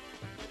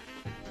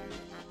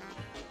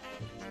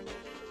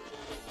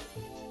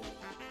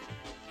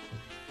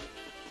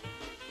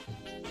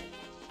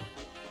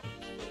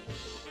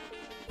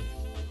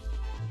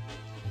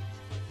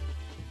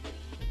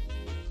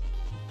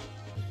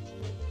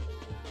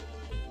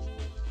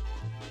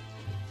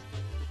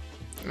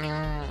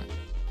 Yeah.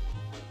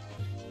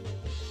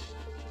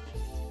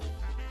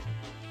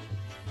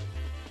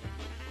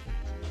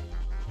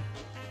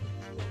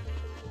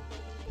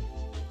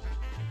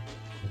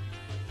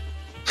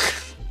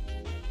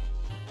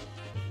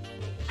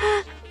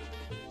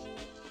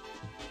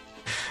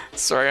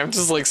 Sorry, I'm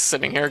just like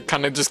sitting here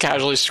kind of just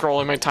casually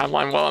scrolling my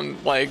timeline while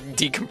I'm like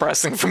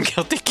decompressing from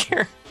Guilty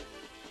Gear.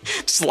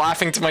 Just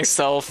laughing to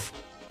myself.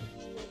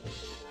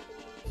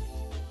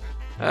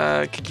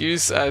 Could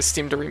use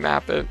Steam to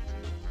remap it.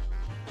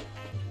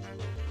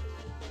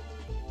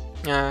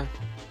 Yeah,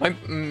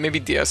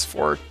 maybe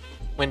DS4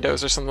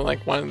 Windows or something,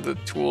 like one of the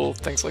tool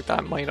things like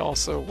that might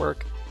also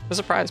work. I'm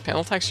surprised.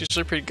 Panel Attack's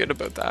usually pretty good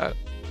about that.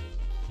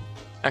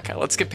 Okay, let's get